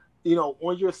you, you know,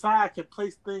 on your side can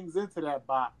place things into that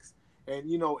box, and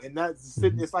you know, and that's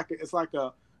sitting. It's like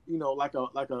a you know, like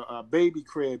a baby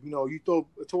crib. You know, you throw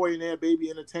a toy in there, baby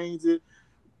entertains it.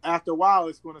 After a while,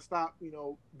 it's going to stop, you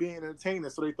know, being entertaining.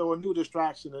 So they throw a new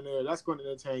distraction in there that's going to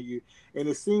entertain you, and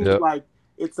it seems like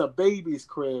it's a baby's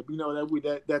crib. You know,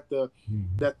 that the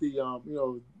you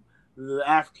know, the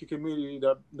African community,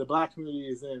 the Black community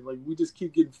is in. Like, we just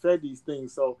keep getting fed these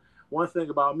things. So one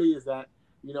thing about me is that,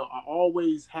 you know, I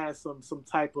always had some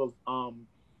type of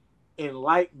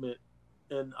enlightenment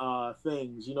in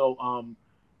things. You know,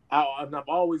 I've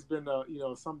always been you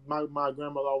know, my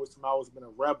grandmother always told me I always been a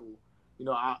rebel. You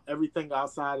know, everything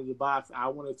outside of the box, I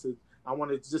wanted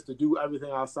just to do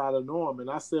everything outside of the norm. And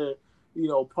I said, you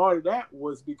know, part of that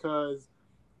was because,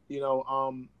 you know,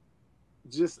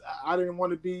 just I didn't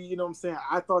want to be, you know what I'm saying,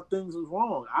 I thought things was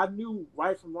wrong. I knew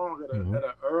right from wrong at an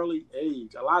early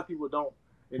age. A lot of people don't,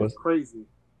 and it's crazy.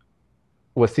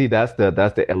 Well, see, that's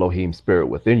the Elohim spirit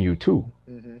within you too.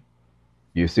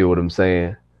 You see what I'm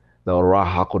saying? The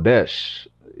Ruach HaKodesh,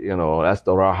 you know, that's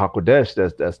the Ruach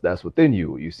HaKodesh that's within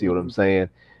you. You see what I'm saying?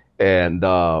 And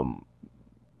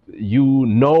you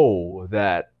know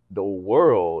that the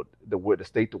world, the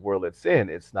state the world it's in,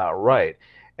 it's not right.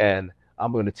 And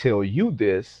I'm going to tell you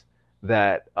this,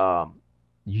 that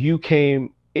you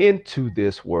came into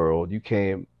this world, you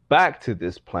came back to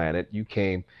this planet, you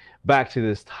came back to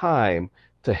this time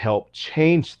to help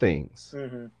change things.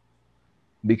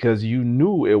 Because you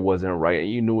knew it wasn't right,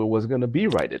 and you knew it wasn't going to be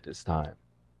right at this time.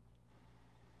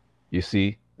 You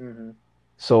see?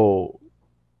 So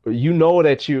you know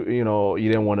that you know, you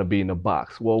didn't want to be in a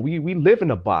box. Well, we live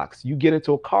in a box. You get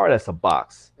into a car, that's a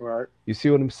box. Right. You see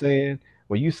what I'm saying?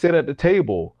 When you sit at the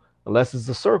table, unless it's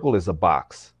a circle, it's a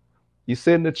box. You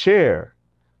sit in a chair,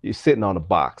 you're sitting on a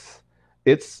box.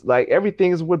 It's like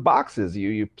everything is with boxes.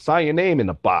 You sign your name in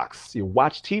a box. You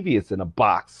watch TV, it's in a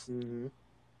box.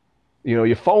 You know,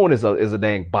 your phone is a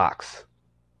dang box.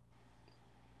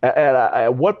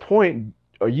 At what point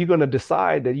are you going to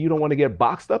decide that you don't want to get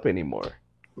boxed up anymore?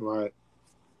 Right.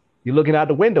 You're looking out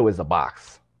the window is a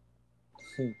box.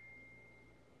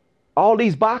 All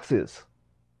these boxes.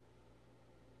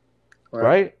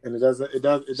 Right? And it doesn't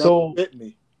fit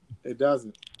me. It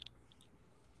doesn't.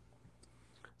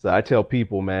 So I tell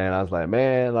people, man, I was like,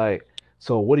 man, like,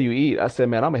 so what do you eat? I said,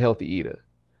 man, I'm a healthy eater.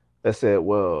 I said,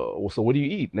 well, so what do you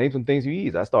eat? Name some things you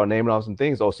eat. I started naming off some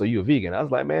things. Oh, so you're a vegan. I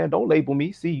was like, man, don't label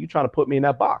me. See, you trying to put me in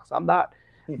that box. I'm not.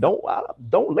 Don't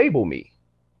label me.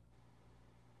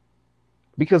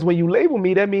 Because when you label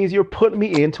me, that means you're putting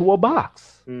me into a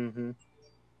box.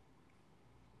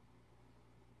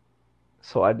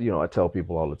 So I tell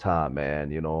people all the time, man,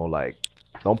 you know, like,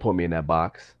 don't put me in that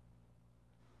box.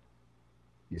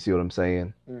 You see what I'm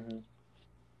saying?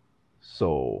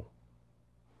 So,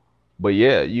 but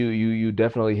yeah, you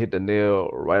definitely hit the nail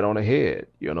right on the head.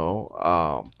 You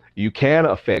know, you can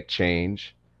affect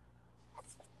change.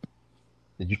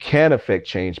 You can affect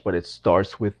change, but it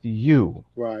starts with you.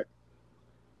 Right.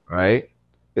 Right?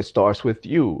 It starts with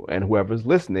you, and whoever's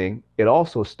listening, it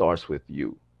also starts with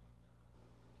you.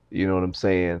 You know what I'm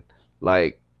saying?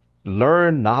 Like,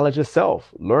 learn knowledge of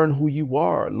self. Learn who you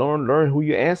are. Learn who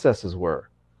your ancestors were.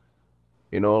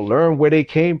 You know, learn where they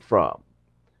came from.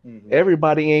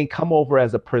 Everybody ain't come over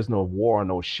as a prisoner of war on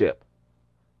no ship.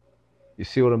 You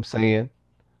see what I'm saying?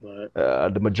 Right.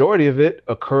 The majority of it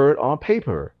occurred on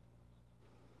paper.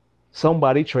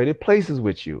 Somebody traded places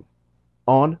with you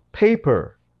on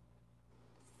paper.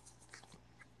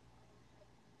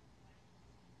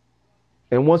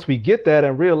 And once we get that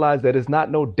and realize that it's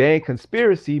not no dang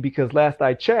conspiracy, because last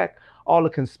I checked, all the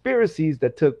conspiracies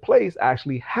that took place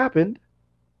actually happened.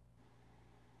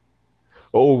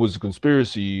 Oh, it was a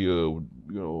conspiracy,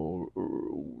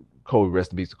 Kobe,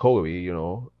 rest in peace to Kobe, you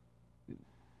know,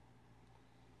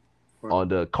 Right. on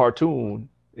the cartoon,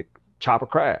 chopper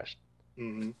crashed.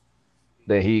 Mm-hmm.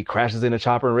 Then he crashes in a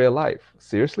chopper in real life.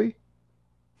 Seriously?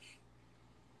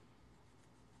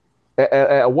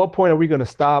 At what point are we going to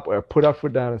stop or put our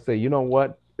foot down and say, you know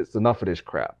what, it's enough of this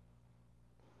crap,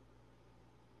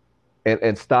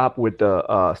 and stop with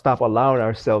the stop allowing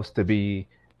ourselves to be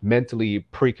mentally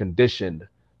preconditioned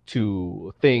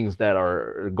to things that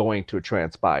are going to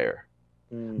transpire,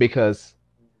 because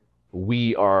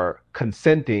we are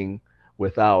consenting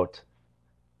without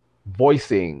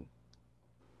voicing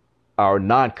our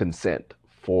non-consent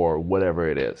for whatever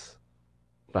it is.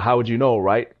 But how would you know,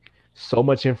 right? So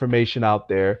much information out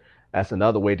there. That's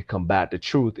another way to combat the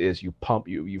truth is you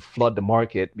flood the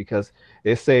market, because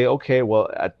they say, okay, well,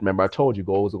 I told you, it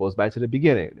goes back to the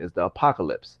beginning. It's the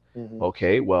apocalypse. Mm-hmm.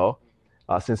 Okay, well,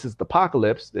 since it's the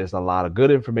apocalypse, there's a lot of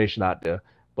good information out there,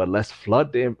 but let's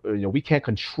flood we can't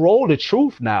control the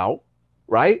truth now,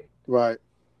 right? Right.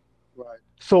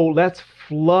 So let's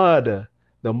flood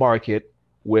the market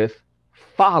with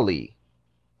folly,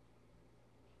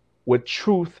 with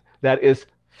truth that is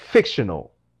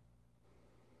fictional,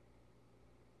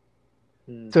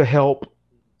 to help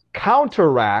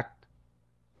counteract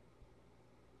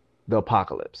the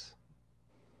apocalypse,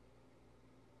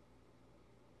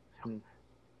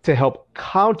 to help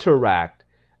counteract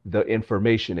the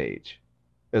information age.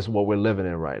 That's what we're living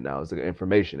in right now, is the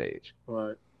information age.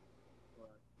 Right.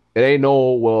 It ain't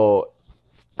no, well,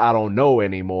 I don't know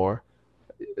anymore.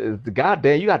 The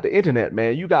goddamn, you got the internet,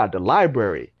 man. You got the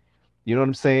library. You know what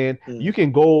I'm saying? You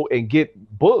can go and get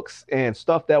books and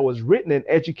stuff that was written and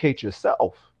educate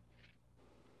yourself.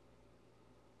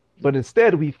 But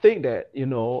instead, we think that, you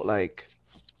know, like,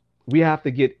 we have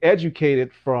to get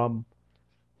educated from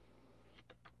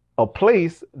a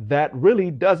place that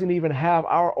really doesn't even have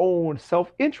our own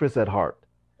self-interest at heart.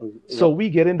 So we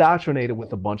get indoctrinated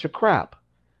with a bunch of crap.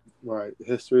 Right.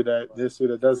 History that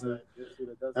doesn't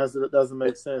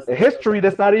make sense. A history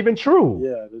that's not even true.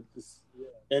 Yeah.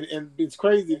 And it's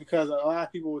crazy because a lot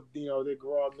of people, you know, they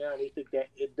grow up now, they think that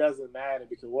it doesn't matter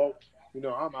because, well, you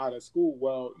know, I'm out of school.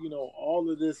 Well, you know, all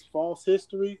of this false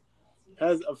history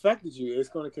has affected you. It's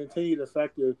going to continue to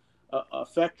affect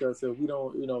us if we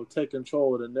don't, you know, take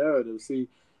control of the narrative. See,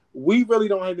 we really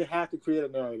don't even have to create a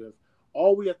narrative.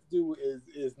 All we have to do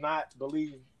is not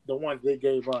believe the one they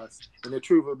gave us, and the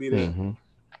truth will be there.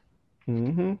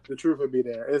 The truth will be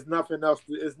there. It's nothing else.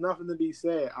 It's nothing to be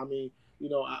said. I mean, you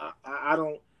know, I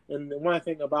don't. And one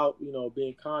thing about, you know,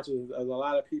 being conscious is a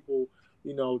lot of people,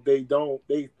 you know, they think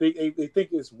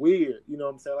it's weird. You know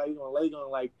what I'm saying? Like, you're gonna lay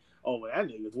on like, oh, well, that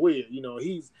nigga's weird. You know,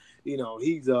 he's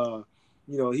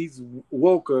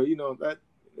woker. You know, that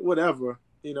whatever.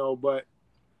 You know, but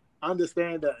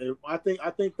understand that I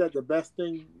think that the best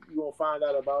thing you're gonna find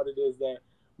out about it is that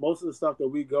most of the stuff that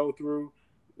we go through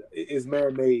is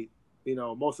man-made. You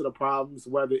know, most of the problems,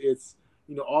 whether it's,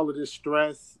 you know, all of this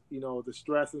stress, you know, the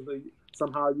stress is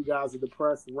somehow you guys are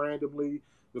depressed randomly,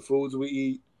 the foods we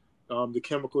eat, the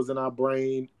chemicals in our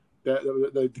brain,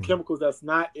 the chemicals that's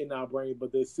not in our brain,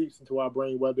 but that seeps into our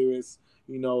brain, whether it's,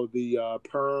 you know, the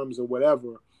perms or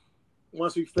whatever.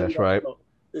 Once we figure that out,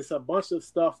 it's a bunch of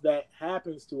stuff that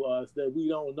happens to us that we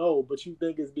don't know, but you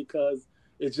think it's because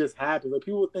it just happens. Like,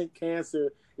 people think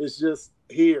cancer is just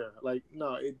here. Like,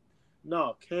 no,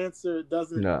 cancer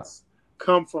doesn't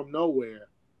come from nowhere.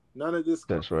 None of this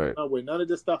comes from nowhere. None of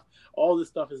this stuff, all this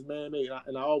stuff is man-made.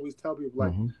 And I always tell people,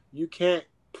 like, you can't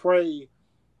pray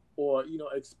or, you know,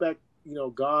 expect, you know,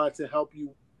 God to help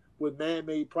you with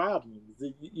man-made problems.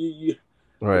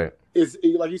 Right. It's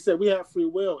like you said, we have free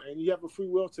will, and you have a free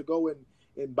will to go and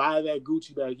buy that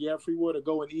Gucci bag. You have free will to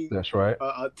go and eat a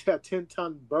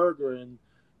 10-ton burger, and,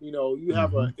 you know, you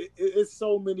have it's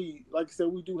so many. Like I said,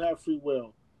 we do have free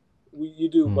will. You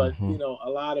do, but, you know, a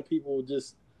lot of people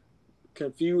just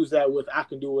confuse that with I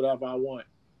can do whatever I want.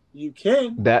 You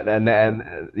can.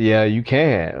 And yeah, you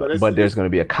can, but there's going to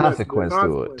be a consequence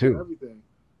to it too. Everything.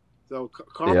 So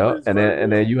and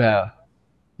then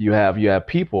you have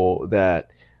people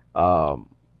that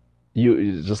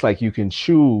you just like you can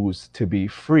choose to be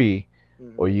free,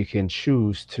 or you can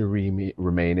choose to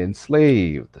remain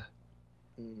enslaved.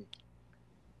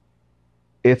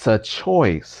 It's a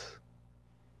choice.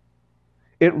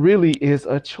 It really is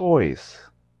a choice.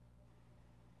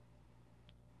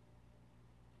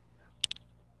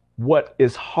 What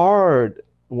is hard,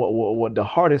 what the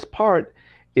hardest part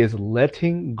is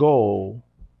letting go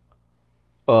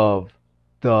of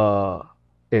the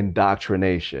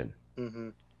indoctrination.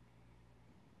 And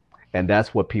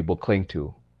that's what people cling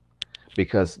to,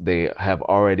 because they have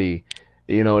already,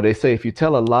 you know, they say if you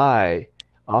tell a lie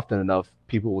often enough,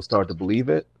 people will start to believe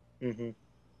it. Mm-hmm.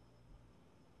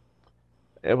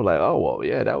 They were like, "Oh, well,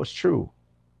 yeah, that was true."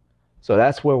 So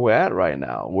that's where we're at right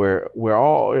now. Where we're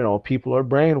all, people are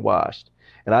brainwashed.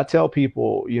 And I tell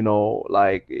people,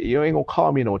 like, you ain't gonna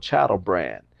call me no chattel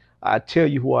brand. I tell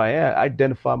you who I am. I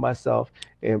identify myself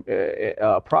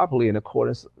properly in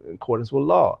accordance with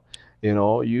law.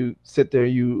 You sit there,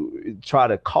 you try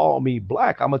to call me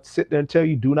black. I'm gonna sit there and tell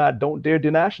you, don't dare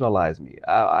denationalize me.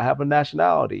 I have a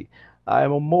nationality. I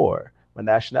am a Moor. My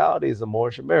nationality is a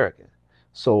Moorish American.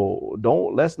 So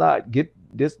let's not get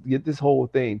this whole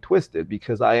thing twisted,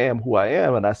 because I am who I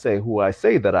am and I say who I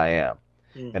say that I am.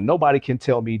 And Mm-hmm. nobody can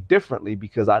tell me differently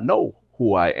because I know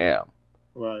who I am.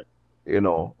 Right.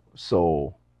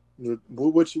 So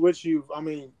Which you, I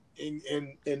mean,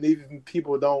 and even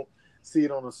people don't see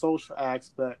it on a social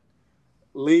aspect.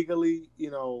 Legally,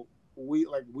 we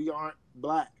aren't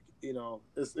black.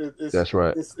 that's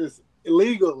right. It's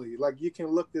illegally. Like, you can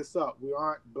look this up. We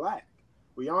aren't black.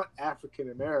 We aren't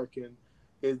African American.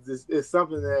 It's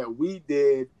something that we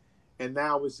did, and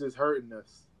now it's just hurting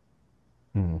us.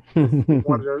 It's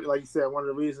one of the, like you said, one of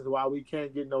the reasons why we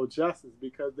can't get no justice,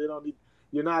 because they don't need.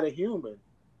 You're not a human.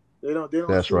 They don't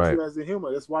That's treat right. you as a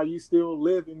human. That's why you still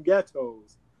live in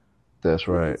ghettos. That's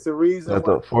right. It's a reason That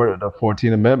why. the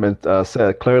 14th Amendment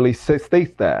clearly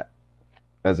states that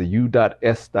as a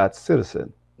U.S.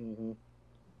 citizen. Mm-hmm.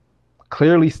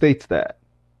 Clearly states that.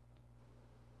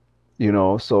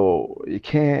 So you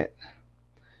can't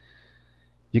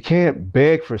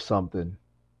beg for something,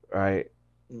 right?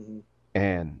 Mm-hmm.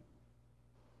 And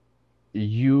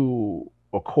you,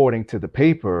 according to the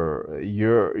paper,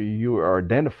 you are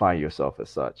identifying yourself as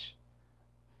such,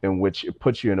 in which it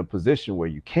puts you in a position where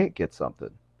you can't get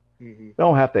something. Mm-hmm. You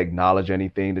don't have to acknowledge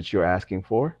anything that you're asking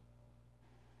for.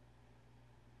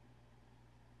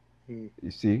 You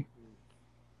see?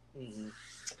 Mm-hmm.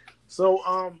 So,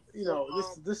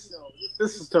 this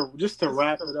is to just to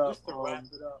wrap it up.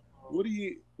 What do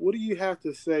you have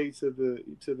to say to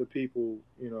the people,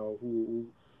 who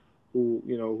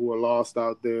are lost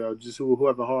out there, or just who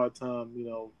have a hard time,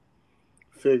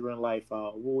 figuring life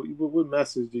out? What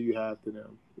message do you have to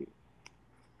them?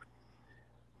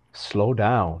 Slow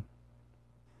down.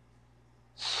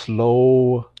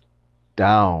 Slow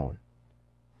down.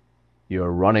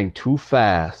 You're running too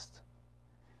fast.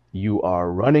 You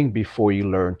are running before you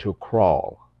learn to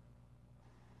crawl.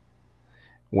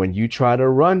 When you try to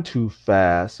run too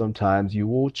fast, sometimes you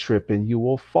will trip and you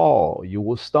will fall. You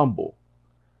will stumble.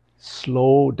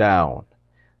 Slow down.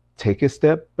 Take a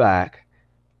step back.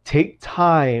 Take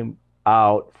time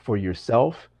out for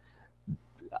yourself.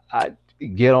 I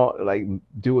get on, like,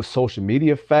 do a social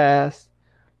media fast,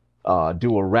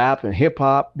 do a rap and hip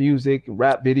hop music,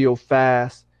 rap video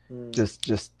fast. Mm.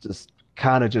 Just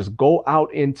kind of just go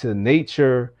out into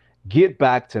nature, get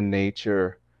back to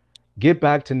nature, get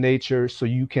back to nature so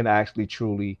you can actually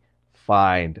truly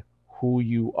find who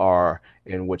you are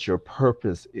and what your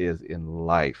purpose is in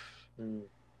life. Mm.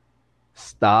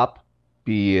 Stop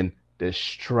being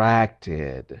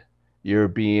distracted. You're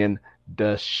being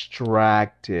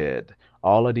distracted.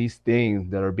 All of these things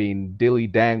that are being dilly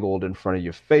dangled in front of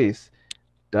your face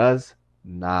does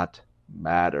not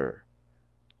matter.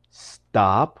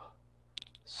 Stop,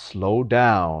 slow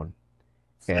down,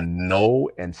 and know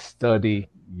and study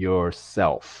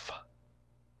yourself.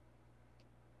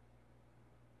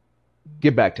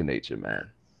 Get back to nature,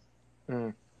 man.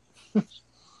 Mm.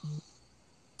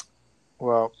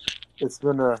 Well, it's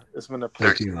been a pleasure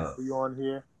 13 to love. have you on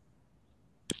here.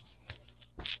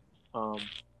 Um,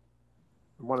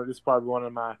 this is probably one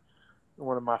of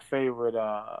my favorite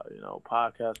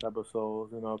podcast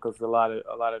episodes. Because a lot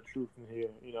of truth in here.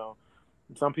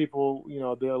 Some people,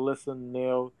 they'll listen,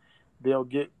 they'll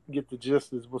get the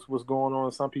gist of what's going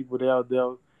on. Some people,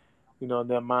 they'll in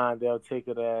their mind, they'll take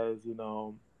it as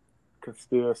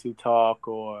conspiracy talk,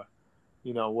 or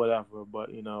whatever. But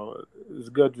it's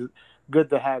good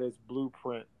to have this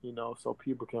blueprint, so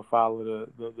people can follow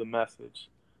the message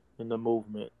and the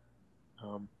movement.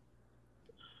 Um,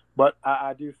 but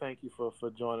I do thank you for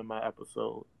joining my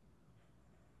episode.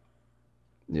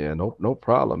 Yeah, no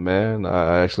problem, man.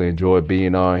 I actually enjoyed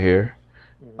being on here.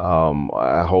 Hmm.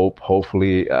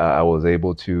 Hopefully, I was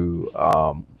able to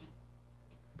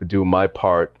do my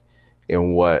part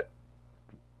in what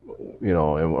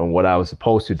I was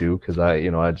supposed to do, because I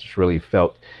just really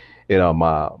felt,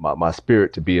 my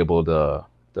spirit to be able to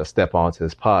step onto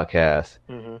this podcast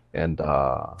Hmm. and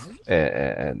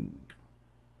and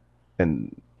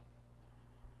and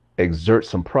exert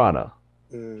some prana.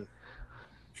 Mm.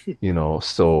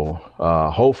 So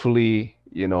hopefully,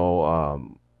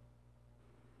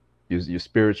 your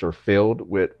spirits are filled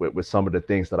with some of the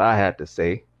things that I had to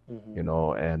say, Mhm. you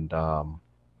know, and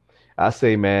I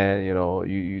say, man, you know,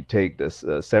 you take this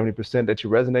 70% that you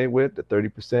resonate with, the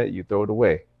 30% you throw it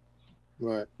away,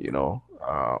 Right. you know,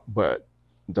 but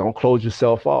don't close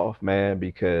yourself off, man,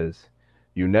 because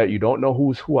you don't know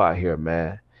who's who out here,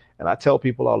 man. And I tell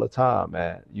people all the time,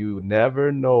 man, you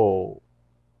never know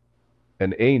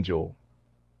an angel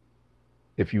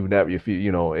if you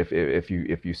you know if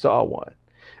you saw one,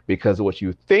 because what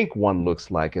you think one looks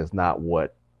like is not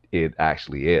what it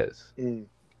actually is. Mm.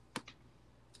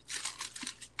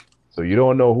 So you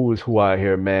don't know who is who out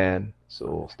here, man.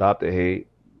 So stop the hate,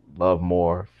 love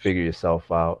more, figure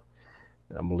yourself out.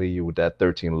 And I'm gonna leave you with that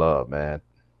 13 love, man.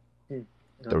 Mm.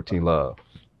 13 love.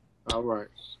 All right.